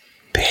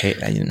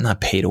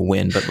pay to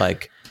win, but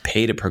like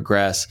pay to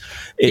progress.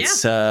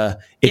 It's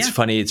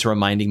funny. It's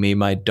reminding me,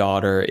 my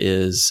daughter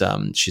is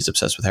she's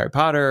obsessed with Harry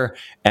Potter,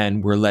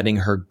 and we're letting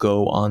her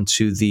go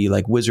onto the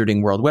like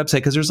Wizarding World website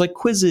because there's like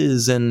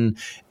quizzes and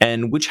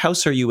which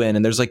house are you in,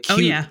 and there's like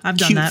cute, I've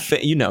done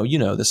that. You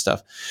know this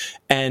stuff,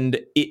 and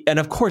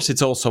of course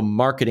it's also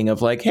marketing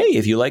of like, hey,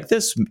 if you like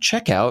this,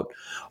 check out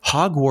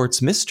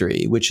Hogwarts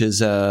Mystery, which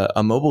is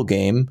a mobile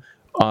game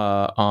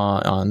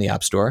on the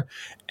App Store,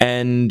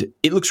 and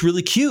it looks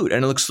really cute,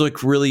 and it looks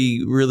like really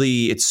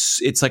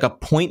it's like a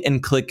point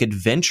and click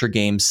adventure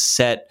game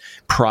set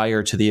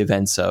prior to the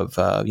events of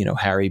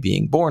Harry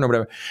being born or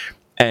whatever,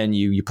 and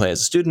you play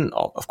as a student,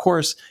 of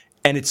course,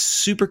 and it's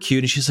super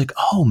cute. And she's like,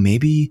 oh,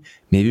 maybe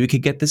we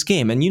could get this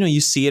game, and you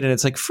see it and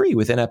it's like free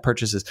with in-app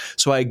purchases.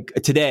 So I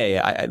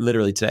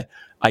literally today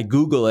I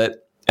Google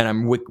it, and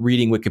I'm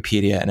reading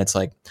Wikipedia, and it's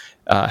like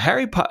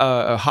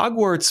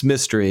Hogwarts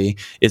Mystery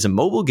is a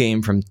mobile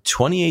game from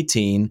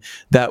 2018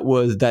 that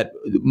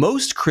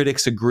most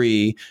critics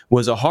agree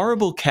was a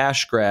horrible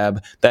cash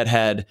grab that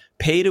had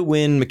pay to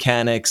win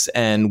mechanics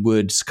and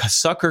would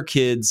sucker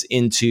kids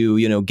into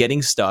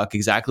getting stuck,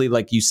 exactly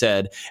like you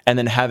said, and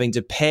then having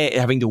to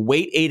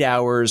wait 8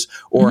 hours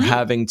or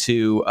having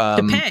to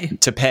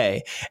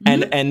pay.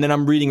 And then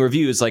I'm reading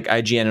reviews like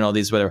IGN and all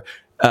these whatever.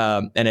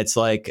 And it's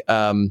like,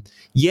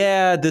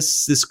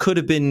 this could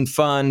have been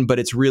fun, but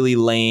it's really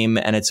lame,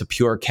 and it's a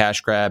pure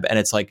cash grab, and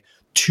it's like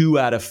 2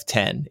 out of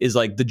 10 is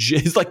like the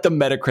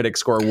Metacritic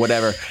score or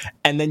whatever.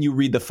 And then you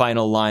read the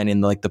final line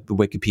in like the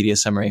Wikipedia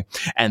summary,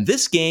 and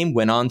this game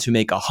went on to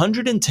make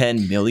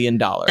 $110 million.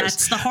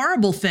 That's the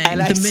horrible thing.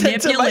 And the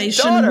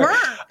manipulation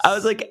works. I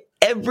was like,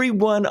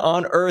 everyone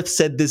on earth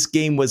said this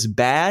game was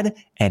bad,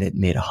 and it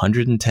made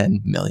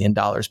 $110 million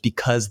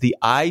because the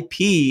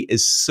IP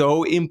is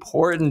so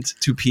important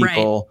to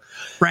people.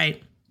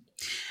 Right.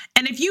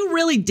 And if you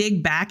really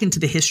dig back into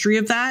the history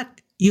of that,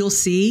 you'll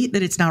see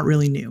that it's not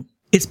really new.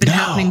 It's been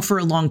happening for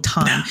a long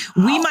time.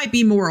 No. We might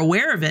be more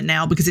aware of it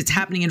now because it's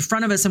happening in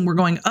front of us, and we're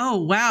going,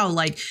 oh, wow,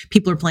 like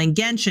people are playing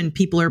Genshin,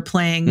 people are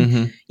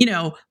playing,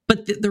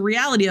 but the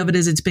reality of it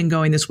is it's been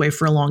going this way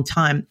for a long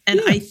time.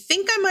 And I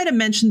think I might have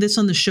mentioned this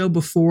on the show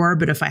before,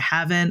 but if I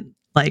haven't,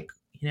 I'm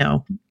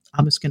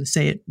just going to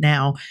say it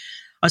now.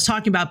 I was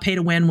talking about pay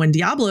to win when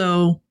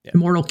Diablo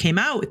Immortal came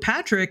out with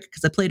Patrick,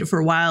 because I played it for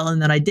a while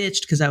and then I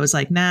ditched because I was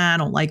like, nah, I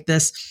don't like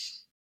this.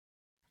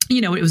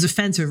 It was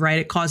offensive, right?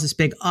 It caused this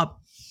big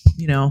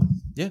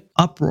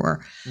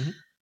uproar.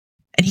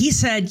 And he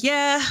said,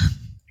 I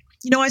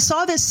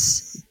saw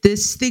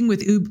this thing with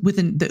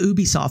the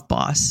Ubisoft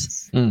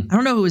boss. I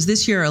don't know if it was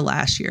this year or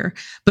last year,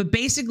 but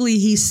basically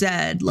he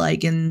said,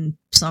 like in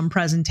some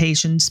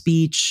presentation,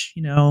 speech,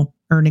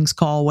 earnings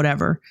call,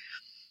 whatever,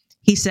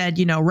 he said,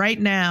 right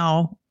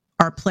now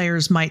our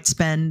players might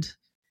spend,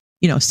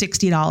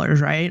 $60,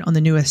 right, on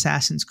the new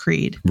Assassin's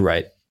Creed.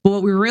 Right. But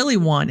what we really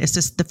want is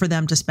just for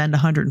them to spend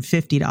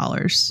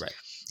 $150. Right.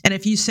 And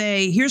if you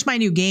say, here's my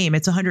new game,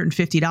 it's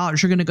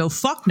 $150, you're going to go,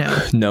 fuck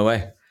no. No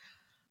way.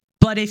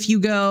 But if you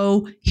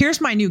go,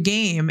 here's my new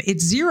game,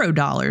 it's $0.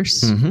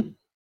 Mm-hmm.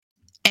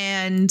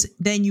 And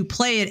then you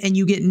play it and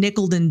you get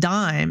nickeled and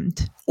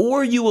dimed.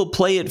 Or you will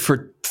play it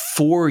for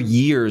 4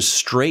 years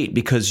straight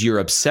because you're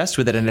obsessed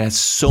with it and it has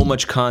so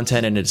much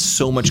content and it's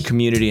so much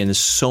community and there's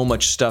so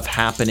much stuff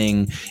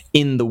happening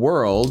in the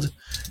world.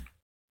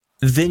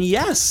 Then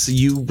yes,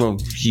 you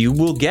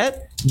might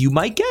get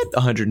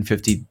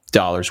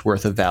 $150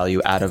 worth of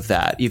value out of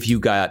that. If you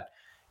got,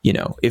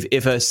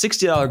 if a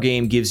 $60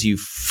 game gives you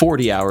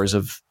 40 hours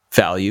of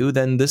value,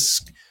 then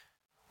this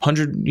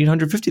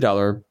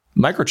 $150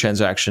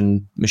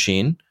 microtransaction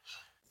machine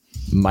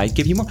might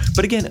give you more.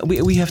 But again,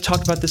 we have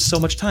talked about this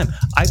so much time.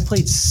 I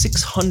played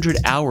 600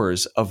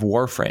 hours of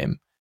Warframe.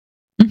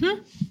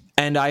 Mm-hmm.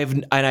 And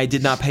I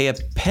did not pay a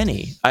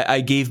penny. I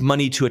gave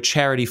money to a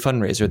charity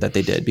fundraiser that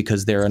they did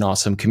because they're an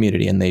awesome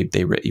community and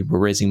they were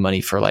raising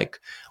money for like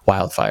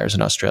wildfires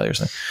in Australia or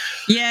something.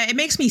 Yeah, it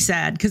makes me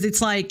sad because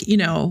it's like,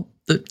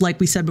 like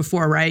we said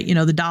before, right?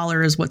 The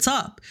dollar is what's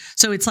up.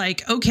 So it's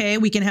like, okay,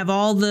 we can have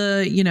all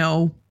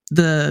the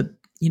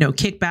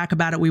kickback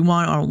about it. We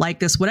want, I don't like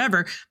this,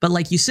 whatever. But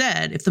like you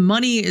said, if the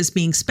money is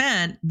being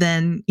spent,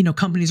 then,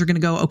 companies are going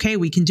to go, okay,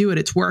 we can do it.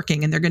 It's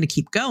working. And they're going to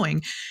keep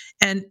going.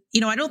 And,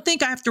 I don't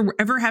think I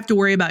ever have to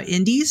worry about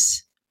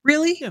indies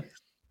really,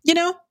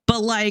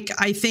 but like,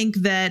 I think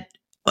that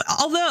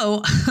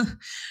although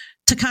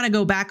to kind of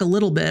go back a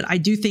little bit, I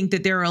do think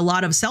that there are a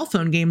lot of cell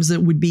phone games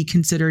that would be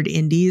considered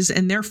indies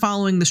and they're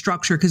following the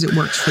structure because it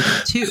works for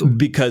them too.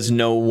 Because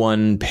no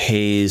one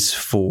pays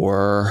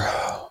for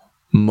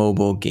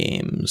mobile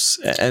games,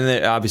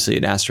 and obviously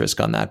an asterisk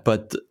on that,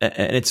 but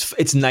and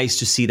it's nice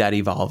to see that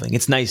evolving.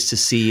 It's nice to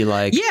see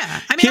like,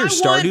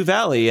 here's Stardew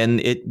Valley, and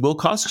it will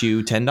cost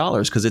you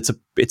 $10 because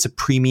it's a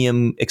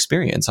premium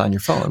experience on your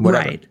phone,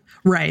 whatever.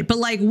 Right. But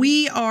like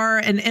we are,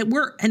 and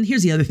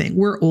here's the other thing: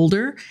 we're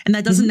older, and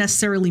that doesn't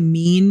necessarily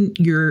mean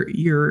you're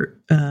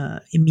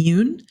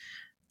immune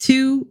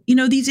to,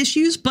 these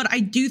issues. But I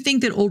do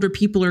think that older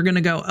people are going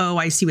to go, oh,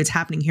 I see what's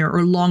happening here.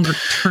 Or longer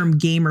term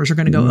gamers are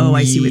going to go, oh,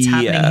 I see what's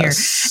happening here.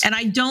 And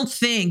I don't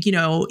think,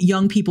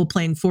 young people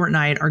playing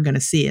Fortnite are going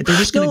to see it. They're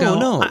just going to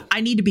go,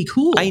 I need to be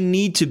cool. I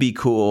need to be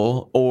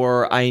cool,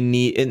 or I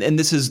need, and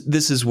this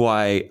is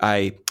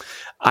why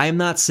I'm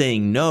not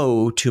saying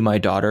no to my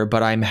daughter,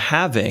 but I'm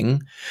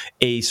having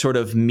a sort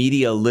of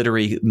media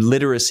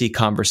literacy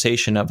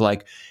conversation of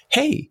like,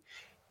 hey,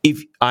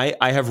 if I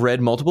have read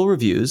multiple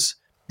reviews,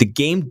 the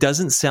game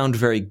doesn't sound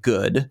very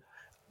good.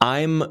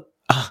 I'm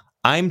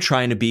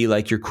trying to be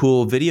like your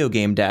cool video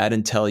game dad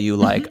and tell you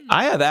like,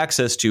 I have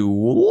access to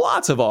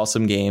lots of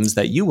awesome games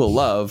that you will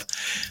love.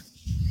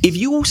 If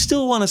you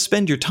still want to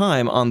spend your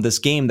time on this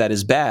game that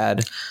is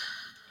bad,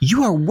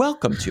 you are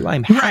welcome to.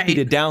 I'm happy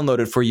to download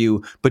it for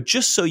you. But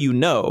just so you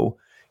know,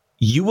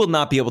 you will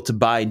not be able to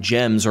buy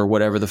gems or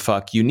whatever the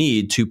fuck you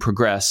need to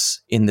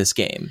progress in this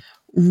game.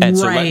 And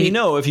so let me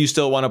know if you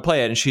still want to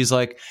play it. And she's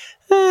like,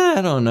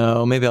 I don't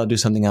know. Maybe I'll do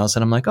something else.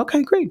 And I'm like,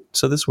 okay, great.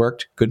 So this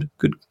worked. Good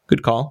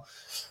call.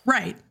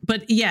 Right.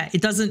 But yeah,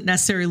 it doesn't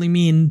necessarily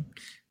mean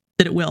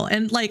that it will.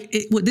 And like,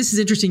 this is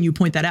interesting you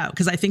point that out,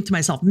 because I think to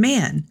myself,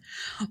 man,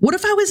 what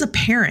if I was a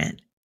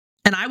parent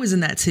and I was in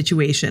that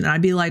situation? And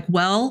I'd be like,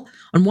 well,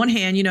 on one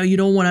hand, you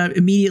don't want to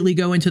immediately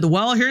go into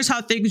here's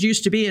how things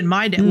used to be in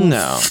my day. Well,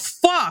 no.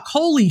 Fuck,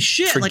 holy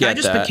shit. Forget like I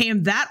just that.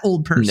 became that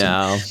old person.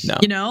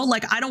 No.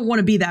 Like I don't want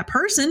to be that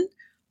person,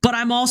 but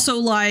I'm also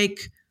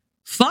like,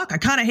 fuck, I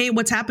kind of hate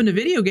what's happened to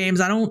video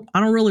games. I don't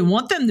really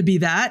want them to be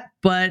that,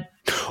 but.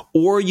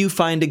 Or you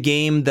find a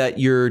game that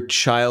your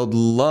child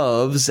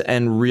loves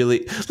and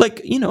really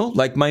like,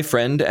 like my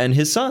friend and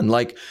his son,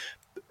 like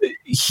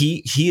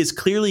he is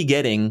clearly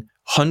getting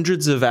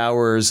hundreds of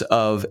hours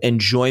of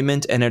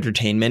enjoyment and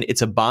entertainment.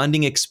 It's a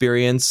bonding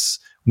experience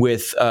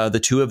with the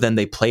two of them.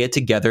 They play it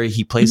together.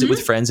 He plays it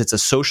with friends. It's a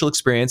social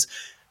experience.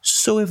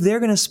 So if they're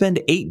going to spend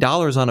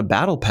 $8 on a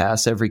battle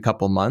pass every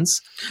couple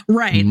months,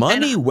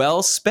 money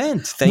well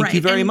spent. Thank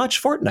you very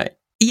much, Fortnite.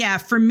 Yeah,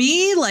 for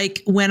me,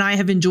 like when I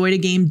have enjoyed a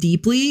game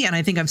deeply, and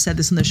I think I've said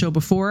this in the show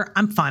before,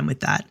 I'm fine with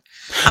that.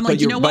 I'm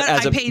like, you know what?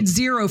 I paid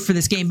 $0 for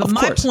this game. But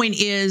my point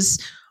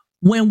is,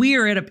 when we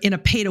are in a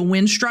pay to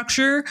win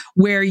structure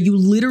where you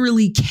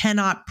literally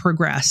cannot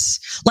progress.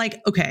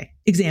 Like, okay,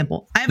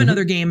 example. I have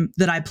another game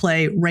that I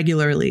play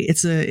regularly.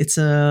 It's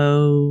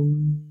a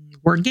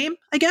word game,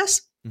 I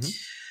guess.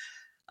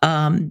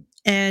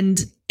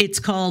 And it's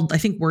called, I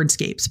think,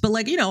 Wordscapes. But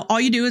like, all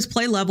you do is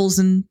play levels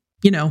and,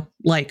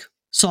 like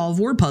solve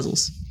word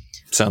puzzles.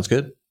 Sounds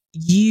good.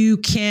 You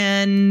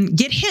can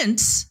get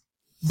hints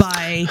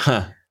by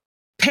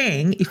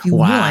paying if you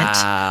want.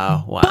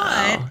 Wow.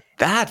 But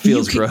that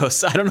feels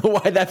gross. I don't know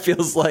why that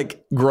feels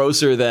like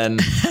grosser than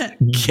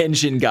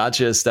Genshin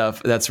Gacha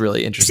stuff. That's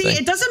really interesting. See,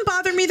 it doesn't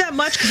bother me that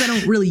much because I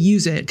don't really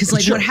use it. Because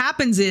like what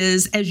happens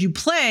is as you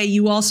play,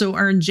 you also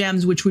earn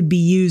gems, which would be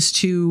used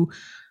to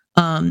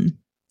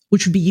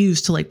which would be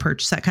used to like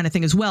purchase that kind of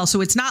thing as well. So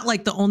it's not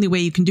like the only way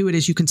you can do it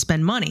is you can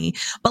spend money,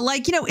 but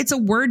like, you know, it's a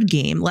word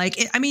game. Like,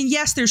 I mean,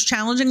 yes, there's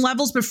challenging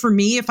levels, but for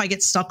me, if I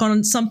get stuck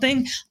on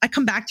something, I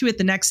come back to it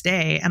the next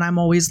day and I'm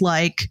always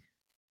like,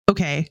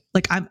 okay,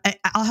 like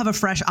I'll have a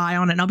fresh eye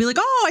on it and I'll be like,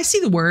 oh, I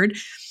see the word.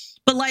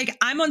 But like,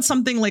 I'm on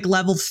something like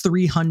level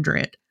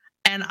 300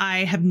 and I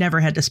have never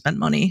had to spend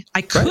money.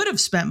 I could have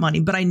spent money,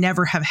 but I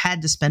never have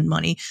had to spend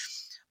money.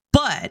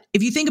 But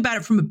if you think about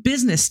it from a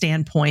business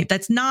standpoint,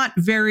 that's not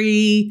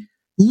very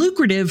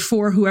lucrative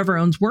for whoever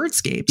owns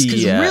Wordscapes.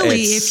 Because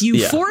really, if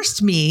you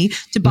forced me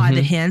to buy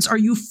the hints, or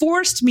you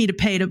forced me to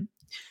pay to,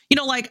 you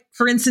know, like,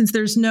 for instance,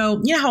 there's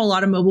no, you know how a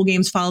lot of mobile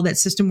games follow that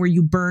system where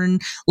you burn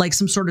like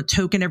some sort of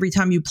token every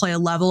time you play a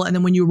level. And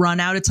then when you run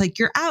out, it's like,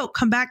 you're out,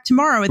 come back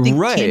tomorrow. I think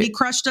Candy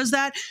Crush does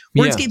that.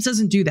 Wordscapes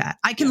doesn't do that.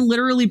 I can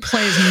literally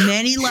play as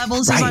many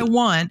levels as I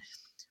want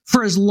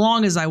for as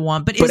long as I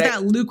want. But is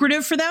that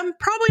lucrative for them?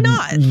 Probably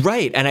not.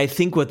 Right. And I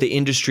think what the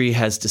industry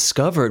has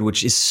discovered,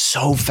 which is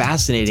so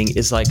fascinating,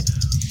 is like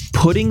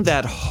putting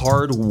that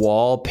hard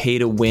wall, pay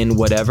to win,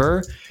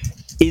 whatever,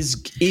 is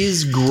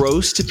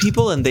gross to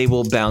people and they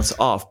will bounce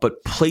off.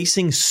 But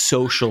placing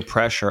social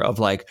pressure of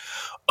like,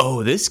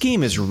 oh, this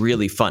game is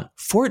really fun.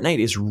 Fortnite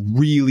is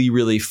really,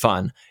 really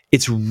fun.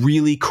 It's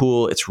really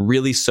cool. It's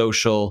really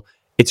social.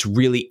 It's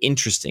really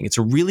interesting. It's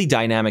a really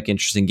dynamic,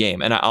 interesting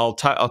game. And I'll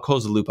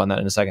close the loop on that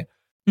in a second.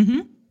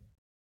 Mm-hmm.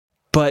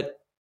 But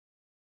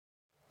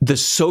the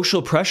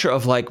social pressure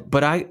of like,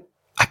 but I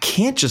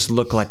can't just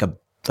look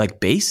like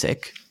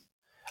basic.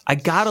 I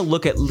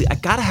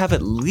gotta have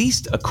at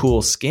least a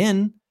cool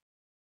skin.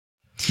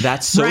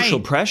 That social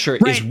pressure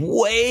is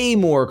way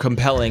more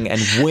compelling and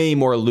way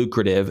more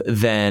lucrative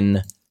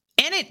than.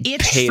 And it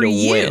itched for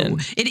you. Win.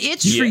 It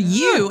itched for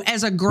you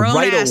as a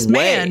grown-ass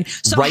man.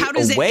 So how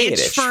does it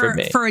itch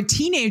for a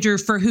teenager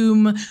for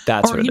whom,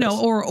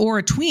 or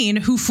a tween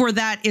who for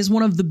that is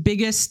one of the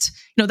biggest,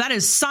 you know, that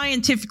is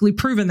scientifically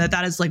proven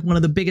that is like one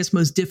of the biggest,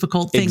 most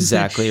difficult things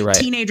that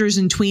teenagers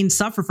and tweens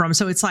suffer from.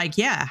 So it's like,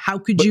 how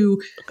could you?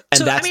 And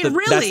so, that's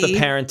that's the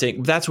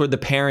parenting. That's where the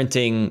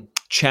parenting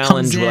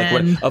challenge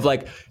of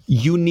like,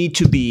 you need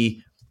to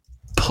be,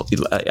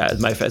 as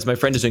my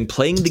friend is doing,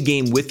 playing the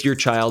game with your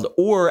child,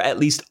 or at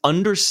least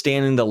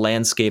understanding the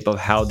landscape of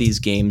how these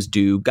games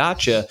do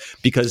gotcha.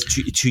 Because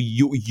to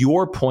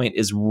your point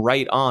is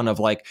right on of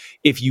like,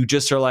 if you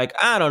just are like,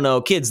 I don't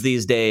know, kids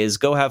these days,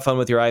 go have fun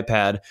with your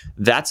iPad,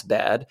 that's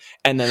bad.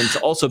 And then it's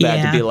also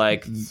bad to be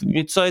like,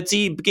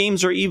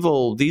 games are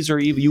evil. These are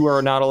evil. You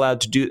are not allowed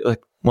to do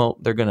like. Well,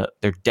 they're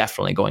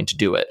definitely going to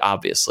do it,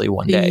 obviously,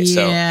 one day.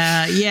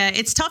 Yeah.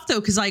 It's tough though,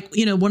 because like,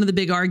 you know, one of the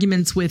big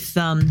arguments with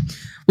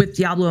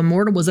Diablo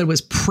Immortal was that it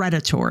was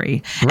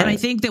predatory. Right. And I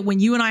think that when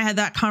you and I had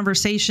that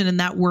conversation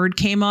and that word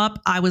came up,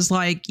 I was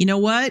like, you know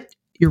what?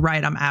 You're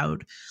right. I'm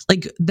out.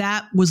 Like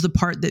that was the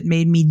part that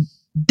made me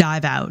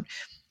dive out.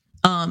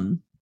 But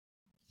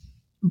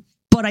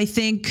I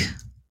think.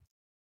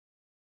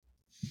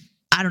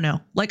 I don't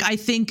know. Like, I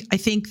think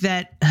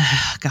that,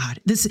 God,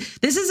 this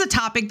is a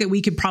topic that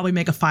we could probably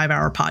make a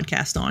 5-hour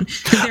podcast on.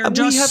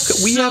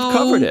 We have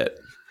covered it.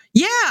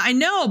 Yeah, I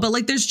know. But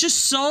like, there's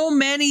just so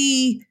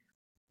many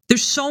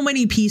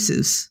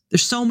pieces.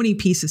 There's so many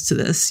pieces to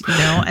this, you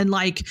know? And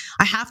like,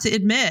 I have to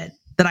admit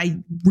that I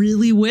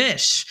really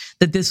wish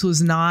that this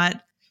was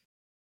not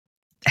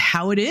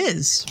how it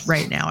is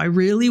right now. I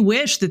really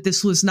wish that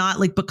this was not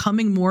like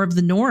becoming more of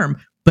the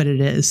norm. But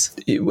it is.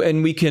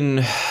 And we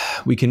can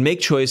make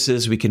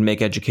choices. We can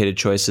make educated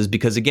choices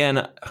because,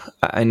 again,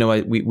 I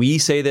know we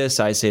say this.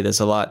 I say this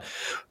a lot.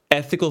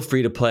 Ethical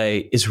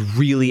free-to-play is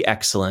really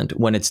excellent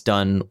when it's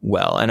done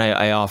well. And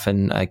I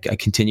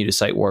continue to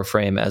cite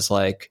Warframe as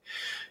like,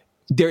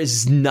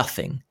 there's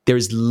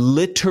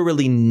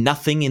literally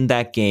nothing in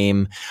that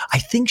game. I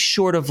think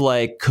short of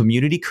like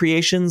community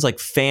creations, like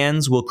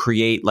fans will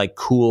create like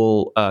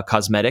cool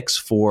cosmetics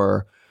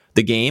for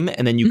the game,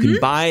 and then you can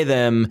buy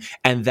them,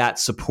 and that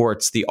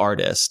supports the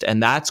artist,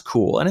 and that's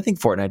cool. And I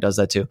think Fortnite does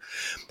that too.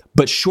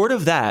 But short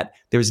of that,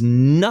 there's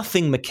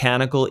nothing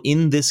mechanical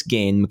in this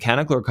game,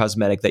 mechanical or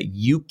cosmetic, that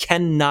you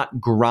cannot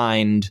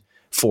grind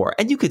for.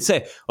 And you could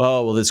say,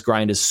 oh, well, this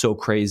grind is so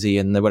crazy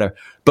and whatever.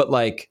 But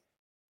like,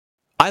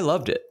 I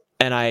loved it.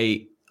 And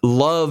I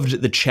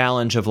loved the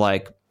challenge of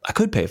like, I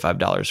could pay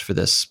 $5 for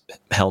this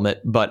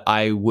helmet, but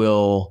I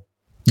will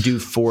do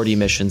 40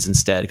 missions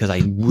instead because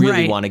I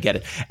really want to get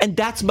it. And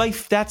that's my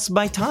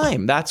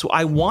time.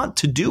 I want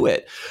to do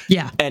it.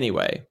 Yeah.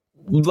 Anyway,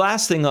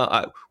 last thing,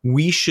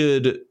 we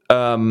should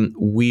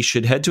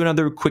head to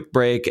another quick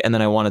break, and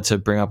then I wanted to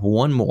bring up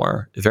one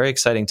more very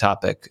exciting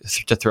topic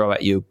to throw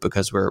at you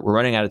because we're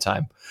running out of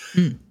time.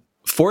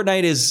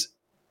 Fortnite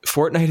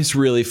is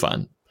really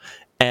fun,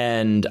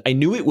 and I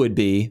knew it would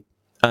be.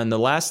 And the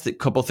last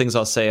couple things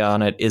I'll say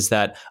on it is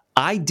that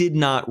I did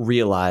not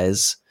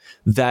realize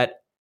that.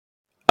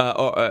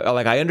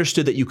 Like I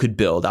understood that you could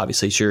build,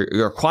 obviously, so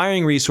you're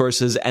acquiring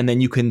resources, and then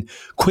you can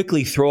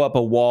quickly throw up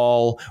a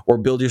wall or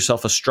build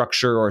yourself a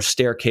structure or a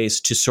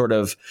staircase to sort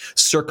of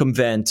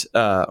circumvent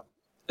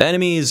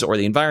enemies or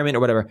the environment or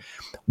whatever.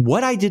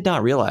 What I did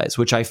not realize,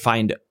 which I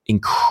find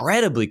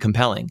incredibly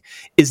compelling,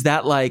 is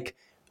that like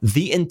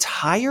the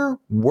entire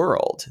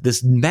world,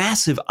 this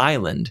massive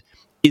island,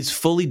 is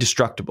fully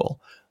destructible.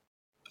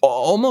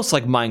 Almost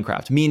like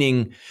Minecraft,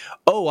 meaning,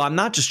 oh, I'm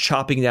not just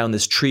chopping down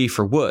this tree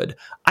for wood.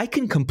 I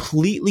can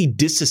completely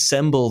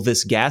disassemble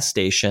this gas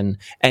station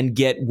and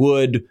get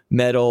wood,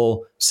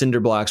 metal,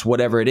 cinder blocks,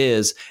 whatever it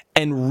is,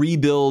 and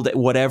rebuild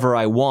whatever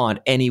I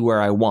want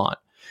anywhere I want.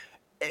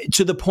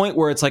 To the point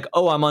where it's like,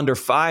 oh, I'm under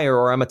fire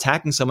or I'm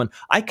attacking someone.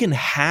 I can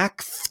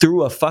hack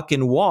through a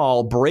fucking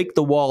wall, break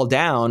the wall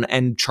down,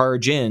 and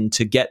charge in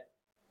to get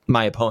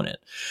my opponent.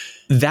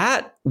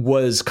 That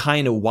was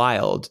kind of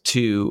wild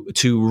to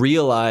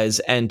realize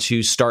and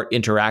to start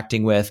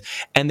interacting with.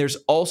 And there's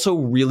also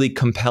really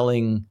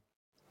compelling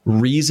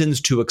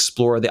reasons to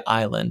explore the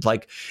island.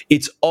 Like,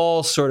 it's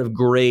all sort of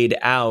grayed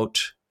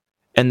out.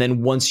 And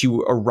then once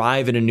you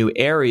arrive in a new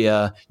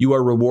area, you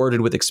are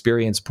rewarded with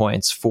experience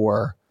points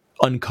for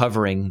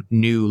uncovering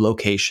new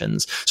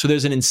locations. So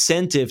there's an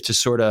incentive to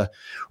sort of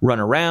run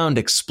around,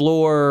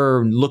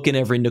 explore, look in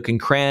every nook and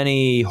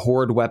cranny,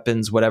 hoard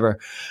weapons, whatever.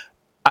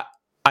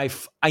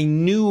 I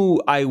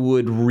knew I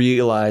would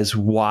realize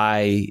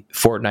why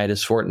Fortnite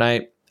is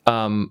Fortnite,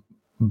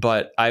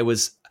 but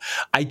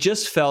I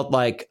just felt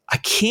like I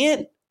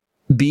can't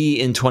be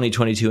in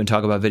 2022 and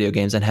talk about video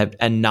games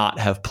and not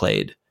have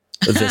played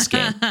this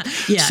game.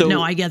 Yeah, so,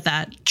 no, I get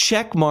that.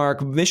 Check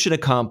mark, mission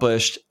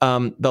accomplished.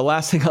 The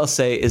last thing I'll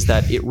say is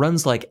that it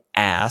runs like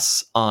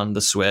ass on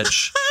the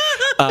Switch.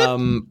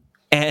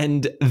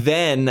 And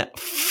then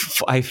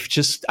I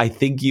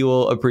think you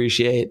will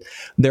appreciate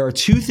there are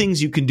two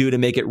things you can do to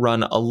make it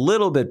run a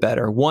little bit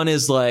better. One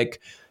is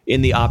like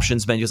in the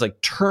options menu, it's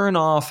like turn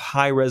off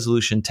high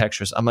resolution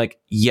textures. I'm like,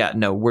 yeah,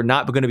 no, we're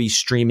not going to be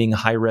streaming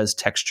high res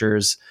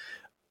textures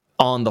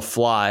on the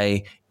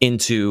fly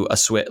into a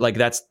Switch. Like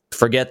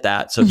forget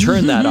that. So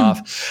turn that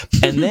off.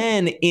 And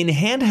then in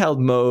handheld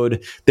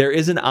mode, there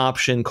is an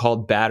option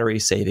called battery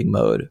saving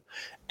mode.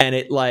 And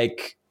it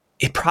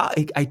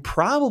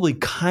probably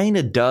kind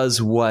of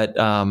does what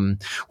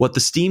the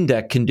Steam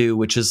Deck can do,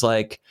 which is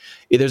like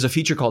there's a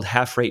feature called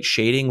half rate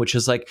shading, which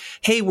is like,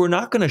 hey, we're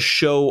not going to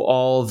show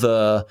all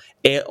the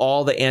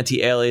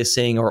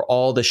anti-aliasing or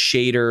all the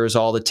shaders,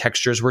 all the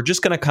textures. We're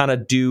just going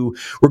to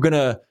we're going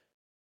to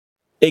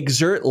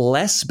exert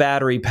less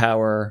battery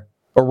power,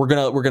 or we're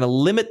gonna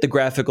limit the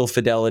graphical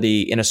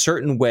fidelity in a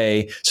certain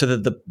way so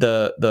that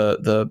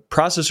the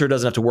processor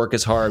doesn't have to work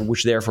as hard,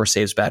 which therefore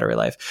saves battery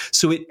life.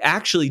 So it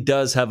actually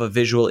does have a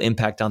visual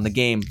impact on the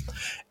game,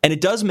 and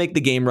it does make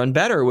the game run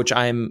better, which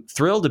I'm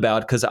thrilled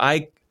about, because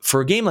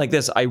for a game like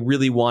this, I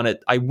really want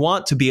it. I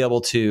want to be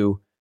able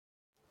to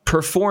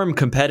perform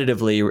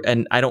competitively,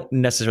 and I don't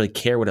necessarily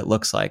care what it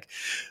looks like.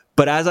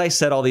 But as I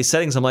set all these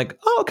settings, I'm like,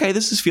 oh, okay,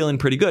 this is feeling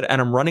pretty good.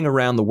 And I'm running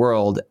around the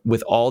world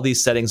with all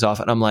these settings off,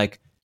 and I'm like,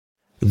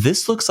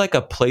 this looks like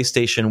a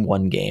PlayStation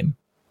 1 game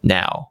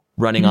now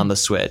running on the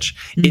Switch.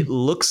 It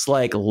looks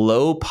like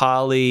low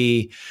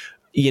poly,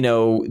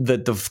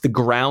 the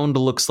ground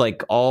looks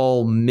like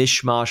all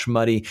mishmash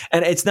muddy.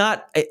 And it's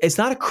not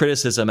a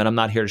criticism, and I'm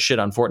not here to shit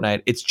on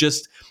Fortnite. It's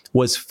just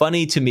was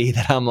funny to me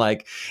that I'm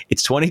like,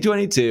 it's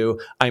 2022,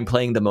 I'm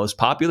playing the most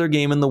popular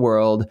game in the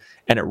world,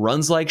 and it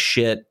runs like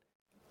shit,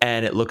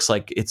 and it looks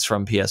like it's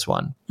from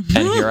PS1.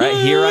 And here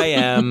I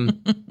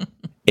am,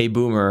 a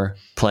boomer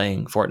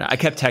playing Fortnite. I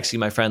kept texting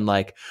my friend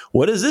like,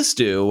 what does this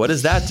do? What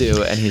does that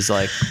do? And he's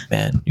like,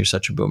 man, you're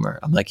such a boomer.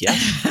 I'm like, yeah.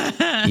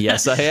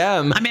 Yes, I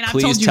am. I mean,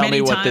 please tell me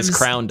what this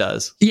crown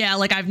does. Yeah,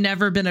 like I've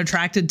never been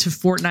attracted to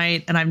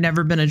Fortnite, and I've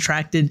never been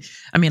attracted.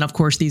 I mean, of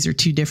course, these are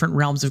two different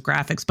realms of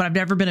graphics, but I've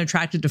never been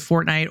attracted to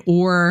Fortnite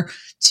or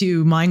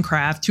to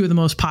Minecraft, two of the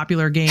most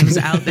popular games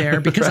out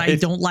there, because right. I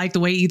don't like the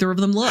way either of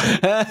them look.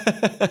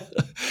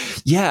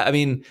 Yeah, I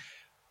mean,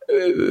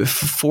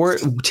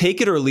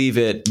 take it or leave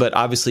it, but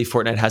obviously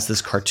Fortnite has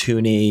this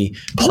cartoony,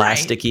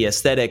 plasticky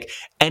aesthetic,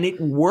 and it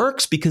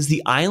works because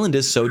the island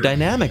is so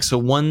dynamic. So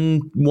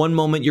one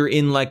moment you're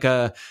in like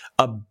a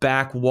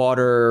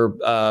backwater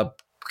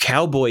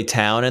cowboy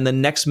town, and the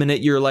next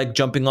minute you're like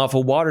jumping off a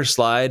water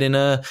slide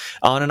on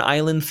an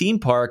island theme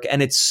park,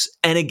 and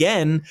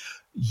again,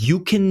 you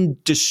can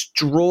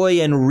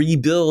destroy and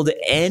rebuild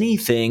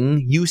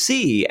anything you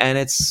see, and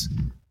it's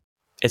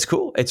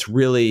cool. It's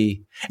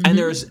really, and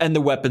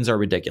the weapons are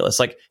ridiculous.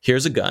 Like,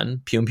 here's a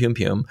gun, pum, pum,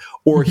 pum.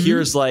 Or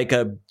here's like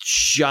a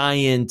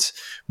giant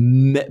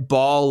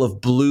ball of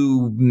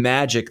blue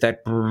magic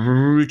that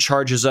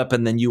charges up,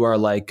 and then you are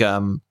like,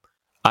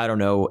 I don't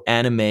know,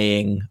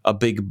 animating a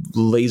big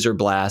laser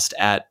blast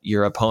at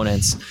your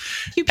opponents.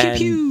 Pew, pew,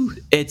 pew.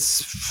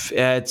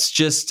 It's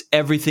just,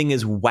 everything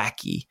is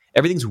wacky.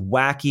 Everything's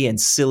wacky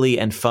and silly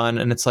and fun.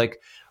 And it's like,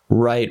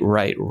 Right.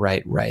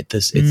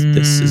 This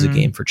is a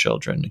game for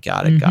children.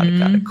 Got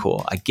it.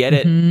 Cool. I get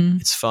it.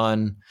 It's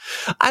fun.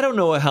 I don't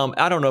know if I'm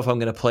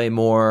going to play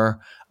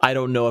more. I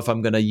don't know if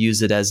I'm going to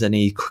use it as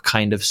any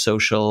kind of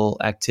social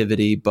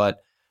activity,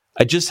 but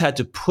I just had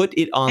to put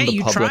it on the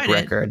public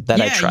record that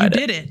I tried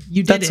it.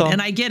 You did it.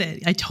 And I get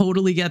it. I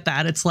totally get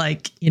that. It's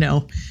like,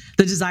 the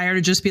desire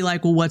to just be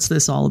like, well, what's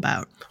this all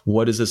about?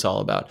 What is this all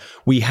about?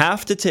 We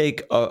have to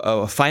take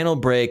a final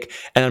break,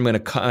 and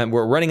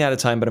we're running out of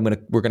time, but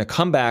we're going to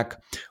come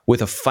back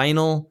with a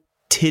final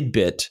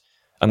tidbit.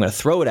 I'm going to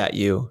throw it at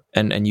you,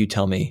 and you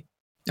tell me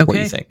what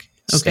you think.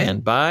 Okay.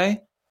 Stand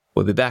by.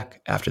 We'll be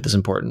back after this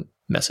important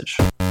message.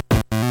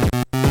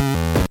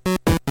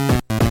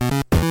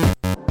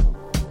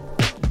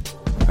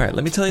 All right,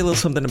 let me tell you a little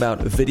something about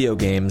video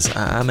games.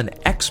 I'm an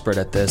expert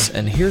at this,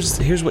 and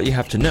here's what you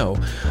have to know.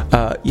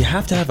 You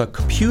have to have a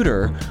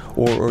computer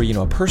or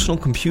a personal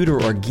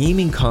computer or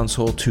gaming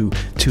console to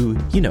do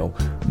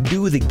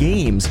the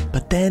games,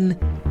 but then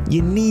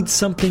you need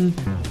something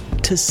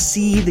to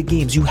see the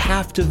games. You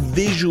have to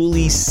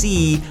visually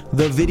see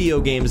the video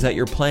games that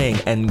you're playing.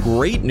 And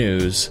great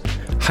news,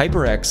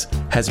 HyperX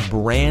has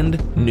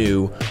brand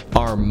new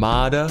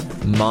Armada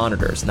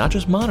monitors. Not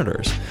just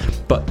monitors,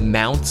 but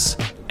mounts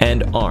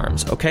and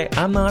arms, okay?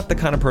 I'm not the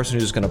kind of person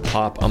who's going to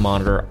pop a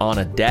monitor on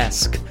a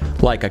desk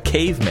like a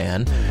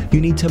caveman.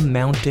 You need to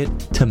mount it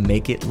to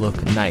make it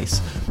look nice.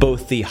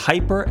 Both the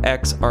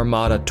HyperX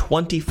Armada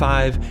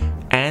 25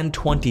 and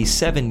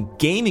 27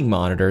 gaming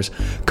monitors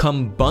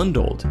come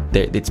bundled.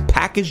 It's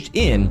packaged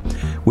in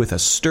with a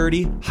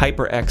sturdy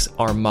HyperX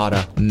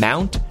Armada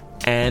mount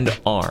and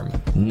arm.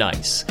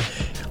 Nice.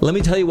 Let me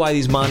tell you why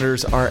these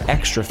monitors are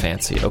extra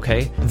fancy,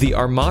 okay? The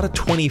Armada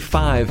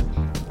 25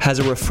 has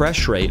a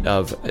refresh rate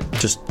of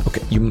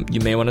you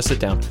may want to sit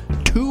down,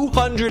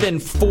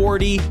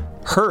 240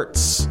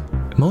 hertz.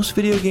 Most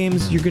video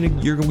games you're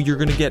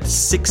gonna get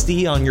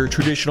 60 on your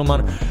traditional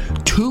monitor,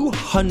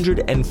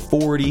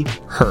 240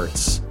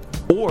 hertz.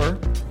 Or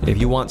if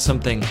you want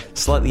something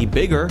slightly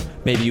bigger,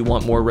 maybe you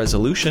want more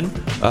resolution,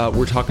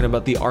 we're talking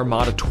about the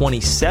Armada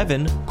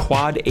 27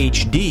 Quad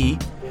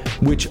HD,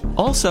 which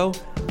also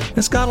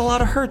has got a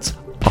lot of hertz.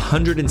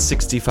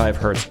 165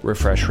 hertz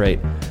refresh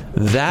rate.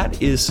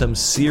 That is some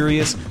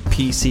serious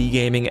PC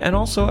gaming. And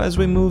also, as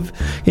we move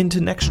into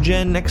next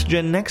gen,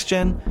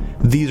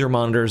 these are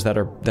monitors that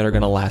are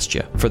going to last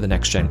you for the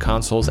next gen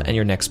consoles and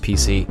your next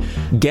PC.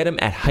 Get them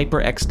at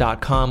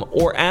hyperx.com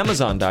or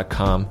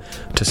amazon.com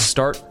to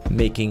start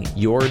making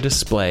your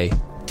display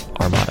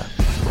Armada.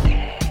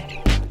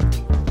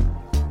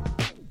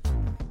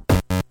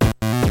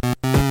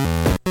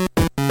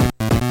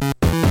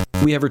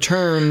 We have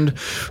returned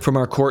from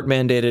our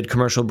court-mandated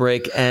commercial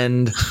break,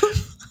 and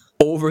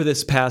over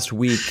this past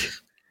week,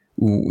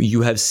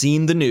 you have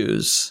seen the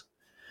news.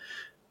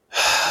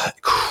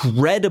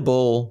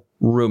 Credible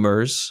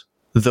rumors,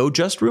 though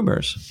just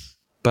rumors,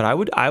 but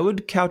I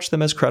would couch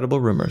them as credible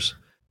rumors,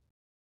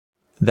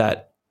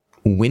 that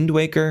Wind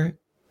Waker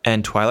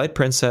and Twilight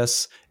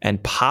Princess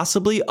and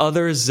possibly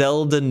other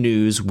Zelda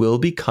news will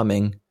be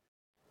coming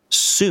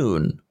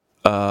soon.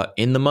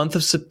 In the month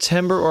of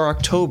September or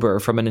October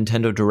from a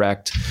Nintendo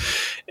Direct.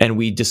 And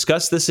we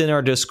discussed this in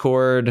our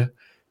Discord,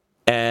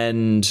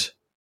 and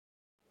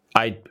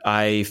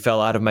I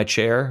fell out of my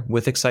chair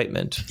with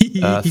excitement.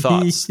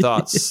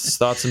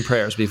 Thoughts and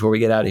prayers before we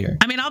get out of here.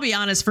 I mean, I'll be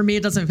honest, for me,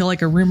 it doesn't feel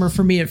like a rumor.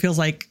 For me, it feels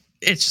like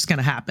it's just going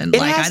to happen.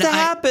 It has to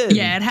happen.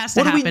 Yeah, it has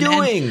to happen. What are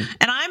we doing?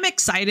 And I'm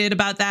excited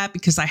about that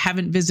because I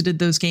haven't visited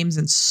those games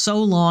in so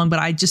long, but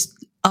I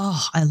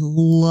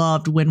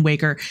loved Wind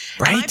Waker.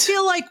 Right. And I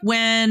feel like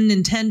when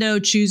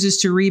Nintendo chooses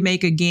to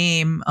remake a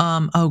game,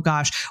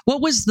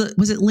 was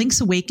it Link's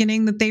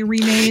Awakening that they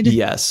remade?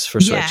 Yes, for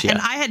Switch. Yeah, and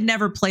I had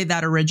never played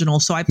that original,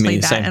 so I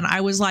played that, same. And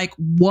I was like,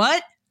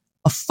 what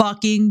a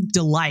fucking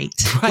delight.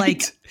 Right.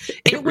 Like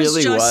it was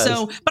really just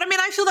so, but I mean,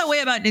 I feel that way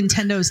about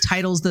Nintendo's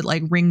titles that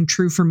like ring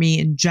true for me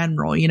in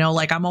general,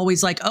 like I'm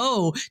always like,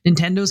 oh,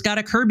 Nintendo's got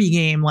a Kirby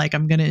game. Like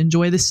I'm going to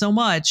enjoy this so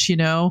much,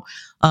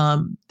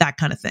 that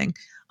kind of thing.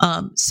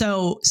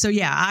 So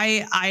yeah,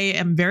 I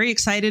am very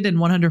excited and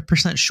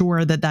 100%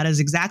 sure that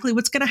is exactly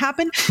what's going to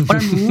happen. What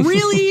I'm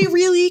really,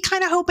 really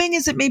kind of hoping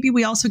is that maybe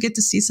we also get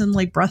to see some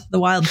like Breath of the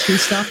Wild 2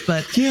 stuff,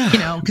 but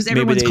because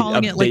everyone's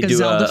calling it like a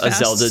Zelda fest,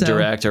 Zelda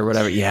Direct or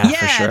whatever. Yeah,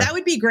 for sure. That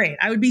would be great.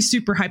 I would be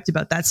super hyped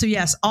about that. So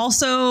yes,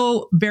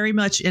 also very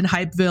much in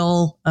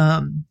Hypeville,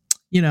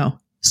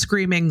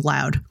 screaming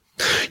loud.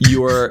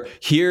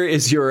 Here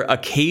is your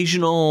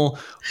occasional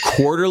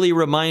quarterly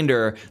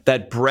reminder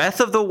that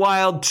Breath of the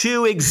Wild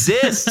 2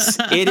 exists.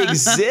 It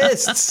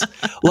exists.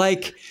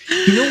 Like,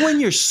 when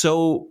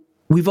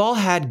we've all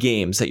had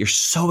games that you're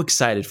so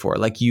excited for,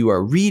 like you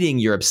are reading,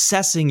 you're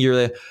obsessing,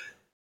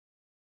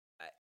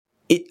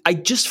 I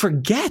just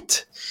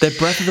forget that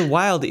Breath of the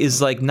Wild is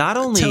like not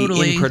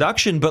only in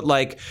production, but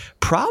like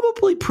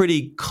probably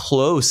pretty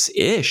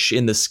close-ish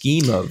in the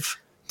scheme of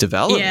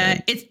development.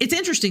 Yeah, it's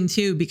interesting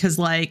too because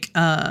like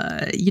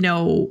a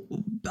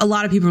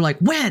lot of people are like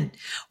when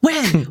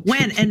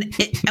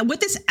and And what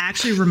this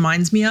actually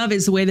reminds me of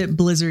is the way that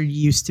Blizzard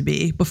used to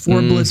be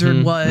before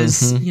Blizzard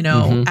was,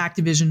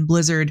 Activision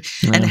Blizzard,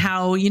 and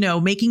how,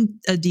 making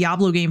a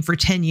Diablo game for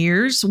 10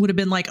 years would have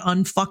been like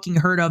unfucking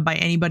heard of by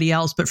anybody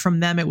else. But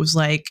from them, it was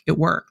like, it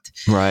worked.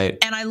 Right.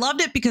 And I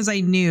loved it because I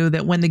knew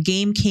that when the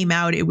game came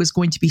out, it was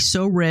going to be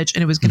so rich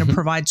and it was going to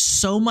provide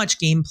so much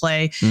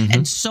gameplay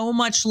and so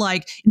much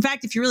in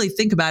fact, if you really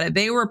think about it,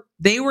 they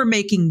were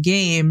making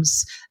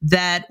games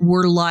that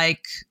were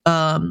like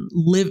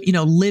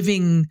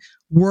living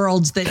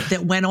worlds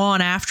that went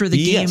on after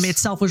the game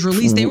itself was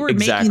released. They were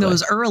making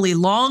those early,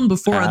 long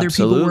before other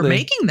people were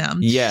making them.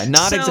 Yeah,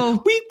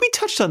 we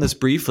touched on this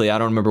briefly. I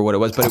don't remember what it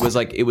was, but it was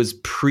like it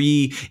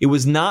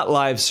was not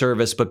live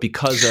service, but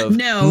because of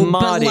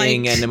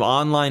modding and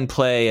online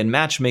play and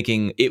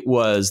matchmaking, it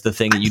was the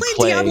thing that you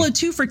play. I played Diablo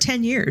 2 for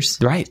 10 years.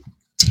 Right.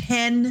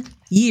 10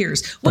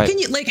 years. What can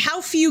you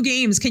how few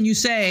games can you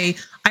say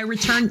I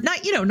returned,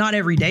 not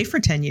every day for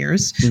 10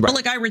 years,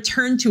 but I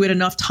returned to it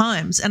enough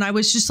times. And I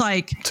was just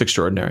like, it's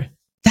extraordinary.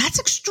 That's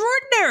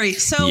extraordinary.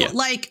 So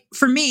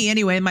for me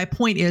anyway, my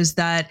point is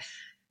that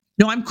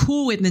I'm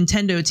cool with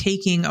Nintendo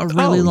taking a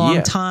really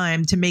long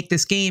time to make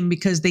this game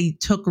because they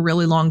took a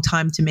really long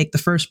time to make the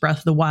first Breath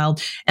of the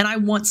Wild. And I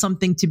want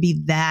something to be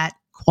that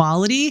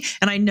quality.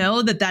 And I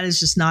know that is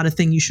just not a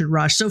thing you should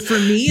rush. So for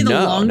me, the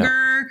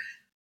longer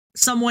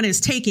someone is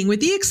taking,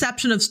 with the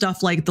exception of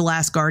stuff like The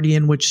Last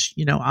Guardian, which,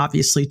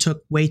 obviously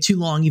took way too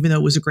long, even though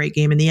it was a great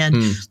game in the end.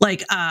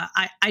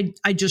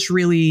 I just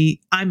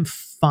really, I'm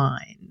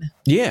fine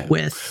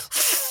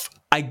with.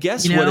 I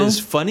guess what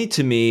is funny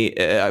to me,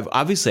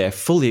 obviously I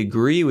fully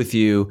agree with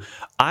you.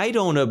 I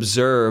don't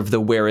observe the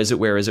where is it?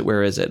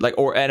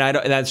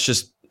 And that's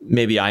just,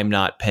 maybe I'm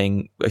not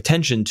paying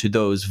attention to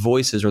those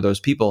voices or those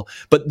people,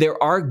 but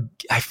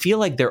I feel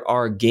like there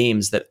are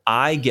games that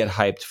I get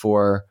hyped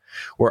for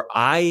where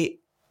I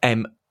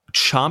am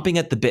chomping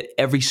at the bit.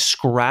 Every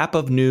scrap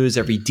of news,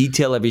 every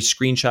detail, every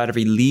screenshot,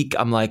 every leak,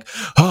 I'm like,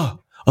 a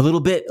little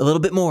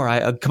bit more.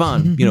 Come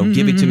on,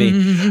 give it to me.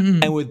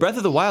 And with Breath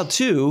of the Wild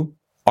 2,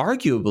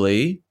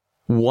 arguably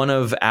one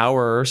of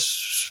our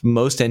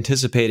most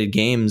anticipated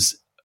games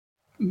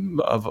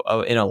of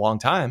in a long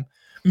time,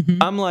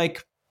 I'm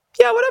like,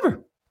 yeah,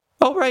 whatever.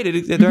 Oh, right.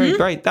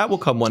 Right. That will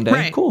come one day.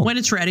 Right. Cool. When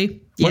it's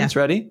ready. When it's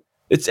ready.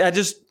 I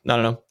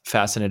don't know,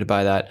 fascinated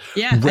by that.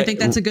 Yeah, I think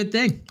that's a good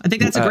thing. I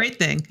think that's a great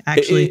thing,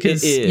 actually,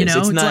 because,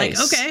 it's nice.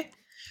 Like, okay,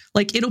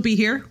 like it'll be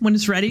here when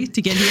it's ready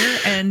to get here.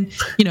 And,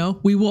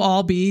 we will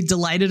all be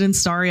delighted and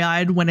starry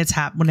eyed when it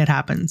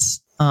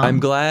happens. I'm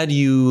glad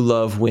you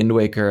love Wind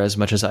Waker as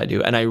much as I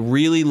do. And I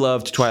really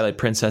loved Twilight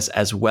Princess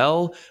as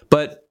well.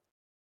 But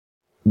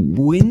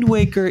Wind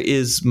Waker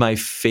is my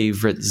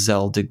favorite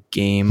Zelda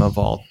game of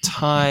all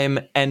time.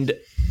 And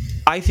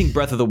I think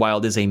Breath of the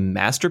Wild is a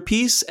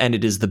masterpiece and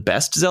it is the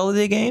best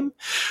Zelda game.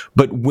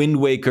 But Wind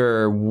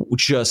Waker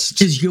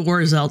just is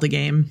your Zelda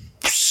game.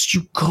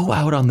 You go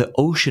out on the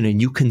ocean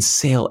and you can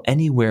sail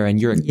anywhere and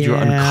you're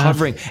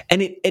uncovering.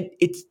 And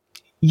it's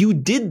you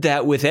did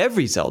that with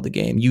every Zelda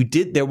game.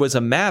 There was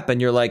a map and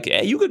you're like,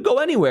 you could go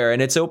anywhere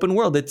and it's open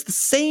world. It's the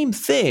same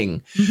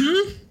thing.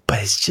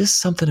 But it's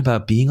just something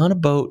about being on a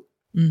boat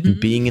and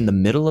being in the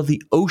middle of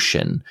the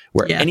ocean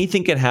where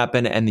anything can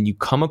happen. And then you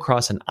come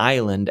across an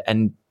island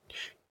and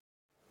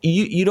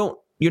you're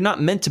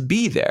not meant to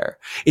be there.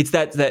 It's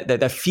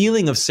that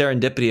feeling of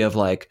serendipity of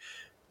like,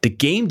 the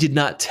game did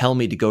not tell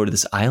me to go to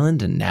this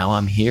island, and now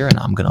I'm here, and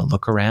I'm going to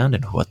look around,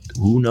 and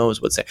who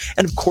knows what's there.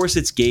 And of course,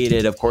 it's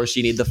gated. Of course,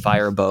 you need the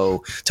fire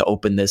bow to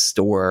open this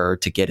door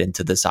to get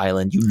into this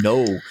island. You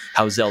know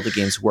how Zelda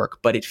games work,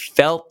 but it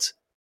felt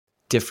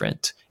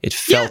different. It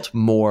felt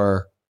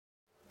more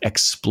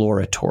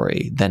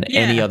exploratory than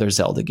any other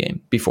Zelda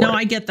game before. No,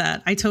 I get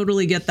that. I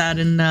totally get that.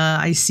 And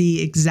I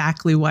see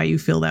exactly why you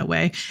feel that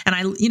way.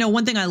 And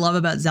one thing I love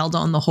about Zelda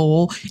on the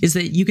whole is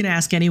that you can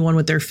ask anyone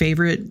what their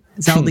favorite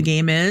Zelda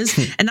game is.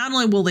 And not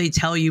only will they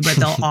tell you, but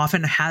they'll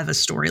often have a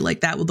story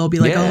like that. They'll be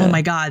like, oh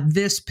my God,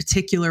 this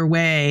particular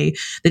way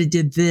that it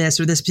did this,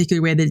 or this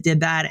particular way that it did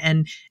that.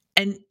 And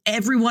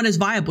everyone is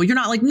viable. You're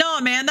not like, no,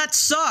 man, that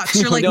sucks.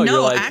 You're like,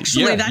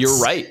 actually, you're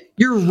right.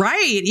 You're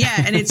right.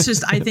 Yeah. And it's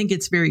just, I think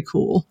it's very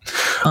cool.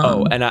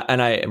 And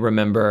I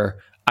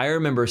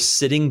remember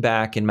sitting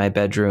back in my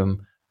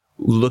bedroom,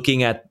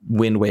 looking at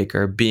Wind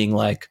Waker, being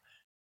like,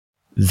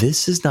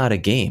 this is not a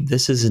game.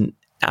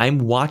 I'm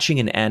watching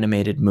an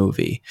animated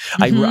movie.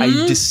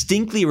 I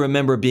distinctly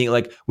remember being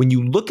like, when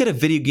you look at a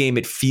video game,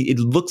 it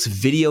looks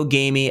video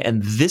gamey.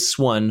 And this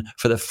one,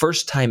 for the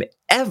first time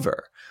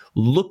ever,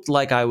 looked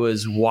like I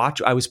was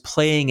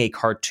playing a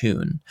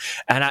cartoon,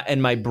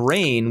 and my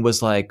brain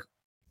was like,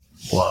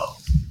 whoa,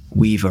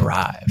 we've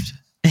arrived.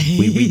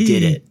 We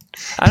did it.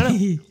 I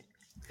don't know.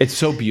 It's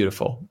so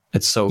beautiful.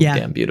 It's so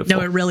damn beautiful.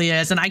 No, it really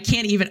is. And I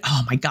can't even,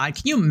 oh my God,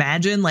 can you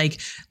imagine like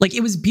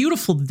it was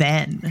beautiful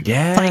then?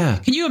 Yeah.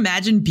 Like, can you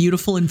imagine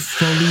beautiful and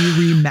fully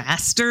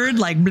remastered?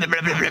 Like, blah,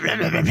 blah, blah,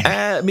 blah, blah, blah.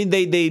 I mean,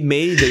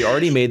 they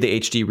already made the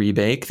HD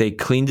remake. They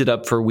cleaned it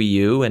up for Wii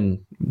U and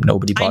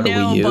nobody bought a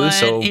Wii U. But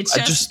so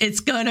it's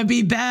going to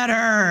be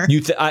better.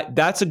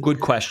 That's a good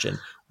question.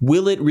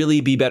 will it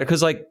really be better?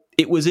 Because like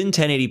it was in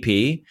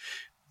 1080p.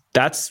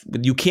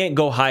 You can't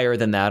go higher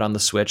than that on the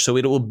Switch. So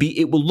it will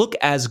look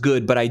as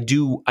good, but I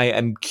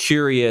am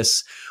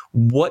curious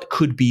what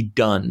could be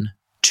done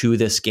to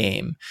this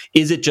game.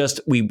 Is it just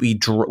we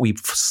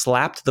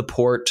slapped the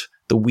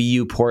Wii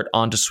U port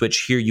onto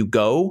Switch? Here you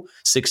go,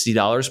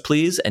 $60,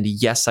 please. And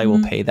yes, I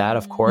will pay that,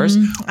 of course.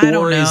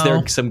 Or is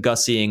there some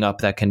gussying up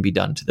that can be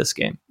done to this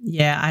game?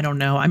 Yeah, I don't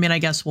know. I mean, I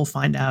guess we'll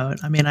find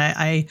out. I mean,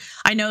 I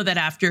know that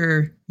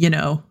after,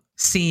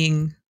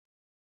 seeing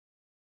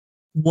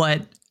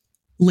what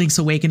Link's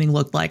Awakening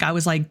looked like, I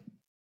was like,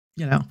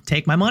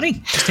 take my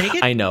money. Just take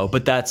it. I know,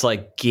 but that's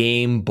like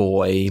Game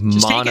Boy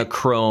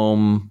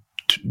monochrome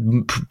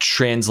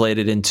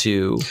translated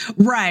into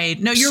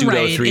No, you're pseudo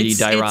right. 3D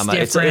diorama.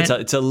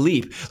 It's a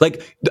leap.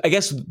 Like I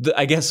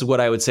guess what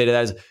I would say to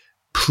that is,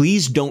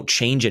 please don't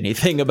change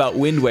anything about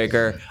Wind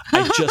Waker.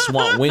 I just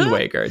want Wind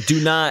Waker.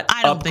 Do not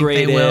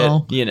upgrade it.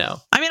 Will.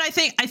 I mean, I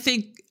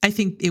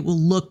think it will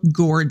look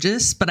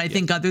gorgeous, but I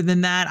think other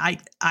than that,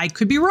 I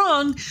could be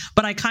wrong,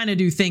 but I kind of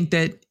do think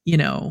that,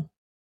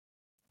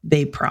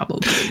 they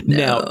probably know.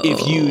 Now,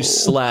 if you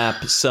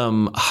slap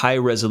some high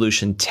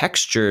resolution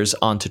textures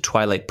onto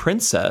Twilight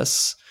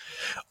Princess,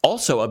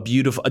 also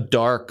a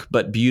dark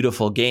but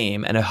beautiful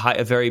game, and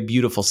a very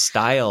beautiful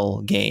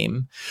style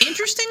game.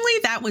 Interestingly,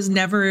 that was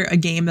never a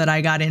game that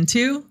I got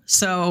into.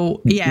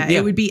 So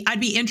I'd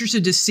be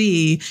interested to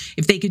see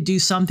if they could do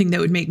something that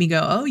would make me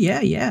go, oh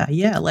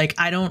yeah. Like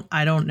I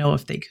don't know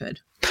if they could.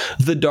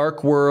 The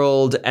Dark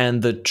World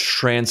and the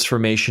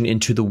transformation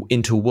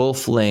into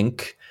Wolf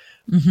Link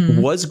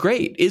was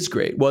great.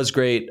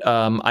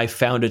 I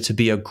found it to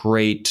be a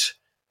great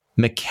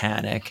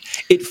mechanic.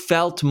 It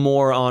felt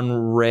more on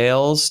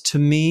rails to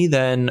me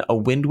than a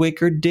Wind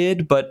Waker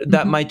did, but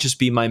that might just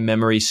be my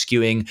memory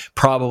skewing,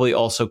 probably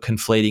also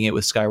conflating it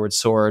with Skyward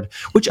Sword,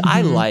 which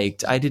I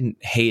liked. I didn't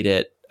hate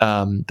it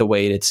the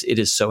way it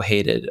is so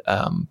hated.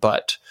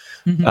 But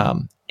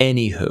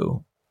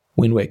anywho,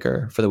 Wind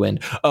Waker for the win.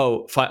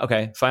 Oh,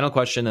 okay. Final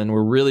question, and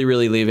we're really,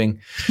 really leaving.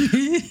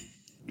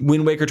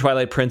 Wind Waker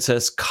Twilight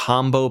Princess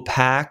combo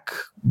pack,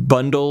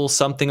 bundle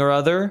something or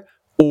other,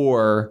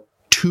 or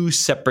two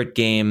separate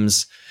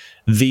games.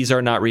 These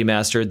are not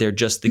remastered. They're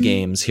just the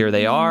games. Here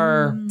they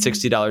are,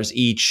 $60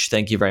 each.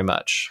 Thank you very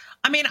much.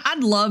 I mean,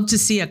 I'd love to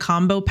see a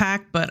combo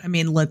pack, but I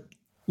mean,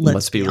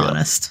 let's be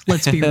honest.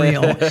 Let's be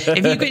real.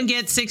 If you can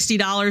get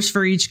 $60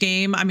 for each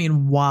game, I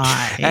mean,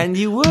 why? And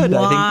you would.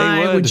 Why I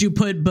think they would. Would you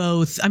put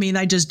both? I mean,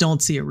 I just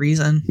don't see a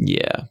reason.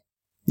 Yeah.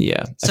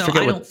 So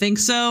I don't think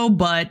so,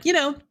 but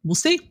we'll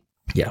see.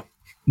 Yeah.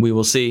 We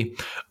will see.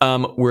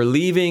 We're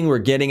leaving. We're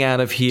getting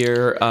out of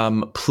here.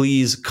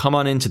 Please come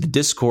on into the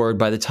Discord.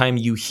 By the time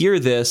you hear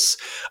this,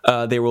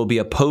 there will be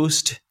a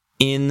post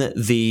in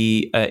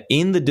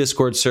the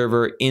Discord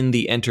server in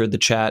the Enter the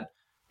Chat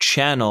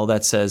channel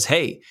that says,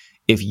 "Hey,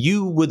 if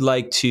you would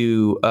like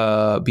to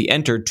be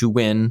entered to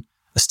win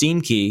a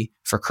Steam key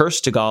for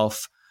Curse to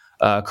Golf,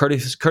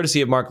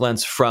 courtesy of Mark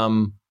Lentz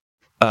from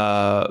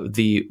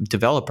the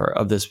developer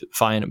of this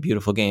fine,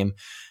 beautiful game,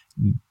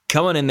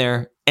 come on in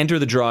there, enter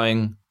the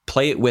drawing."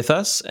 Play it with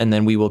us, and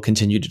then we will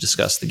continue to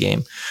discuss the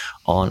game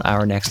on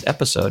our next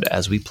episode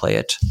as we play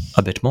it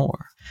a bit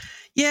more.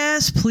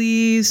 Yes,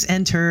 please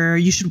enter.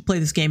 You should play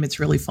this game. It's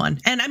really fun.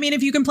 And I mean,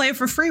 if you can play it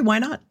for free, why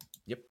not?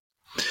 Yep.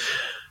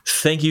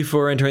 Thank you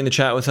for entering the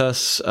chat with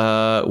us.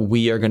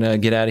 We are going to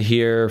get out of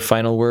here.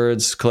 Final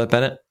words, Colette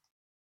Bennett?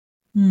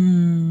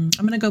 I'm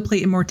going to go play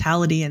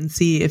Immortality and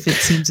see if it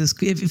seems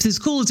if it's as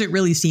cool as it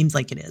really seems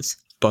like it is.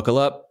 Buckle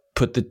up.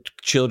 Put the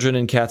children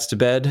and cats to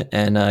bed,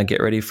 and get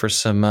ready for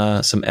some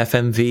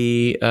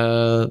FMV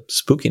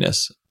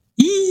spookiness.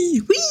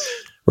 Wee!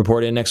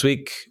 Report in next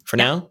week. For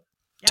now,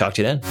 talk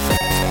to you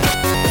then.